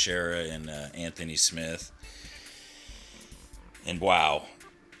Glover Teixeira and Anthony Smith. And wow,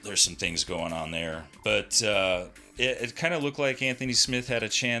 there's some things going on there, but it kind of looked like Anthony Smith had a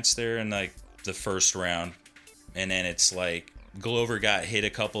chance there in like the first round, and then it's like Glover got hit a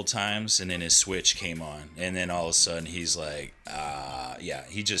couple times, and then his switch came on, and then all of a sudden he's like, yeah,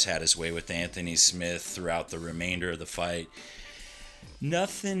 he just had his way with Anthony Smith throughout the remainder of the fight.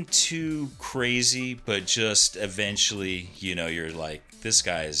 Nothing too crazy, but just eventually, you're like, this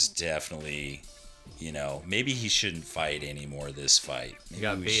guy is definitely, maybe he shouldn't fight anymore this fight. Maybe he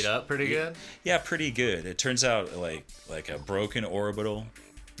got beat up pretty good? Yeah, pretty good. It turns out like a broken orbital,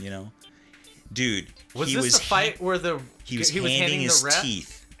 Dude, was this the fight where he was handing his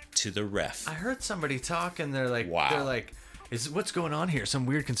teeth to the ref? I heard somebody talk, and they're like, wow. They're like, what's going on here? Some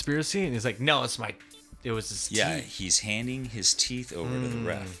weird conspiracy? And he's like, no, it was his teeth. Yeah, he's handing his teeth over to the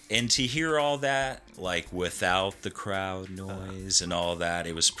ref. And to hear all that, like without the crowd noise and all that,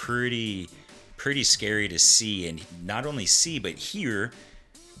 it was pretty scary to see, and not only see but hear.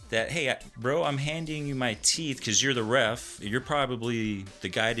 That, hey, bro, I'm handing you my teeth because you're the ref. You're probably the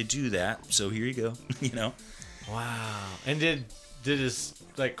guy to do that. So here you go, Wow. And did his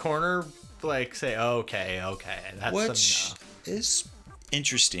corner say, okay, that's which is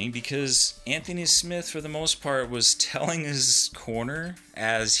interesting because Anthony Smith, for the most part, was telling his corner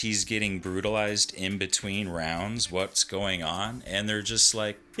as he's getting brutalized in between rounds what's going on, and they're just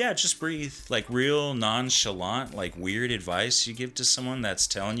like, yeah, just breathe, like real nonchalant, like weird advice you give to someone that's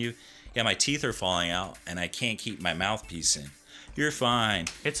telling you, yeah, my teeth are falling out and I can't keep my mouthpiece in. You're fine.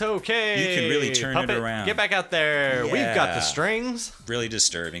 It's okay. You can really turn it around. Get back out there. Yeah. We've got the strings. Really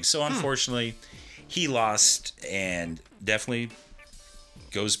disturbing. So unfortunately, he lost, and definitely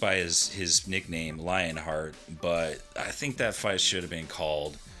goes by his nickname Lionheart, but I think that fight should have been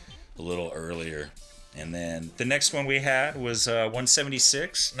called a little earlier. And then the next one we had was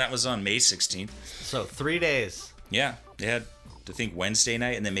 176, and that was on May 16th. So 3 days. Yeah, they had, I think, Wednesday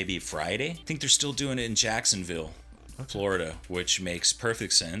night and then maybe Friday. I think they're still doing it in Jacksonville, Florida, which makes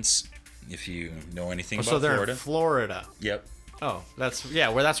perfect sense if you know anything about Florida. So they're in Florida. Yep. Oh, that's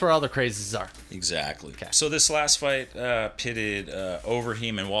where all the crazies are. Exactly. Okay. So this last fight pitted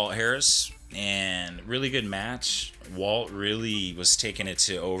Overeem and Walt Harris, and really good match. Walt really was taking it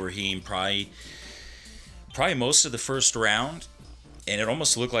to Overeem probably most of the first round, and it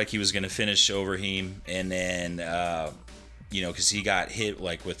almost looked like he was going to finish Overeem, and then because he got hit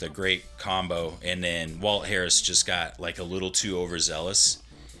with a great combo, and then Walt Harris just got a little too overzealous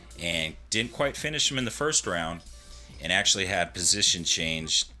and didn't quite finish him in the first round. And actually had position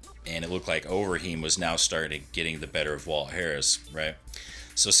changed, and it looked like Overeem was now starting getting the better of Walt Harris, right?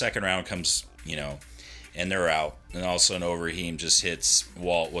 So second round comes, and they're out, and all of a sudden Overeem just hits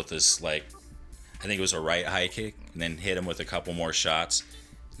Walt with this I think it was a right high kick, and then hit him with a couple more shots.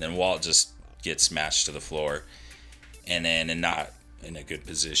 Then Walt just gets smashed to the floor, and not in a good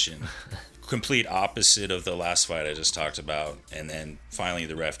position. Complete opposite of the last fight I just talked about. And then finally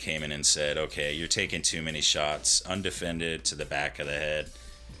the ref came in and said, okay, you're taking too many shots undefended to the back of the head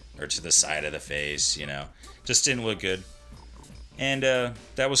or to the side of the face, just didn't look good. And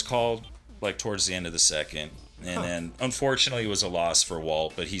that was called towards the end of the second. And then unfortunately it was a loss for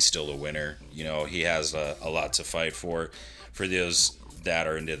Walt, but he's still a winner. He has a lot to fight for. For those that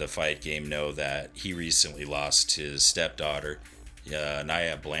are into the fight game know that he recently lost his stepdaughter,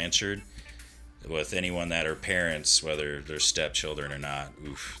 Nia Blanchard. With anyone that are parents, whether they're stepchildren or not,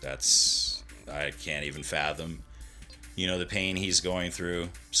 I can't even fathom, the pain he's going through.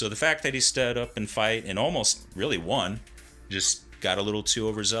 So the fact that he stood up and fight and almost really won, just got a little too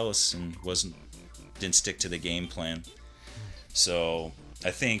overzealous and didn't stick to the game plan. So I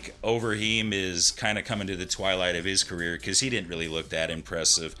think Overeem is kind of coming to the twilight of his career because he didn't really look that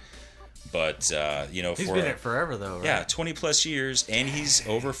impressive. But, he's been it forever, though, right? Yeah, 20 plus years, and he's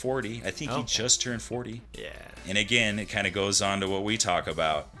over 40. I think he just turned 40. Yeah. And again, it kind of goes on to what we talk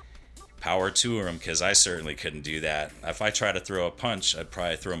about. Power to him, because I certainly couldn't do that. If I try to throw a punch, I'd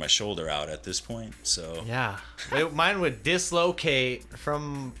probably throw my shoulder out at this point. So yeah, mine would dislocate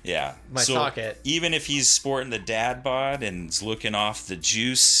from my socket. Even if he's sporting the dad bod and is looking off the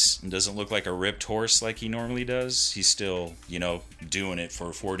juice and doesn't look like a ripped horse like he normally does, he's still, doing it for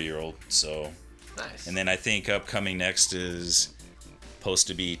a 40-year-old. So nice. And then I think upcoming next is supposed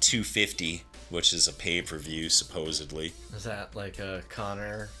to be 250, which is a pay-per-view supposedly. Is that like a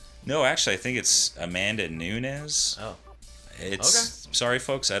Conor? No, actually, I think it's Amanda Nunes. Oh. It's sorry,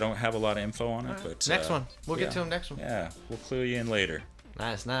 folks. I don't have a lot of info on it, but Next one. We'll get to him next one. Yeah, we'll clue you in later.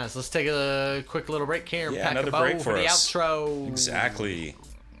 Nice. Let's take a quick little break here and Yeah, pack another a bow break for for the us. outro. Exactly.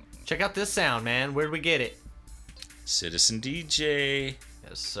 Check out this sound, man. Where'd we get it? Citizen DJ.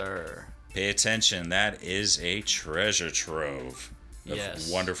 Yes, sir. Pay attention. That is a treasure trove of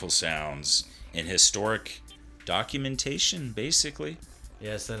Yes. wonderful sounds and historic documentation, basically.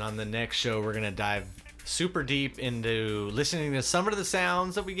 Yes, and on the next show, we're going to dive super deep into listening to some of the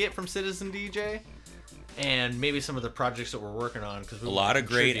sounds that we get from Citizen DJ and maybe some of the projects that we're working on. Because A lot of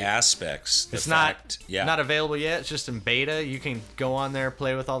great aspects. It's not available yet. It's just in beta. You can go on there,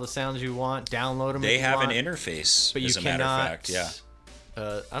 play with all the sounds you want, download them. They if you have want, an interface, but you as a matter of cannot, fact. Yeah.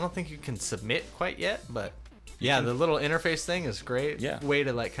 I don't think you can submit quite yet, but yeah, the little interface thing is great. Yeah. Way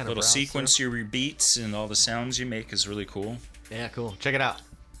to like kind of Little browse sequence through. your beats and all the sounds you make is really cool. Yeah, cool. Check it out.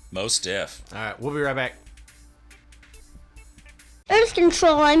 Most def. All right, we'll be right back. Earth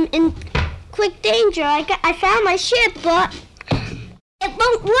control, I'm in quick danger. I found my ship, but it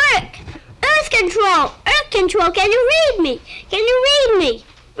won't work. Earth control, can you read me? Can you read me?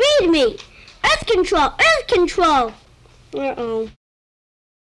 Read me. Earth control. Uh-oh.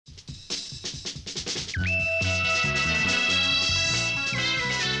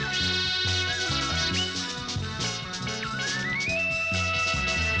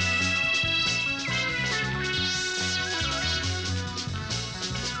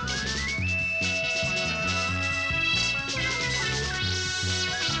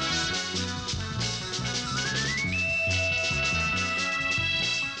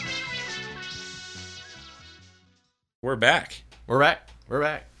 We're back. We're back.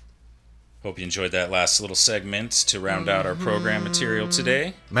 Hope you enjoyed that last little segment to round out our program material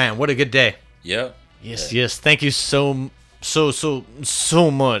today. Man, what a good day. Yep. Yes. Thank you so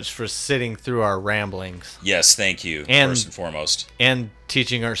much for sitting through our ramblings. Yes, thank you, And- first and foremost. And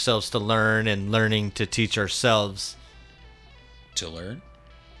teaching ourselves to learn and learning to teach ourselves To learn,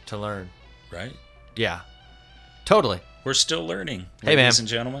 to learn. right? Yeah. Totally. We're still learning, Hey, ladies man. and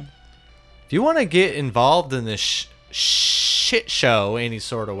gentlemen. If you want to get involved in this shit show any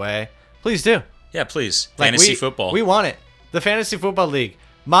sort of way, please do. Yeah, please. Like, Fantasy football. We want it. The Fantasy Football League.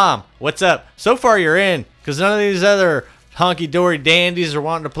 Mom, what's up? So far you're in, because none of these other honky-dory dandies are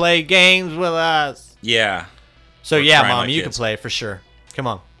wanting to play games with us. Yeah. So We're yeah, crying Mom, like you kids. can play for sure. Come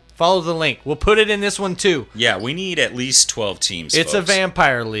on. Follow the link. We'll put it in this one too. Yeah, we need at least 12 teams, It's a folks.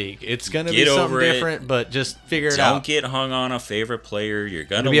 vampire league. It's going to be Get something over it. different, but just figure it out. Don't get hung on a favorite player. You're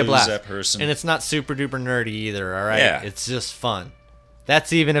going to It'll be a lose blast. that person. And it's not super duper nerdy either, all right? Yeah. It's just fun.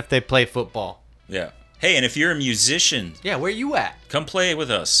 That's even if they play football. Yeah. Hey, and if you're a musician, Yeah, where you at? come play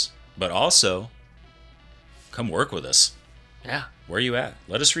with us. But also, come work with us. Yeah. Where you at?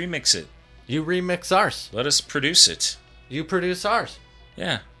 Let us remix it. You remix ours. Let us produce it. You produce ours.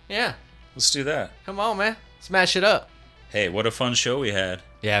 Yeah, Yeah. let's do that. Come on, man. Smash it up. Hey, what a fun show we had.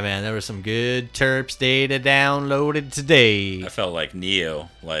 Yeah, man. There was some good Terps data downloaded today. I felt like Neo,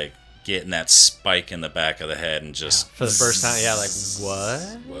 like getting that spike in the back of the head and just... For the first time, yeah, like,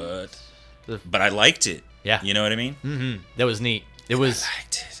 what? What? But I liked it. Yeah. You know what I mean? Mm-hmm. That was neat. It was I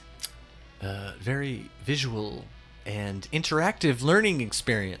liked it. very visual and interactive learning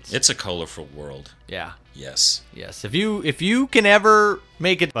experience. It's a colorful world. Yeah. Yes. Yes. If you can ever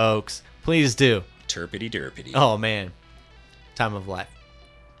make it, folks, please do. Terpity derpity. Oh, man. Time of life.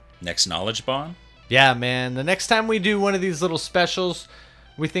 Next knowledge bond? Yeah, man. The next time we do one of these little specials,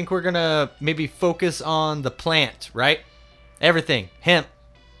 we think we're going to maybe focus on the plant, right? Everything. Hemp,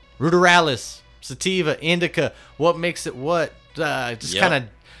 ruderalis, sativa, indica, what makes it what. Just Yep. kind of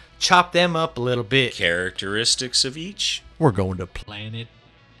chop them up a little bit. Characteristics of each. We're going to Plant.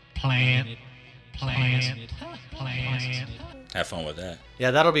 Have fun with that.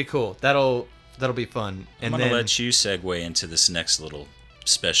 Yeah, that'll be cool. That'll be fun. I'm And going to then let you segue into this next little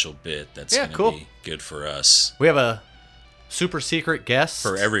special bit that's Yeah, going to cool. be good for us. we have a super secret guest.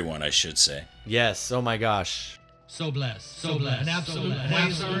 For everyone, I should say. Yes. Oh my gosh. So blessed. An absolute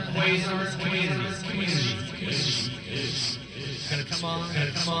community. Gonna come on.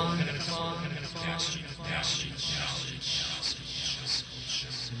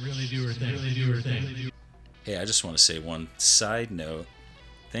 Really do her thing. Hey, I just want to say one side note.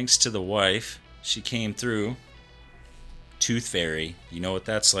 Thanks to the wife, she came through. Tooth Fairy. You know what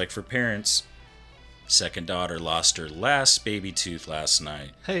that's like for parents. Second daughter lost her last baby tooth last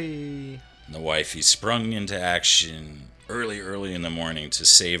night. Hey. And the wifey sprung into action early in the morning to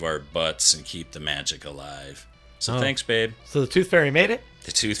save our butts and keep the magic alive. So Oh. thanks, babe. So the Tooth Fairy made it?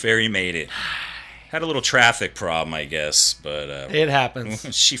 The Tooth Fairy made it. Had a little traffic problem, I guess, but it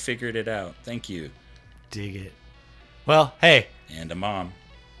happens. She figured it out. Thank you. Dig it. Well, hey. And a mom.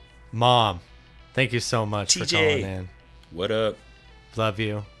 Mom, thank you so much for calling in. What up? Love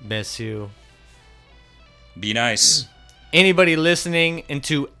you. Miss you. Be nice. Anybody listening, and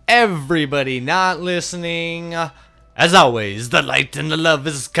to everybody not listening, as always, the light and the love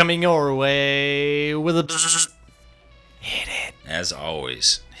is coming your way with a hit it. As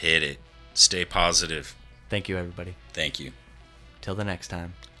always, hit it. Stay positive. Thank you, everybody. Thank you. Till the next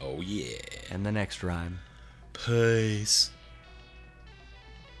time. Oh, yeah. And the next rhyme. Peace.